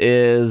 6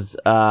 is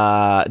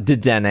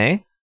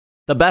Dedenne,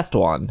 the best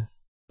one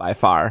by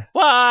far.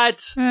 What?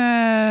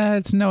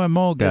 It's no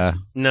Emolga.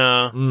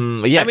 No.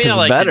 Yeah, I mean, I it's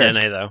like better.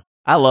 Dedenne, though.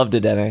 I love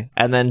Dedenne.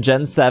 And then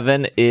Gen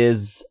 7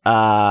 is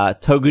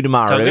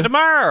Togedemaru.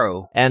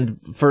 Togedemaru. And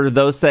for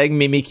those saying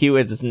Mimikyu,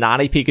 it is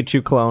not a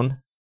Pikachu clone.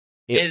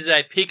 It is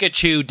a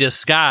Pikachu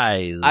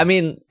disguise. I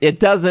mean,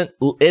 it's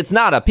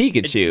not a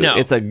Pikachu. No.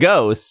 It's a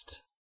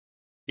ghost.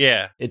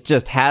 Yeah. It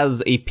just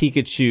has a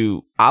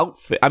Pikachu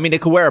outfit. I mean,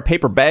 it could wear a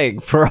paper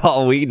bag for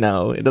all we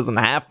know. It doesn't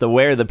have to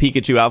wear the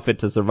Pikachu outfit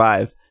to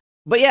survive.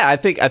 But yeah, I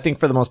think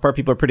for the most part,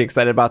 people are pretty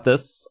excited about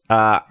this.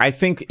 I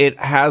think it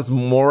has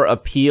more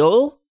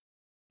appeal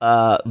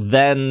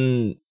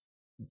than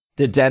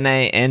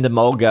Dedenne and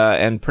Emolga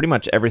and pretty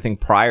much everything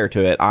prior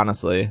to it,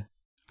 honestly.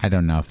 I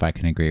don't know if I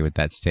can agree with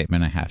that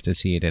statement. I have to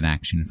see it in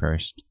action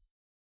first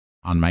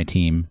on my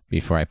team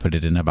before I put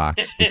it in a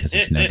box because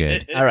it's no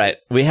good. All right,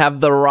 we have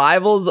the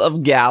Rivals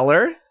of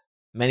Galar.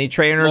 Many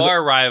trainers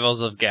More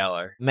rivals of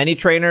Galar. Many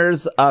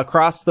trainers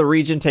across the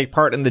region take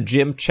part in the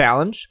Gym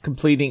Challenge,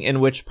 completing in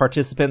which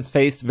participants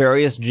face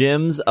various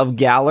gyms of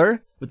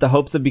Galar with the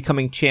hopes of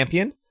becoming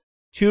champion.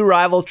 2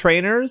 rival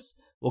trainers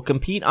will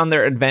compete on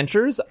their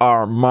adventures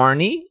are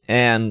Marnie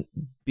and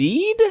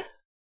Bede?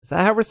 Is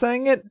that how we're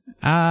saying it?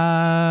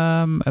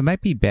 It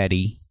might be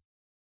Betty.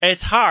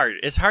 It's hard.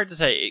 It's hard to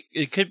say.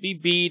 It could be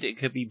Bede. It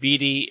could be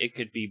Beady. It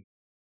could be...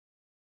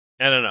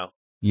 I don't know.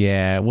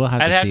 Yeah, we'll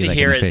have I'd to have see to like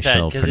hear an it said,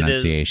 official 'cause it is-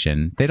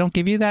 pronunciation. They don't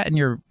give you that in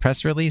your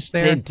press release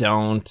They there?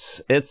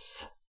 don't.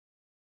 It's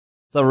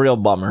a real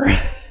bummer.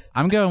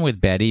 I'm going with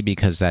Betty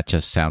because that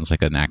just sounds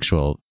like an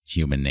actual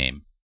human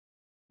name.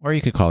 Or you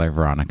could call her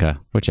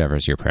Veronica, whichever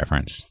is your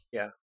preference.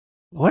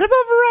 What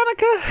about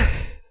Veronica?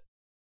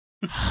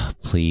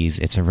 Please,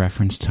 it's a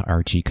reference to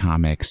Archie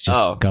comics.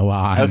 Just go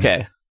on.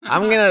 Okay.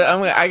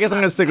 I guess I'm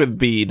gonna stick with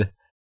Bede.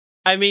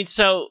 I mean,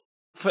 so...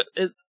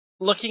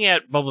 looking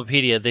at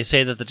Bulbapedia, they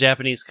say that the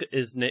Japanese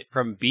is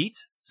from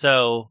Beat.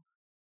 So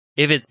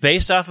if it's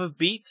based off of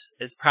Beat,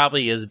 it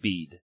probably is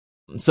Bede.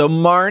 So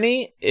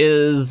Marnie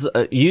is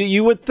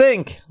you would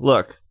think.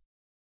 Look,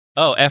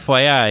 Oh,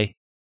 FYI,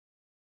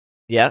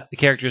 yeah, the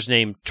character's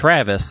named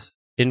Travis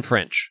in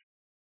French.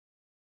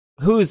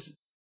 whose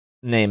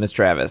name is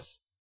Travis?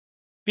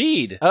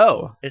 Bede.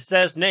 Oh, It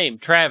says name,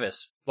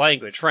 Travis.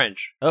 Language,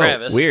 French. oh,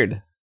 Travis.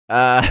 weird.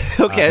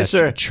 Okay, That's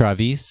sure.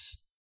 Travis.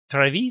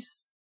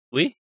 Travis?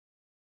 Oui?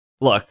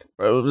 Look,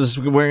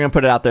 we're gonna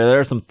put it out there. There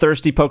are some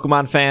thirsty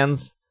Pokemon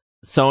fans.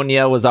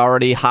 Sonia was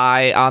already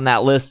high on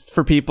that list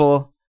for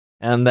people,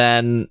 and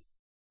then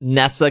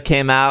Nessa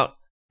came out,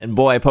 and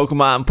boy,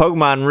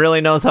 Pokemon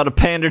really knows how to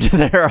pander to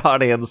their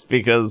audience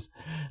because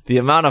the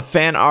amount of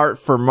fan art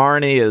for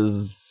Marnie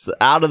is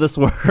out of this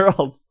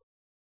world.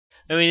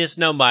 I mean, it's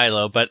no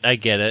Milo, but I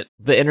get it.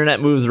 The internet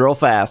moves real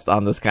fast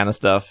on this kind of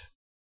stuff.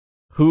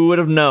 Who would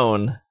have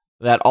known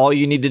that all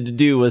you needed to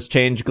do was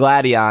change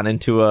Gladion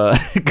into a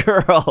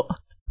girl?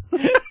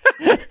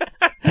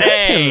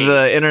 Hey!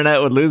 The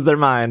internet would lose their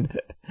mind.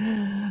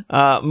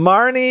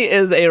 Marnie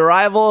is a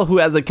rival who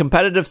has a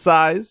competitive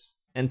size,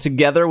 and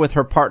together with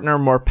her partner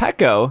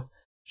Morpeko,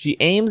 she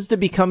aims to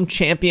become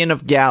champion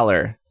of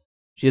Galar.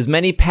 She has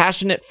many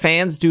passionate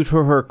fans due to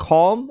her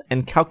calm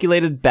and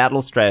calculated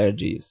battle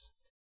strategies.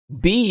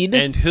 Bede...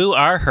 And who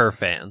are her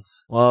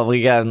fans? Well,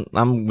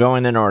 I'm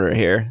going in order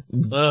here.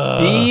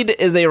 Ugh. Bede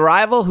is a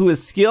rival who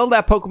is skilled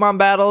at Pokemon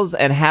battles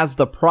and has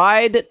the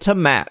pride to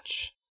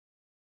match.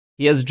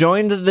 He has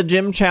joined the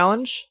Gym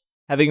Challenge,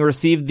 having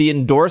received the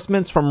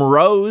endorsements from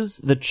Rose,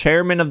 the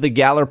chairman of the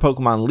Galar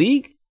Pokemon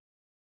League.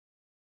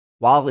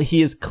 While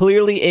he is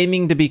clearly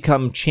aiming to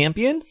become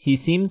champion, he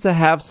seems to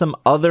have some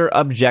other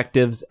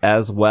objectives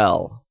as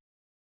well.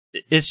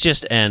 It's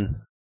just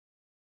N.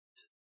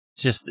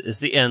 It's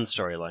the N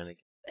storyline again.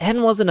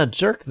 N wasn't a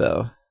jerk,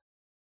 though.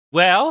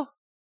 Well,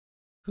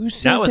 Who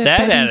said with that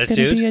that Betty's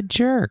gonna attitude. be a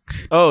jerk?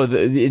 Oh,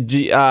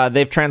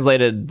 they've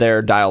translated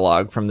their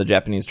dialogue from the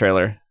Japanese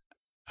trailer.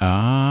 Oh,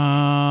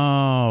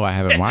 I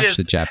haven't watched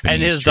the Japanese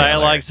and his trailer.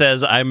 dialogue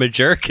says, "I'm a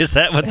jerk." Is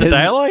that what the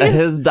dialogue is?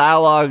 His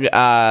dialogue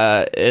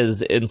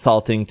is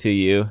insulting to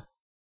you.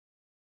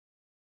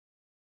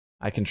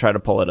 I can try to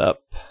pull it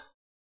up.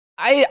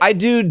 I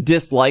do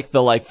dislike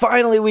the,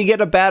 finally we get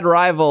a bad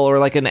rival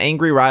or, an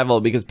angry rival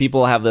because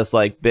people have this,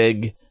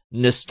 big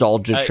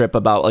nostalgia trip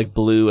about like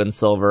blue and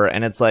silver,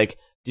 and it's like,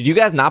 did you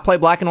guys not play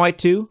Black and White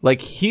too?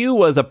 Like, Hugh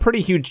was a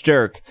pretty huge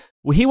jerk.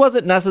 He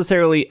wasn't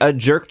necessarily a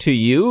jerk to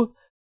you,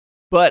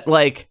 but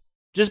like,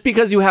 just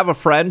because you have a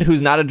friend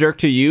who's not a jerk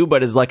to you,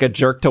 but is like a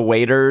jerk to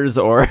waiters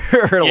or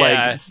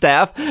like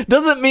staff,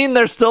 doesn't mean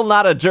they're still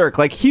not a jerk.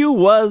 Like, Hugh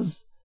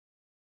was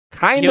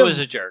he was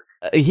a jerk.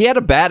 He had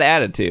a bad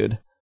attitude.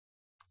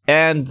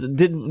 And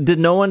did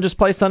no one just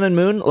play Sun and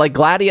Moon? Like,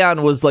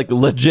 Galarian was like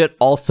legit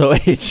also a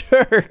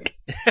jerk.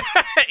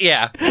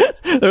 Yeah.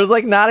 There was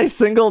like not a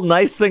single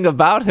nice thing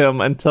about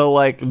him until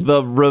like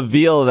the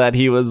reveal that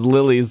he was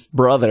Lily's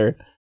brother.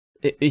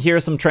 Here are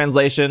some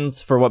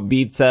translations for what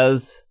Bede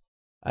says.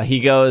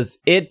 He goes,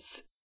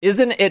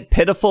 isn't it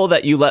pitiful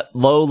that you let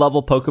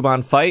low-level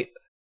Pokemon fight?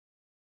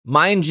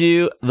 Mind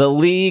you, the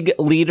league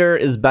leader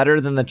is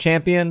better than the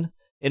champion.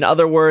 In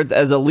other words,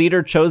 as a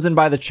leader chosen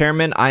by the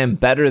chairman, I am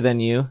better than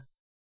you.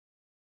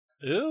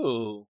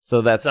 Ooh.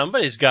 So that's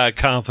somebody's got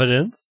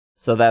confidence.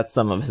 So that's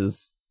some of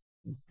his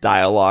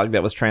dialogue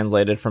that was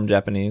translated from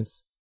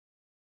Japanese.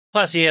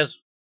 Plus, he's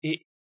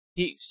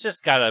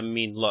just got a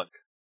mean look.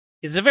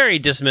 He's a very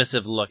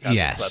dismissive look on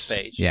the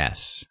webpage.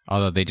 Yes.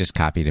 Although they just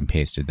copied and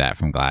pasted that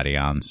from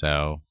Galarian,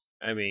 so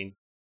I mean,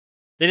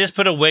 they just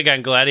put a wig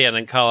on Galarian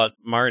and call it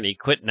Marnie.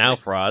 Quit now,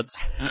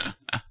 frauds.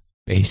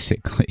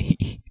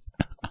 Basically.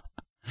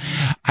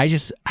 I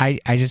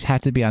just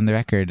have to be on the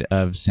record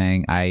of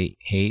saying I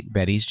hate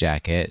Betty's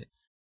jacket,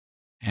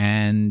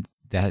 and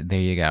that there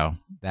you go.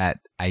 That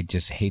I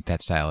just hate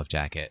that style of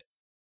jacket.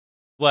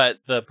 What,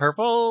 the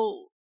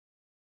purple?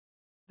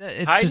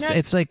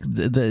 It's like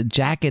the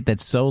jacket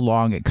that's so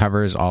long it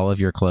covers all of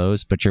your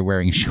clothes, but you're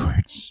wearing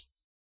shorts.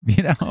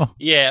 You know?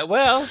 Yeah,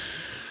 well,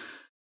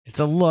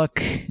 it's a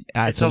look.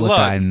 It's a look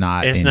I'm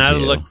not. It's into. not a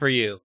look for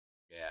you.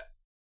 Yeah.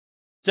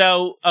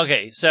 So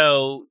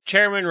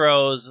Chairman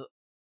Rose,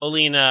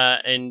 Olina,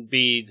 and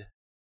Bede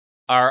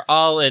are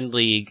all in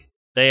league.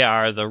 They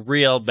are the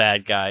real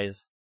bad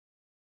guys.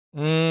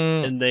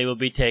 And they will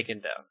be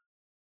taken down.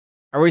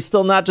 Are we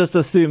still not just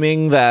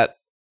assuming that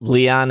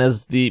Leon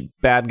is the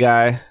bad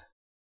guy?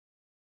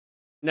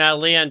 Now,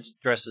 Leon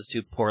dresses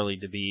too poorly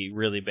to be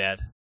really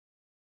bad.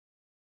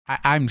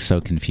 I'm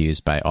so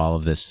confused by all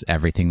of this,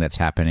 everything that's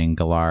happening,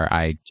 Galar.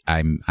 I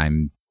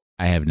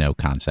have no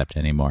concept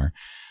anymore.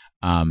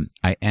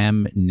 I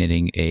am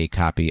knitting a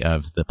copy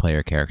of the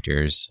player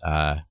characters.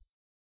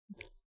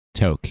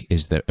 Toque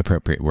is the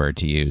appropriate word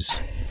to use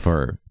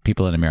for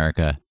people in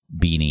America.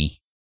 Beanie.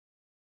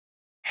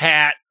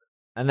 Hat.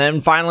 And then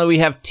finally we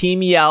have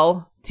Team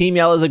Yell. Team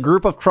Yell is a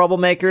group of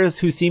troublemakers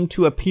who seem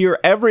to appear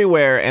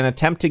everywhere and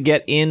attempt to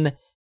get in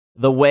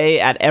the way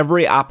at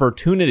every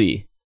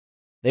opportunity.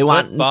 They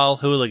want football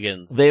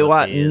hooligans. They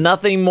want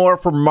nothing more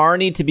for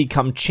Marnie to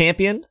become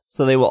champion,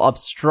 so they will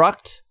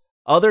obstruct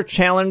other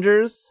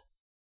challengers.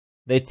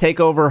 They take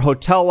over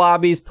hotel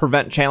lobbies,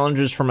 prevent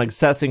challengers from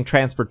accessing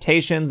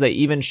transportation. They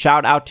even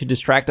shout out to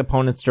distract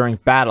opponents during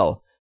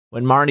battle.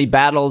 When Marnie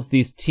battles,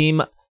 these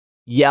Team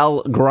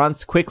Yell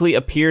grunts quickly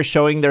appear,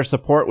 showing their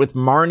support with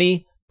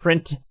Marnie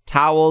print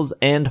towels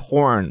and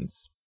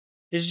horns.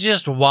 It's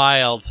just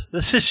wild.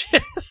 This is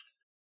just...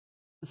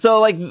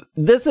 So, like,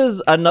 this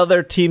is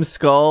another Team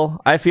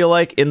Skull, I feel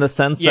like, in the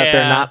sense that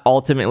they're not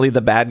ultimately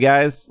the bad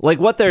guys. Like,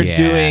 what they're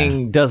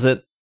doing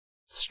doesn't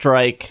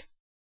strike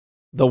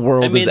the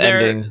world is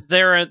ending.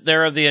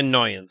 They're the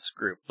annoyance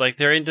group. Like,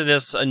 they're into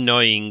this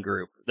annoying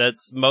group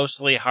that's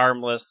mostly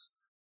harmless,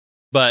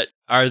 but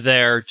are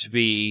there to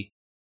be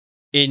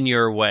in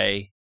your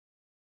way.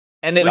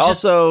 And it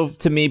also,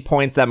 to me,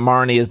 points that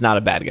Marnie is not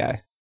a bad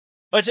guy.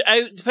 Which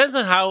depends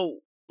on how,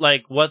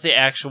 like, what the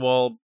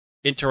actual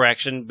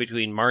interaction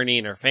between Marnie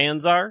and her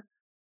fans are.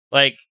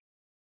 Like,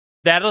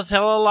 that'll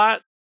tell a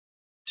lot,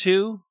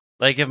 too.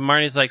 Like, if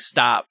Marnie's like,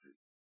 stop,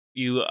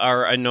 you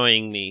are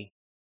annoying me.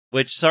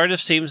 Which sort of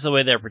seems the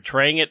way they're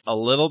portraying it a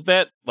little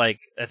bit. Like,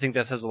 I think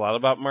that says a lot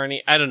about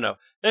Marnie. I don't know.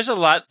 There's a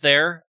lot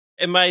there.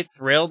 Am I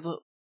thrilled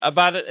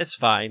about it? It's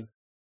fine.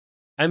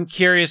 I'm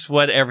curious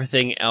what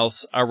everything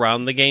else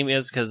around the game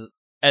is, because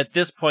at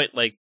this point,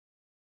 like,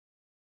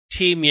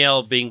 Team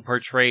Yell being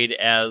portrayed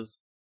as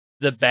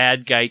the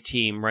bad guy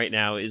team right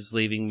now is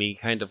leaving me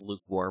kind of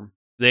lukewarm.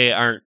 They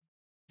aren't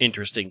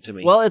interesting to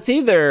me. Well, it's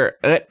either,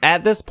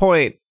 at this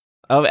point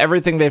of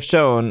everything they've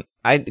shown,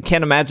 I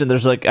can't imagine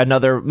there's like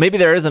maybe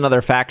there is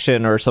another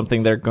faction or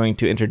something they're going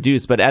to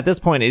introduce, but at this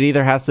point it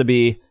either has to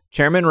be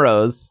Chairman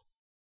Rose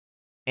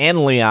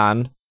and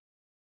Leon,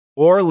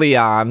 or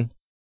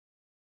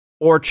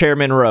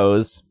Chairman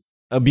Rose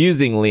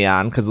abusing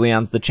Leon, because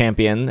Leon's the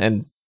champion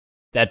and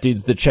that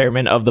dude's the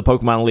chairman of the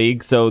Pokemon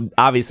League, so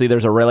obviously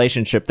there's a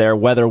relationship there.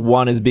 Whether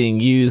one is being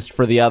used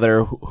for the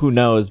other, who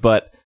knows,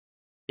 but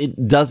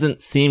it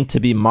doesn't seem to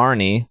be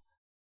Marnie.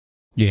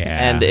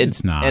 Yeah, and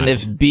it's not. And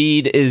if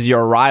Bede is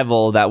your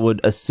rival, that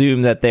would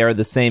assume that they are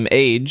the same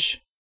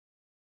age,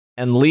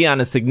 and Leon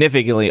is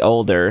significantly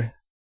older.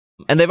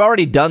 And they've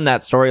already done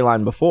that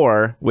storyline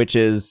before, which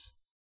is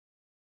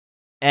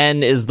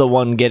N is the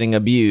one getting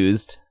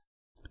abused.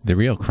 The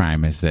real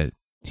crime is that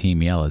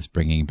Team Yell is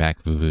bringing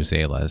back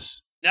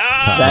Vuvuzelas. No!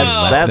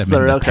 That's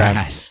the real crime.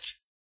 past.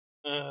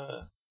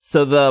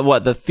 So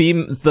the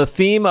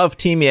theme of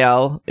Team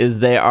Yell is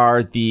they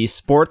are the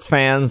sports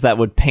fans that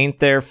would paint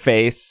their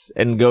face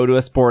and go to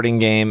a sporting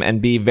game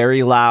and be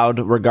very loud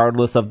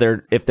regardless of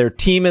if their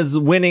team is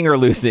winning or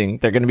losing.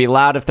 They're going to be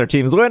loud if their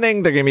team's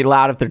winning. They're going to be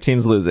loud if their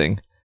team's losing.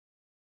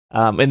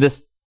 In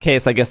this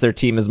case, I guess their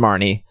team is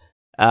Marnie.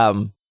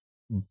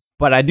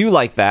 But I do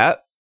like that.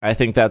 I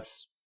think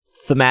that's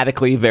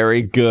thematically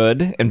very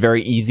good and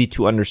very easy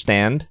to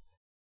understand.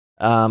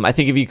 I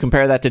think if you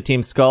compare that to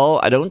Team Skull,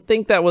 I don't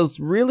think that was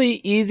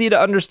really easy to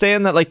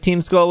understand that like Team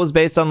Skull was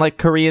based on like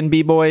Korean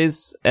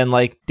b-boys and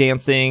like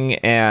dancing,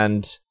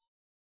 and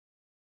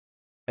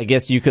I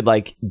guess you could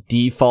like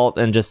default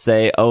and just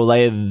say, oh,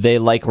 they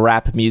like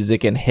rap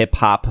music and hip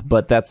hop,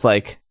 but that's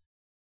like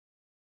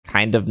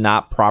kind of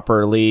not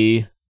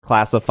properly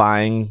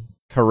classifying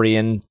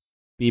Korean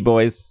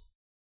b-boys.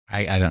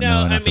 I don't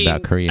know enough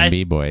about Korean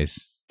b-boys.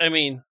 I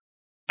mean,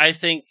 I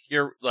think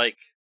you're like,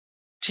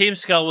 Team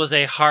Skull was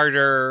a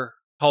harder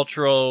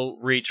cultural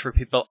reach for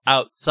people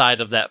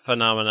outside of that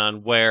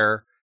phenomenon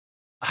where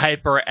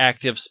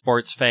hyperactive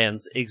sports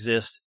fans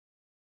exist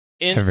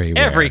in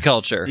every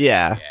culture.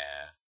 Yeah.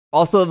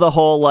 Also, the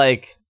whole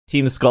like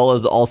Team Skull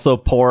is also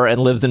poor and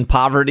lives in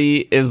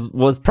poverty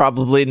was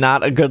probably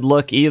not a good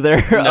look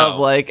either. No. Of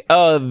like,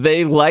 oh,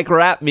 they like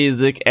rap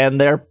music and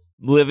they're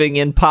living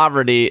in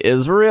poverty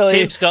is really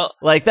Team Skull,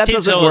 like that Team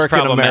doesn't Skull work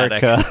in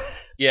America.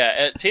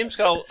 Yeah, Team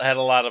Skull had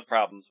a lot of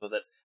problems with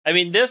it. I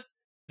mean, this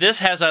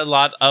has a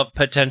lot of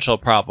potential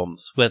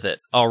problems with it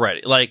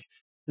already. Like,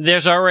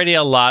 there's already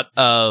a lot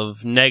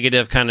of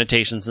negative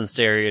connotations and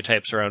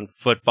stereotypes around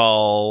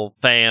football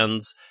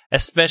fans,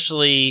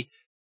 especially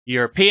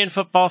European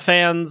football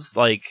fans.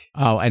 Like,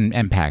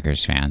 and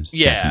Packers fans.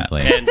 Yeah,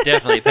 definitely. and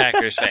definitely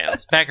Packers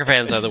fans. Packer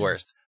fans are the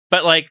worst.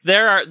 But like,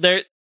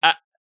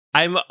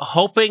 I'm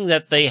hoping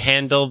that they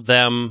handle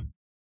them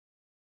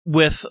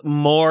with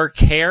more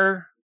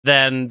care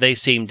than they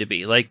seem to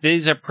be. Like,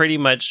 these are pretty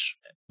much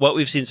what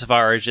we've seen so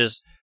far is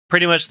just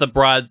pretty much the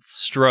broad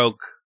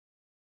stroke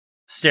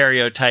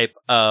stereotype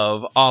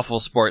of awful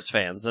sports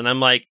fans. And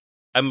I'm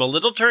a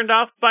little turned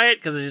off by it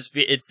because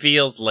it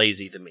feels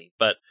lazy to me.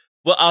 But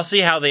well, I'll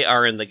see how they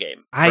are in the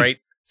game. Right?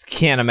 I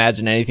can't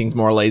imagine anything's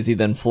more lazy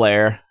than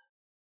Flair.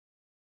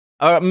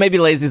 Or maybe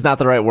lazy is not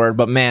the right word,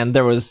 but man,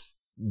 there was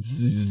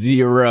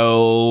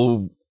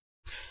zero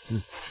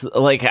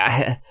like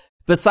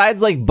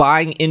besides like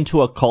buying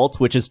into a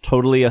cult, which is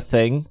totally a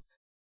thing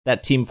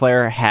that Team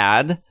Flair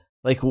had,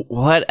 like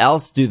what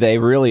else do they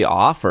really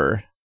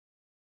offer?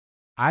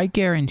 I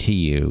guarantee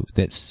you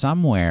that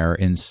somewhere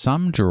in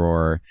some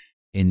drawer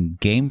in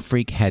Game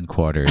Freak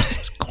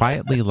headquarters,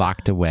 quietly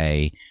locked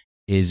away,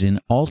 is an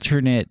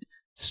alternate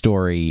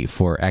story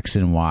for X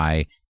and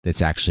Y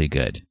that's actually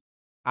good.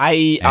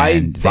 They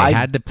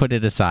had to put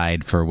it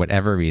aside for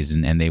whatever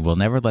reason, and they will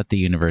never let the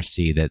universe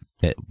see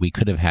that we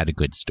could have had a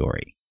good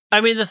story. I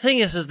mean, the thing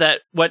is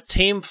that what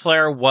Team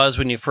Flair was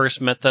when you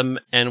first met them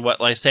and what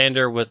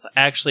Lysander was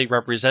actually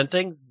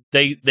representing,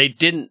 they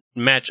didn't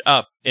match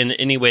up in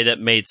any way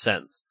that made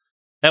sense.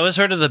 That was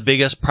sort of the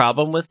biggest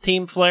problem with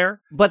Team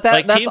Flair. But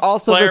that's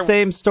also the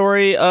same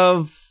story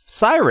of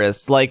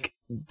Cyrus. Like,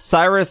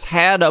 Cyrus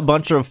had a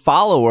bunch of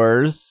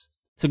followers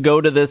to go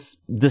to this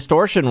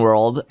distortion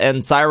world,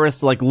 and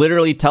Cyrus like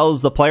literally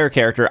tells the player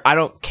character, I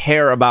don't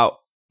care about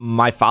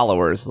my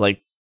followers.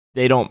 Like,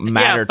 they don't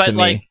matter to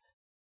me.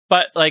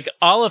 But, like,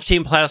 all of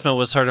Team Plasma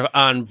was sort of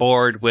on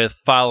board with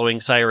following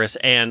Cyrus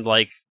and,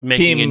 like,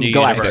 making a new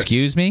universe.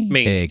 Excuse me?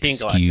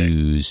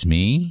 Excuse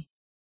me?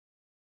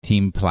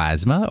 Team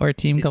Plasma or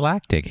Team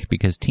Galactic?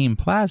 Because Team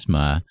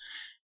Plasma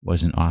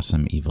was an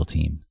awesome evil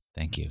team.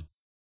 Thank you.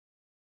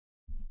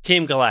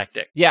 Team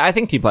Galactic. Yeah, I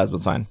think Team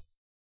Plasma's fine.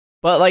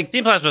 But, like...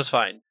 Team Plasma's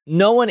fine.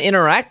 No one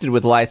interacted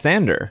with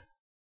Lysander.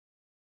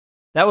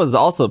 That was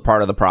also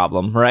part of the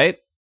problem, right?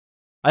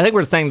 I think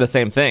we're saying the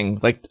same thing.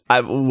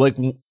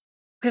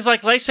 Because,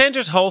 like,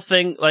 Lysander's whole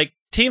thing, like,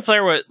 Team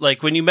Flair, was,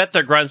 like, when you met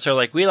their grunts, are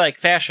like, we like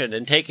fashion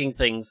and taking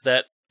things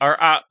that are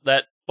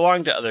that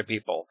belong to other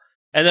people.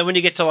 And then when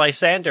you get to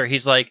Lysander,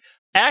 he's like,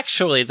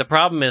 actually, the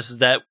problem is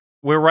that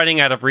we're running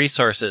out of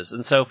resources.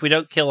 And so if we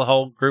don't kill a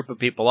whole group of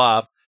people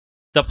off,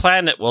 the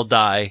planet will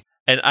die.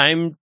 And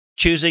I'm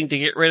choosing to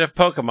get rid of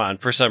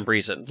Pokemon for some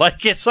reason.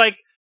 Like, it's like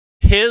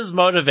his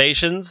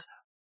motivations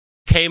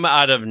came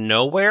out of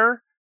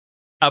nowhere.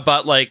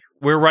 About, like,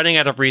 we're running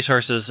out of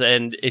resources,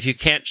 and if you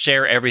can't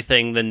share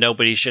everything, then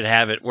nobody should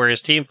have it. Whereas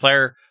Team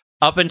Flair,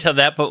 up until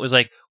that point, was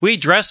like, we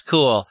dress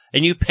cool,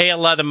 and you pay a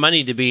lot of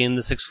money to be in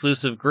this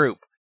exclusive group.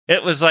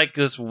 It was like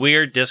this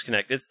weird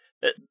disconnect.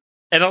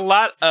 And a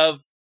lot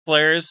of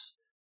Flair's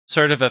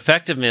sort of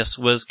effectiveness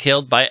was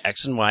killed by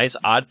X and Y's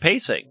odd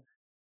pacing.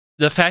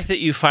 The fact that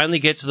you finally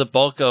get to the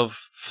bulk of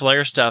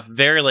Flair stuff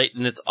very late,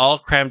 and it's all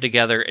crammed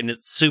together, and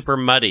it's super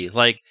muddy.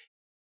 Like,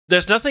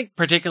 there's nothing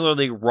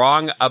particularly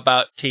wrong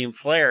about Team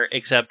Flair,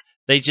 except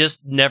they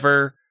just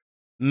never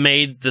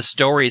made the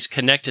stories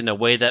connect in a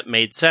way that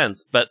made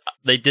sense. But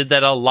they did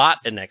that a lot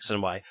in X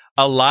and Y.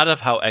 A lot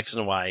of how X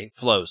and Y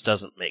flows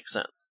doesn't make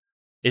sense.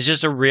 It's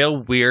just a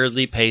real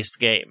weirdly paced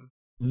game.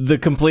 The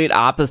complete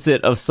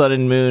opposite of Sun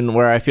and Moon,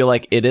 where I feel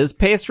like it is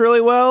paced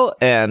really well.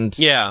 And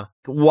Yeah.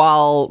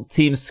 while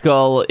Team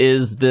Skull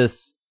is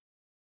this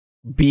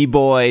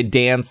b-boy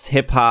dance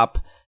hip hop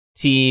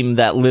team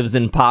that lives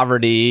in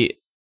poverty,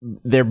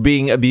 they're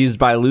being abused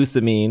by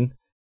Lusamine,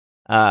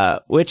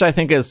 which I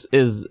think is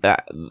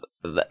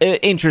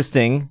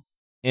interesting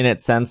in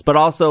its sense. But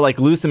also, like,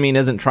 Lusamine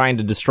isn't trying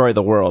to destroy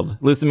the world.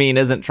 Lusamine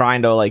isn't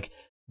trying to, like,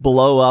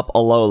 blow up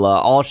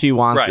Alola. All she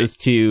wants is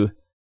to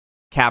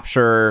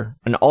capture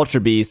an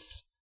Ultra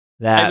Beast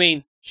that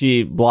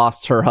she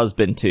lost her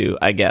husband to,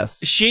 I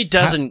guess. She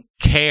doesn't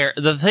care.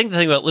 The thing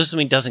about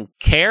Lusamine doesn't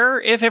care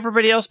if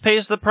everybody else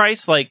pays the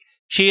price. Like,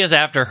 she is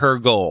after her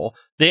goal.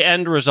 The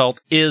end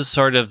result is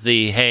sort of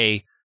the,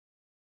 hey,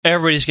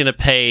 everybody's going to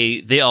pay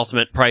the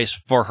ultimate price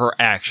for her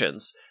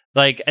actions.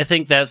 Like, I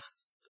think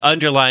that's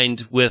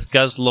underlined with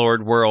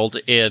Guzzlord World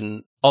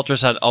in Ultra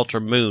Sun,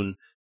 Ultra Moon,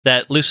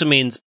 that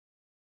Lusamine's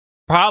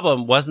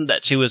problem wasn't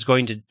that she was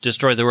going to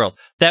destroy the world.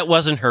 That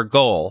wasn't her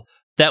goal.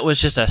 That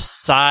was just a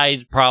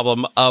side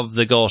problem of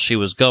the goal she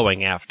was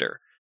going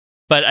after.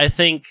 But I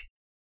think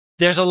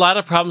there's a lot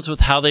of problems with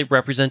how they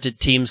represented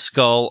Team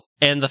Skull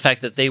and the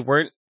fact that they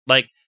weren't,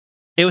 like,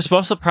 it was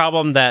most of the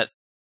problem that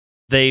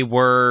they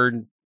were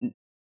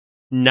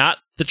not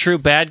the true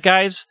bad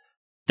guys,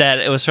 that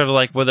it was sort of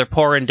like, well, they're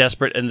poor and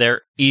desperate and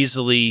they're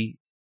easily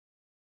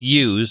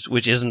used,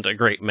 which isn't a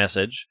great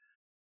message.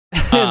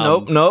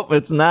 Nope,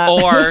 it's not.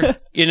 Or,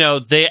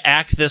 they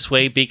act this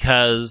way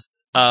because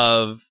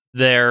of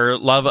their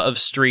love of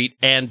street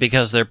and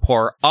because they're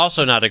poor.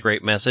 Also not a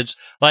great message.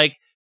 Like,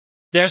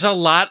 there's a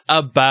lot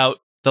about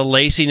the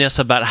laziness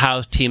about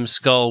how Team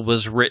Skull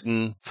was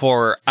written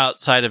for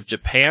outside of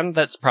Japan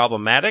that's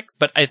problematic,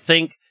 but I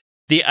think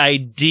the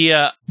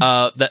idea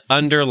that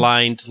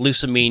underlined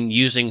Lusamine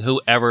using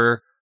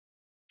whoever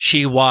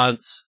she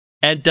wants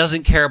and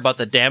doesn't care about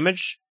the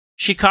damage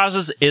she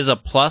causes is a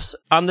plus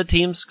on the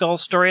Team Skull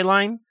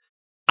storyline.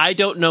 I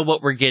don't know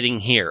what we're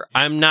getting here.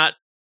 I'm not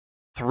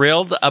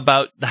thrilled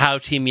about how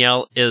Team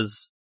Yell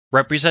is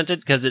represented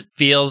because it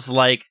feels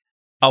like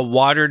a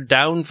watered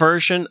down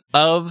version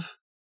of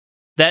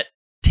that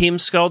Team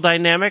Skull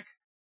dynamic,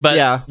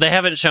 but they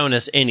haven't shown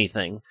us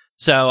anything.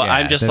 So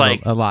I'm just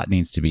like, a lot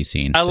needs to be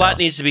seen. A lot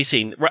needs to be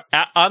seen.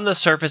 On the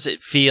surface,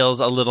 it feels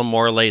a little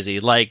more lazy.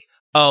 Like,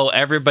 oh,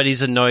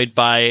 everybody's annoyed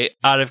by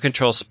out of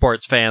control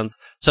sports fans,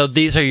 so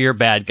these are your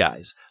bad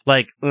guys.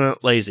 Like,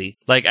 lazy.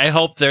 Like, I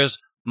hope there's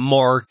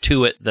more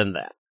to it than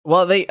that.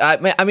 Well,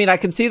 I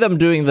can see them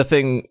doing the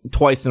thing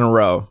twice in a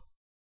row.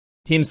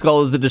 Team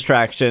Skull is a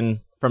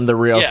distraction from the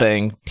real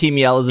thing. Team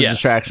Yell is a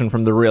distraction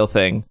from the real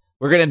thing.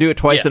 We're going to do it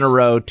twice in a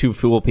row to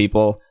fool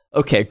people.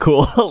 Okay,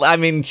 cool. I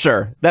mean,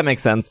 sure. That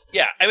makes sense.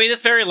 Yeah, I mean,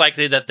 it's very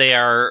likely that they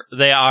are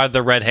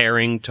the red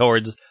herring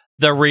towards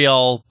the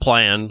real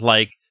plan.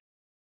 Like,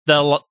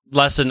 the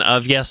lesson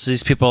of, yes,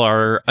 these people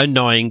are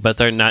annoying, but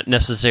they're not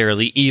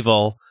necessarily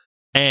evil.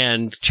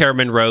 And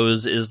Chairman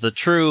Rose is the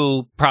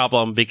true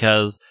problem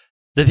because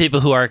the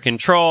people who are in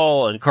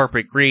control and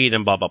corporate greed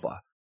and blah, blah, blah.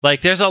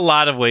 Like, there's a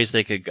lot of ways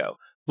they could go.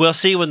 We'll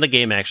see when the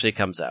game actually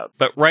comes out.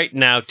 But right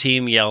now,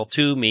 Team Yell,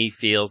 to me,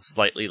 feels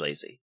slightly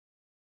lazy.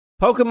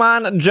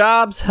 Pokemon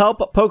jobs help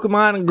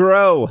Pokemon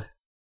grow.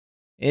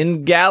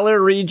 In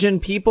Galar region,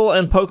 people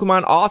and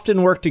Pokemon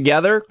often work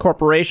together.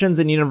 Corporations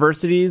and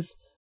universities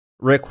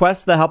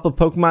request the help of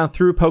Pokemon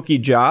through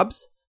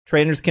Pokejobs.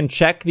 Trainers can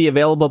check the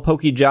available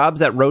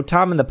Pokejobs at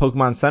Rotom in the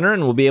Pokemon Center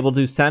and will be able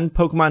to send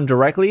Pokemon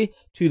directly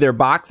to their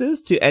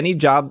boxes to any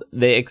job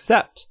they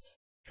accept.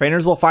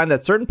 Trainers will find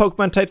that certain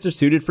Pokemon types are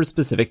suited for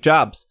specific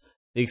jobs.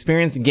 The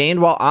experience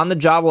gained while on the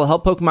job will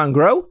help Pokemon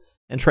grow,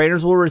 and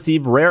trainers will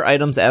receive rare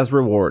items as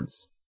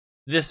rewards.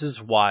 This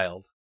is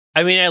wild.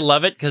 I mean, I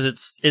love it because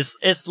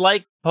it's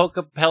like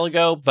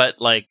Pokepelago, but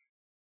like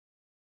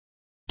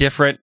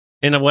different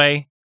in a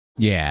way.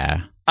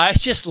 Yeah, I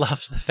just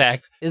love the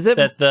fact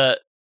that the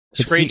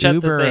it's screenshot the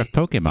Uber that of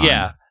Pokemon.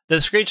 Yeah, the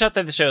screenshot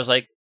that they show is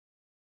like,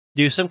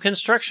 do some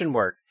construction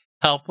work,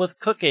 help with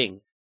cooking,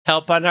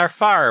 help on our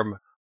farm,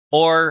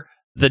 or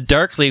the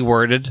darkly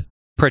worded,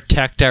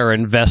 protect our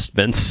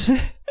investments.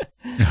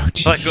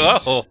 Like,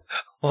 oh,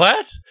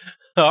 what?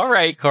 All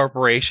right,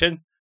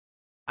 corporation.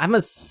 I'm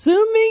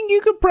assuming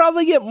you could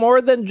probably get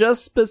more than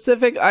just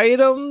specific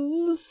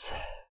items.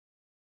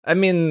 I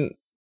mean,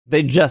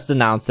 they just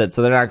announced it,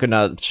 so they're not going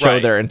to show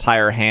their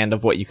entire hand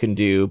of what you can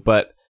do.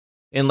 But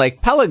in,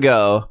 like,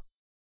 Pelago,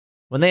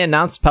 when they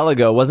announced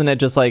Pelago, wasn't it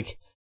just like,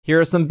 here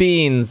are some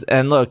beans,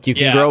 and look, you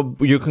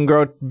can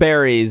grow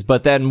berries,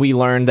 but then we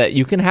learned that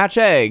you can hatch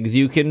eggs,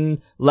 you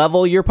can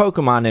level your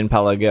Pokemon in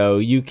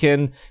Pelago, you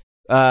can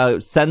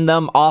send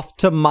them off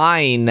to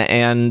mine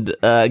and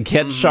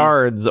get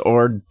shards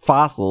or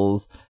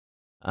fossils.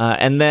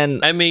 And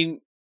then, I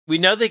mean, we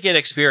know they get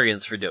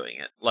experience for doing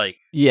it. Like,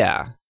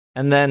 yeah.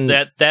 And then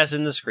that's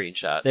in the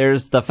screenshot.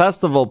 There's the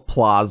Festival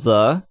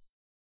Plaza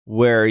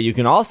where you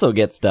can also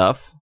get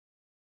stuff.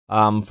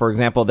 For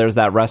example, there's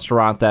that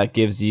restaurant that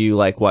gives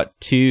you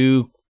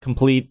 2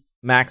 complete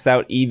max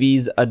out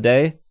EVs a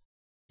day.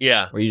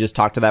 Yeah. where you just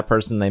talk to that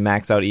person, they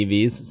max out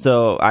EVs.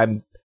 So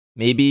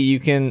maybe you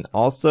can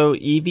also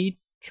EV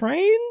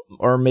train,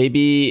 or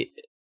maybe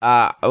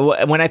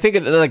when I think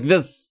of like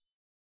this,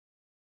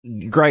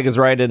 Greg is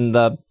right in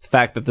the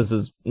fact that this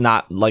is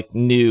not like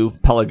new.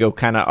 Pelago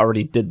kind of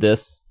already did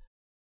this,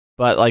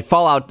 but like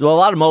Fallout, well, a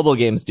lot of mobile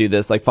games do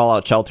this. Like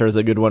Fallout Shelter is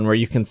a good one where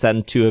you can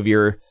send 2 of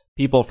your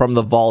people from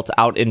the vault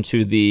out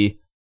into the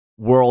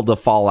world of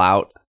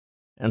Fallout,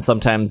 and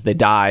sometimes they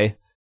die.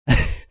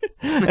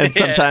 And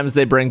sometimes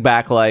they bring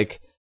back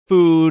like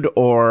food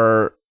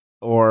or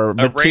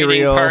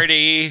material, a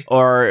party,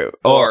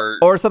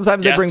 or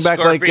sometimes they bring back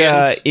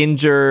scorpions. like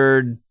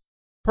injured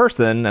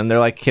person, and they're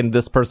like, can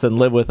this person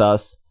live with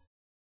us?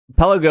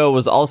 Pelago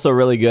was also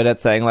really good at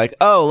saying like,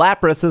 oh,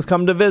 Lapras has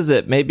come to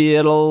visit, maybe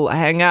it'll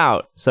hang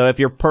out. So if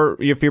your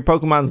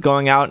Pokemon's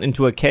going out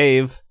into a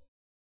cave,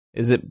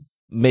 is it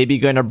maybe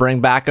going to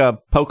bring back a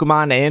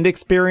Pokemon and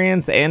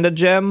experience and a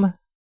gem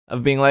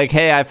of being like,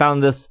 hey, I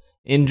found this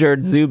injured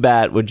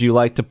Zubat, would you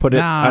like to put it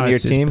on your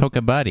team? It's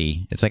Poke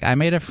Buddy. It's like, I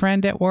made a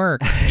friend at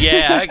work.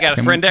 Yeah, I got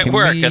a friend at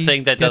work. A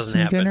thing that doesn't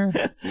happen. Dinner?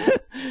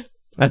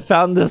 I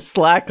found this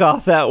slack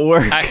off at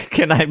work.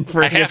 Can I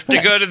bring I have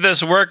to go to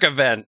this work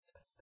event.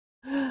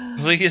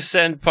 Please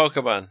send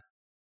Pokemon.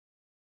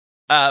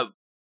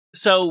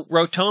 So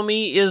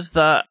Rotomi is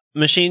the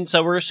machine.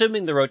 So we're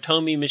assuming the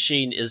Rotomi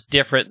machine is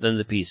different than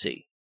the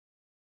PC,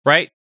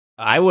 right?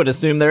 I would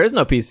assume there is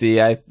no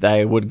PC.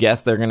 I would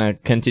guess they're going to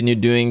continue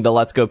doing the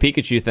Let's Go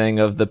Pikachu thing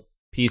of the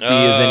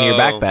PC is in your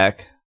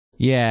backpack.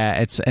 Yeah,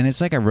 it's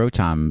like a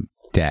Rotom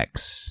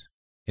Dex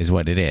is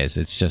what it is.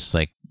 It's just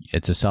like,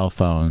 it's a cell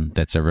phone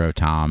that's a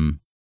Rotom.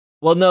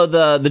 Well, no,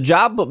 the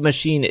job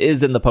machine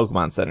is in the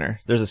Pokemon Center.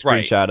 There's a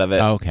screenshot of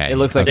it. Okay. It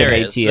looks like There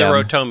an is ATM. the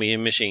Rotomi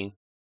machine.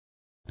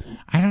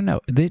 I don't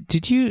know.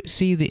 Did you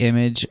see the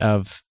image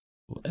of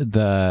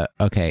the...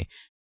 Okay.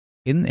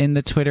 In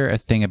the Twitter, a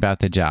thing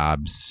about the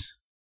jobs,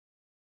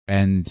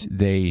 and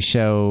they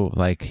show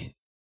like,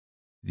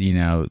 you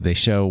know, they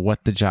show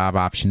what the job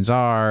options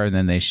are, and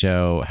then they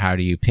show how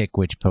do you pick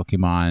which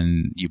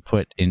Pokemon you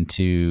put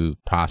into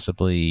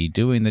possibly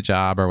doing the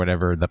job or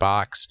whatever, the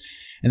box.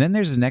 And then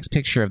there's the next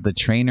picture of the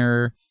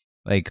trainer,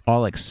 like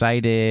all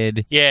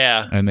excited.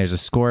 Yeah. And there's a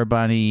Score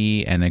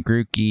Bunny and a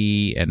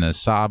Grookey and a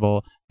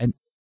Sobble. And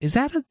is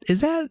that a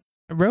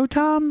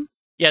Rotom?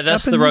 Yeah,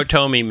 that's the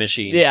Rotomi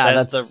machine. Yeah,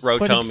 that's that's- the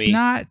Rotomi.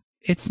 But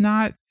it's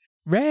not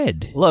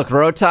red. Look,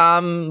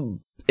 Rotom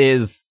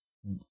is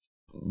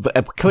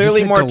clearly Is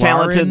this a more Galarian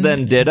talented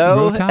than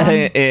Ditto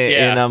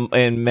Rotom?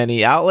 in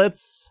many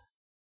outlets.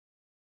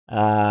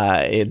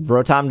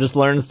 Rotom just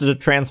learns to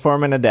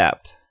transform and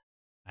adapt.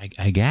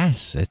 I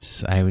guess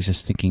I was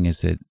just thinking,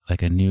 is it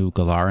like a new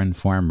Galarian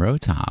form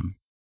Rotom?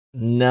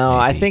 No,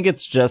 I Maybe. think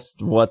it's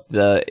just what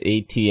the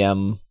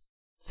ATM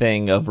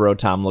thing of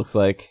Rotom looks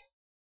like.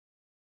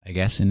 I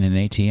guess in an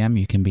ATM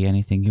you can be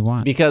anything you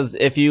want. Because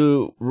if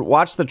you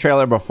watch the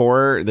trailer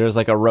before, there's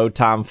like a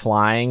Rotom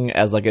flying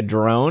as like a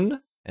drone,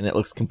 and it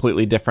looks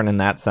completely different in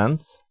that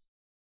sense.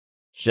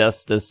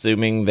 Just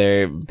assuming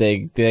they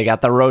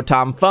got the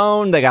Rotom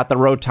phone, they got the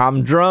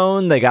Rotom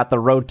drone, they got the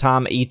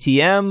Rotom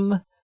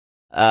ATM.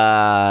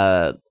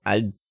 I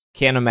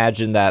can't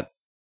imagine that.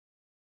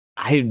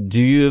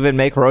 Do you even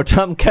make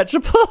Rotom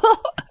catchable?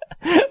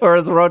 Or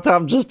is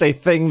Rotom just a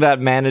thing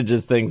that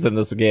manages things in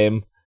this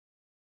game?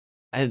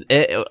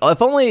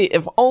 If only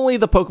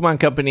the Pokemon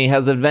Company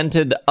has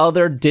invented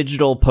other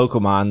digital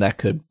Pokemon that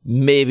could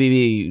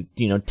maybe,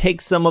 take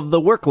some of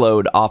the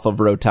workload off of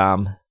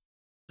Rotom.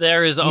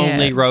 There is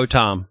only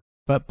Rotom.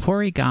 But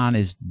Porygon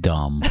is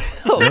dumb.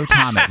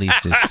 Rotom at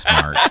least is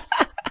smart.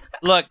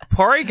 Look,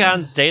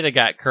 Porygon's data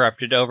got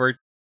corrupted over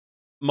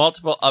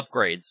multiple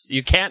upgrades.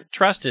 You can't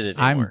trust it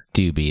anymore. I'm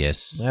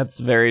dubious. That's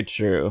very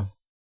true.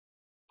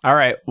 All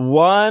right,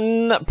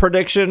 one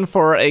prediction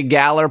for a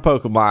Galar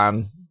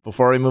Pokemon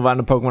before we move on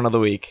to Pokemon of the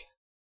Week.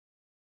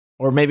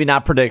 Or maybe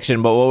not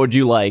prediction, but what would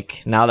you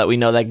like now that we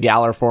know that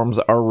Galar forms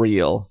are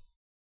real?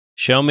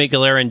 Show me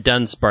Galarian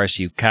Dunsparce,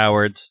 you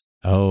cowards.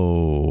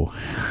 Oh,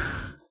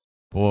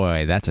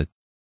 boy, that's a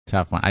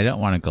tough one. I don't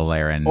want a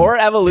Galarian. Or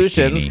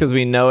evolutions, bikini. because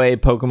we know a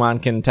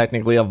Pokemon can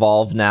technically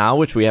evolve now,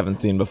 which we haven't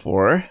seen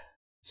before.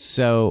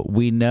 So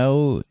we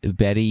know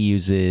Betty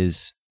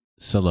uses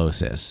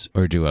Solosis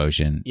or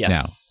Duosion.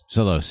 Yes.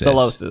 No, Solosis.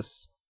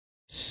 Solosis.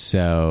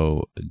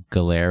 So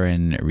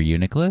Galarian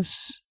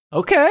Reuniclus?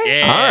 Okay.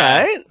 Yeah. All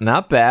right.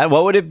 Not bad.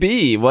 What would it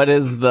be? What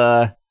is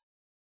the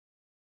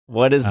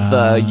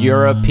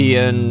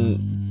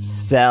European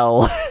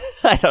cell?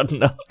 I don't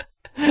know.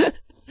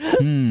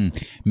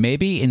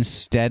 Maybe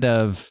instead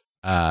of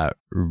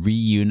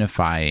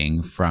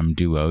reunifying from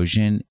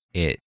Duosion,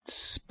 it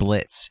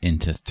splits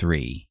into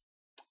 3.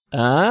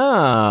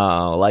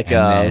 Oh, like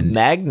a then-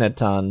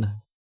 magneton.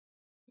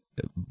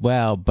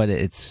 Well, but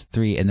it's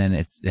 3, and then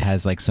it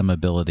has like some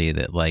ability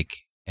that like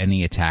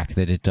any attack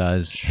that it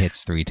does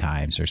hits 3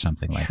 times or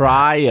something like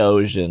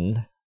Triosion.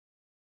 that.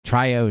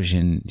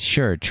 Triosion,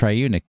 sure.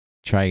 Trioniclus?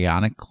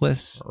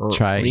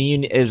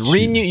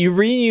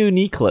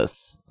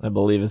 Reuniniclus, I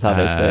believe is how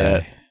they say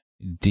it.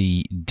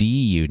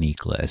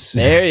 uniqueless.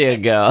 There you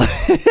go.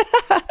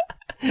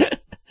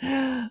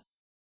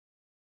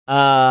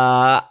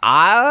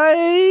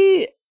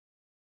 I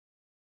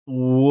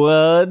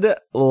would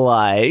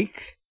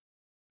like.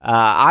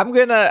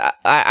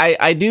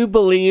 I do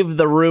believe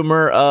the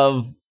rumor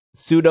of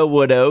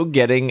Sudowoodo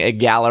getting a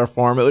Galar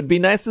form. It would be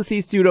nice to see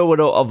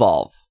Sudowoodo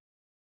evolve.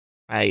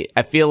 I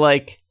feel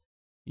like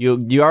you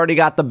already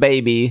got the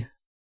baby,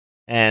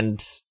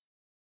 and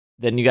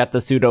then you got the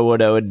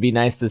Sudowoodo. It'd be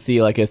nice to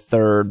see like a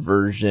third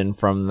version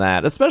from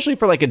that, especially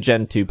for like a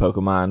Gen 2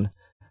 Pokemon.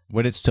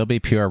 Would it still be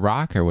pure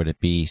rock, or would it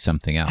be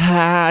something else?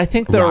 I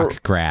think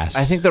rock grass.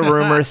 I think the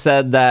rumor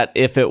said that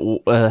if it.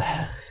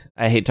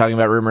 I hate talking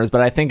about rumors,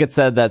 but I think it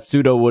said that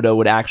Sudowoodo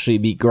would actually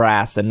be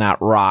grass and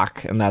not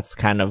rock, and that's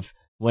kind of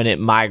when it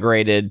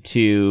migrated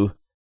to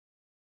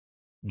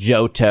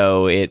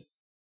Johto. It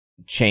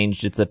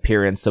changed its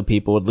appearance so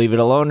people would leave it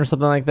alone or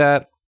something like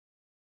that.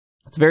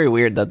 It's very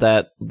weird that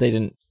they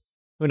didn't.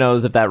 Who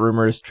knows if that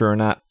rumor is true or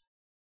not?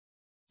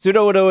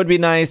 Sudowoodo would be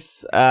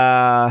nice.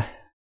 So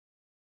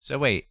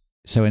wait.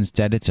 So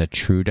instead, it's a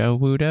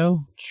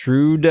Trudowoodo?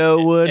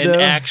 Trudowoodo?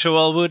 An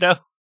actual Woodo?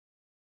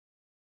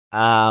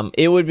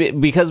 It would be,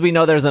 because we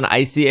know there's an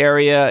icy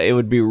area, it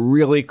would be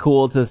really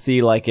cool to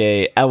see like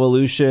a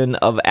evolution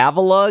of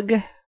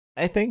Avalugg,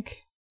 I think.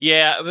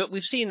 Yeah, but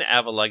we've seen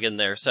Avalugg in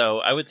there, so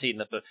I would see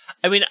nothing.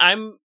 I mean,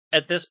 I'm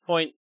at this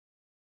point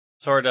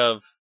sort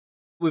of.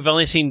 We've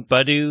only seen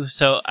Budew,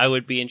 so I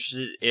would be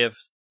interested if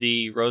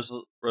the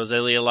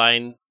Roselia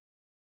line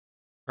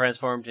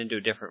transformed into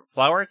a different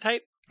flower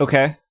type.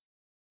 Okay.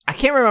 I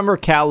can't remember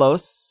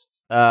Kalos,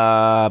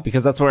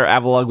 because that's where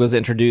Avalugg was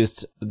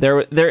introduced.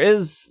 There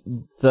is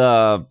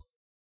the...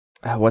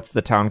 what's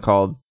the town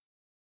called?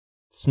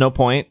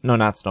 Snowpoint? No,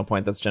 not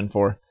Snowpoint. That's Gen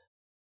 4.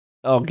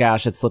 Oh,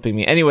 gosh, it's slipping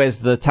me. Anyways,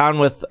 the town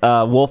with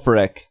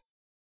Wolfric.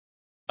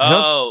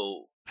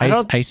 Oh.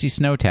 Icy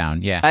Snowtown,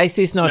 yeah.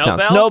 Icy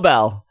Snowtown.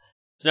 Snowbell?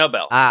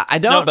 Snowbell. Snowbell.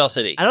 Snowbell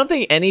City. I don't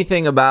think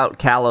anything about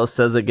Kalos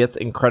says it gets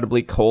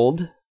incredibly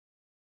cold.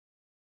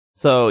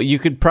 So you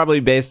could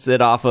probably base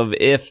it off of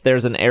if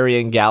there's an area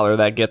in Galar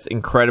that gets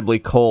incredibly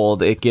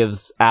cold, it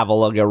gives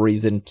Avalugg a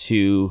reason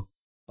to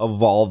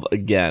evolve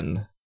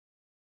again.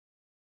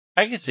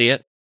 I can see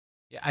it.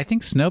 Yeah, I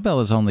think Snowbell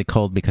is only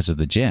cold because of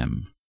the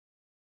gym.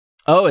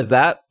 Oh, is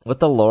that what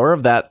the lore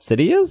of that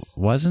city is?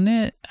 Wasn't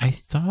it? I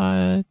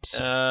thought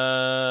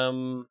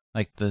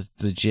like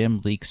the gym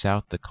leaks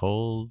out the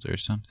cold or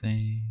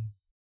something.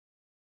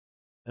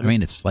 I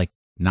mean, it's like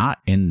not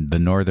in the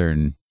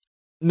northern.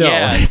 No,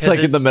 yeah, it's like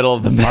in the middle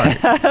of the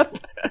map.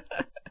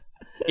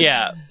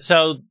 Yeah,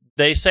 so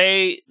they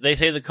say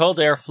the cold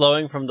air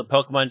flowing from the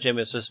Pokemon gym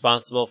is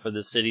responsible for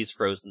the city's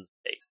frozen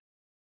state.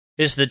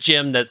 It's the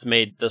gym that's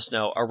made the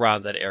snow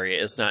around that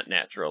area. It's not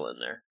natural in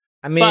there.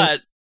 I mean,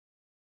 but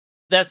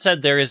that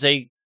said, there is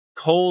a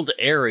cold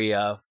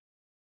area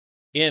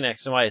in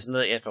X and Y. Isn't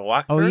that you have to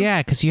walk through? Oh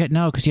yeah, because you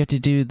have to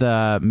do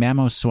the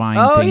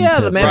Mamoswine thing the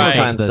to Mamoswine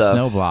break the stuff.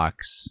 snow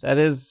blocks. That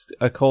is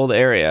a cold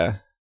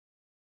area.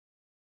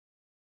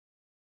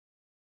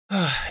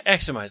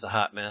 X and Y is a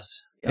hot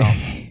mess.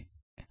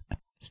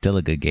 Still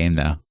a good game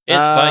though. It's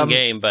a fun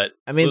game, but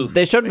I mean, oof,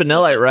 they showed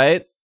Vanillite,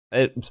 right?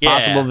 It's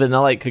possible Yeah.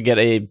 Vanillite could get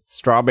a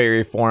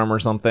strawberry form or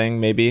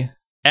something, maybe.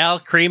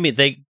 Alcremie,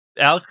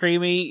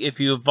 if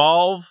you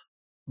evolve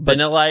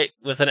Vanillite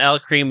with an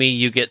Alcremie,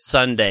 you get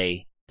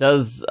Sunday.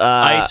 Does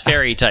Ice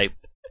Fairy type.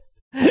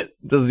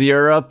 Does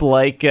Europe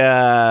like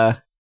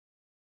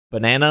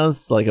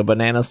bananas? Like a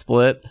banana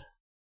split?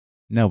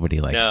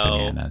 Nobody likes No.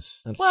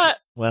 bananas. That's What?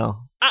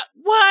 Well,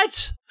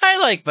 What? I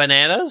like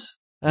bananas.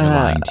 You're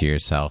lying to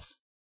yourself.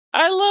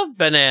 I love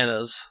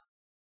bananas.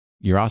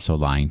 You're also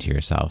lying to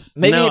yourself.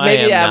 maybe No, I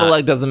am Avalugg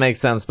not. doesn't make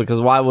sense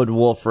because why would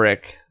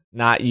Wolfric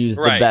not use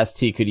the Right. best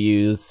he could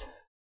use?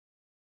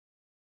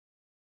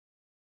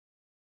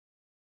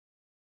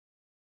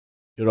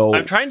 Good old.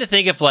 I'm trying to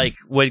think if, like,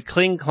 would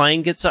Kling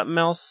Klang get something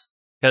else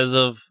because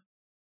of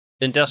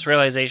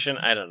industrialization?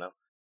 I don't know.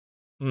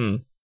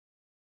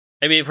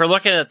 I mean, if we're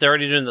looking at they're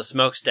already doing the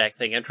smokestack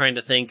thing, I'm trying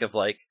to think of,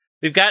 like,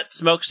 we've got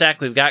smokestack,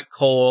 we've got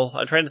coal.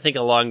 I'm trying to think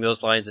along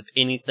those lines if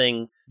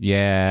anything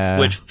Yeah.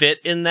 would fit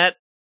in that.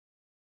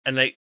 And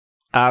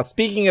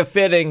Speaking of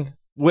fitting,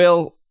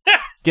 Will,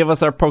 give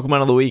us our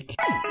Pokemon of the week.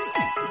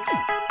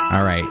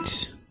 All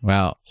right.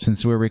 Well,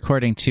 since we're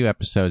recording 2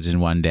 episodes in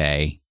one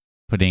day,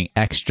 putting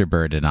extra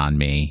burden on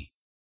me,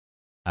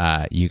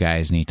 you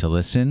guys need to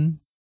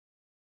listen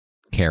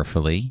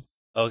carefully.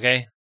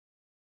 okay.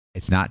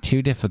 It's not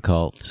too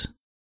difficult,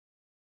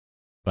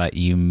 but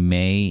you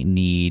may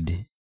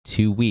need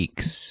 2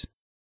 weeks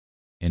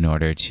in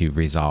order to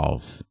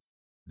resolve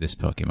this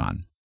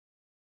Pokemon.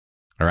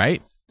 All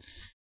right?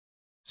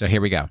 So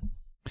here we go.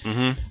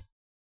 Mm-hmm.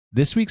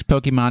 This week's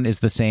Pokemon is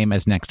the same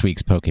as next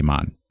week's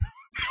Pokemon.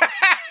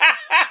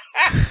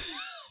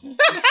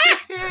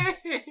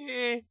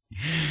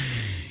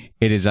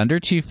 It is under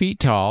 2 feet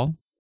tall,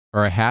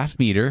 or a half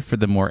meter for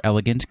the more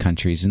elegant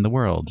countries in the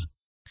world.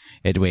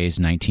 It weighs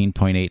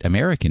 19.8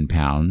 American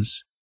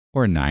pounds,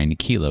 or 9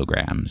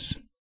 kilograms.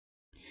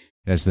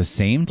 It has the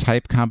same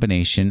type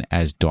combination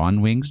as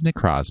Dawnwing's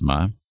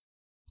Necrozma,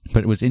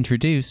 but it was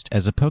introduced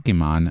as a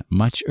Pokemon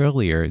much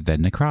earlier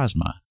than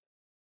Necrozma.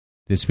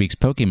 This week's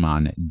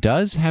Pokemon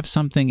does have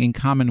something in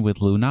common with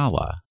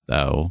Lunala,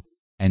 though,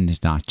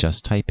 and not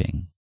just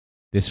typing.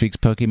 This week's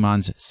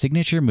Pokemon's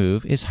signature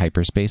move is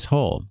Hyperspace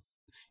Hole.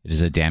 It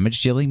is a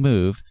damage-dealing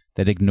move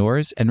that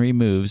ignores and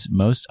removes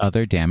most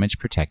other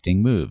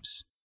damage-protecting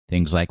moves,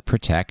 things like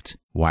Protect,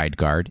 Wide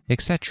Guard,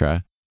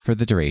 etc., for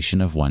the duration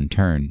of one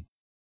turn.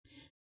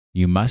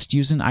 You must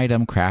use an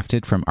item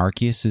crafted from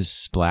Arceus'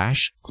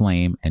 Splash,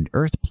 Flame, and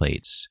Earth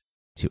plates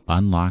to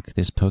unlock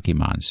this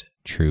Pokemon's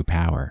true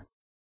power.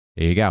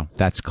 There you go.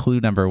 That's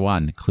clue number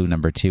 1. Clue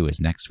number 2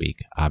 is next week,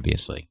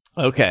 obviously.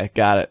 Okay,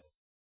 got it.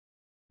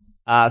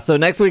 So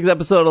next week's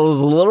episode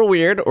is a little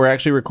weird. We're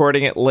actually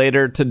recording it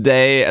later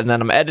today, and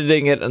then I'm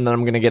editing it, and then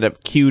I'm going to get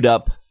it queued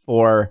up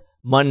for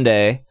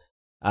Monday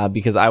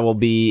because I will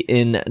be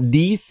in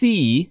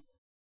DC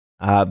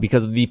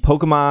because of the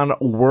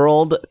Pokemon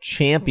World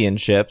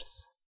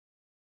Championships.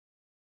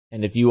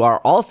 And if you are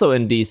also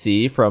in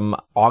DC from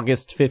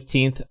August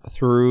 15th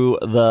through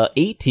the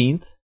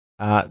 18th,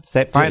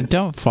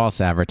 don't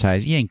false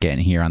advertise. You ain't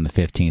getting here on the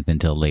 15th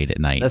until late at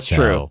night. That's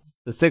true.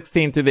 The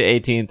 16th through the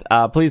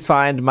 18th. Please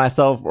find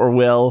myself or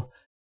Will.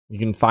 You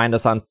can find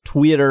us on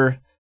Twitter.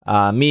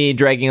 Me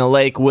dragging a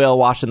lake, Will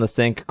washing the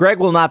sink. Greg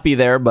will not be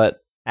there, but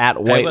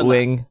at White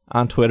Wing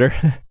on Twitter.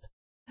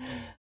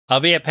 I'll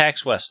be at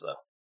PAX West, though.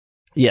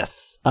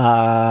 Yes.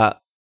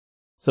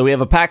 So we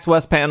have a PAX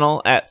West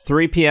panel at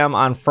 3 p.m.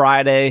 on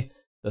Friday,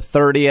 the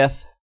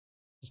 30th.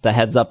 Just a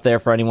heads up there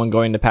for anyone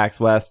going to PAX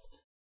West.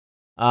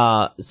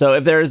 So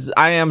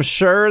I am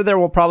sure there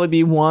will probably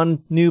be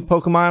one new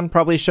Pokemon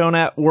probably shown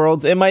at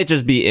Worlds. It might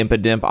just be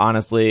Impidimp,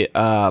 honestly.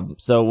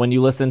 So when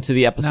you listen to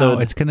the episode, no,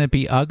 it's gonna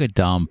be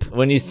Ugadump.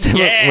 When you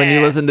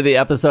listen to the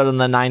episode on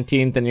the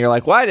 19th, and you're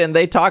like, why didn't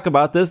they talk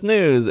about this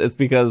news? It's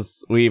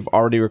because we've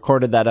already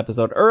recorded that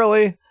episode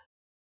early.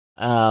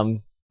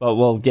 But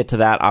we'll get to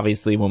that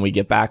obviously when we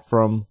get back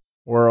from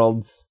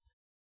Worlds.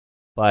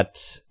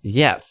 But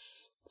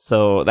yes,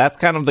 so that's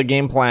kind of the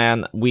game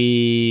plan.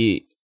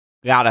 We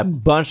got a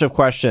bunch of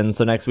questions,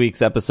 so next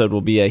week's episode will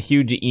be a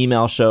huge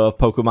email show of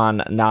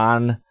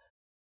non-Pokemon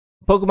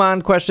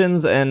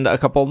questions and a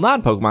couple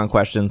non-Pokemon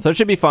questions. So it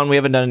should be fun. We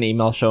haven't done an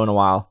email show in a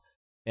while.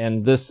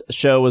 And this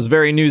show was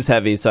very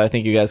news-heavy, so I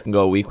think you guys can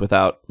go a week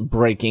without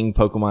breaking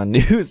Pokemon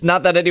news.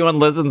 Not that anyone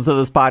listens to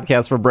this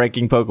podcast for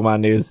breaking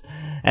Pokemon news,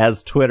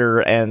 as Twitter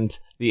and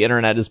the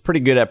internet is pretty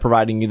good at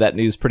providing you that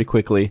news pretty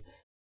quickly.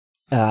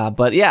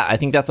 But yeah, I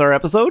think that's our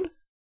episode.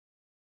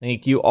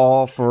 Thank you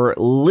all for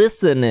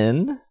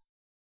listening.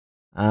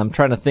 I'm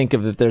trying to think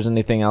if there's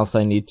anything else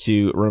I need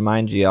to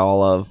remind you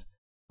all of.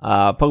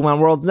 Pokemon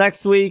Worlds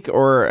next week,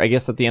 or I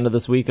guess at the end of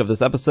this week of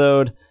this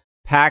episode.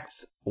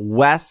 PAX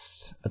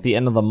West at the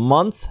end of the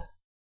month.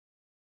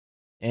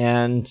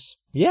 And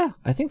yeah,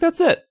 I think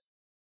that's it.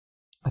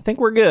 I think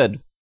we're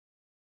good.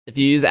 If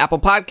you use Apple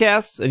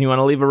Podcasts and you want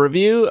to leave a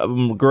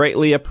review,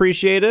 greatly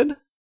appreciated.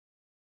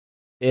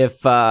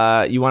 If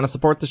you want to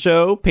support the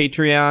show,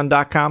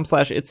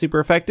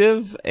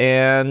 patreon.com/itssupereffective.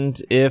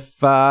 And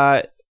if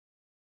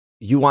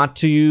you want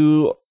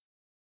to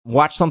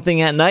watch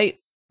something at night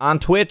on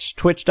Twitch,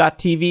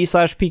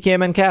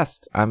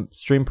 twitch.tv/pkmncast. I'm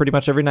stream pretty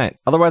much every night.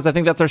 Otherwise, I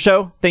think that's our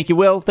show. Thank you,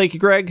 Will. Thank you,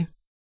 Greg.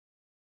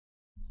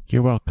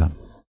 You're welcome.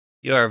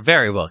 You are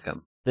very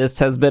welcome. This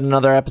has been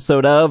another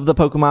episode of the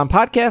Pokemon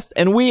Podcast,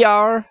 and we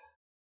are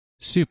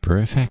super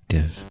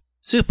effective.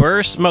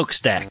 Super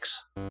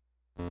Smokestacks.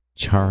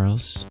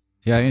 Charles.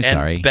 Yeah, I'm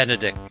sorry.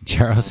 Benedict.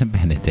 Charles and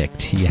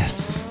Benedict,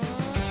 yes.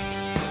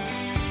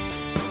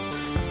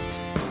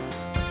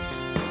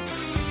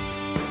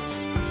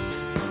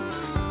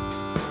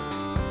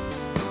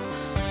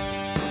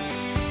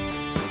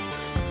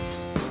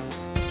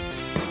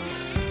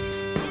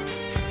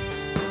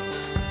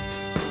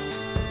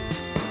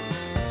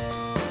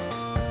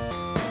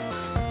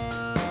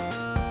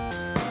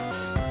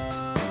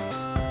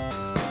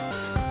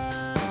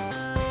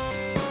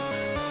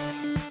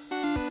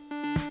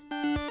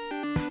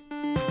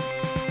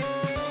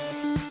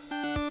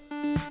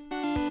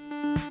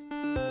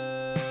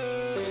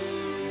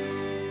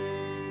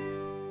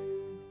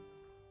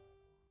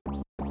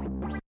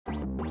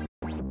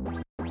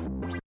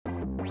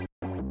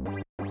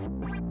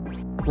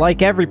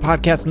 Like every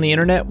podcast on the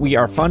internet, we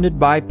are funded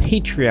by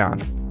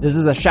Patreon. This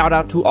is a shout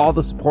out to all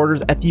the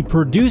supporters at the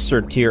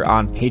producer tier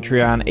on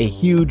Patreon. A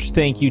huge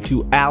thank you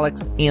to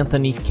Alex,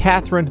 Anthony,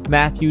 Catherine,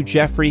 Matthew,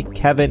 Jeffrey,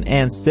 Kevin,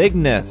 and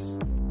Cygnus.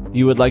 If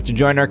you would like to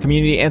join our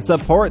community and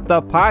support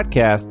the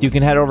podcast, you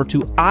can head over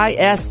to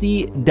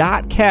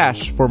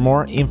isc.cash for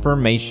more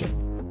information.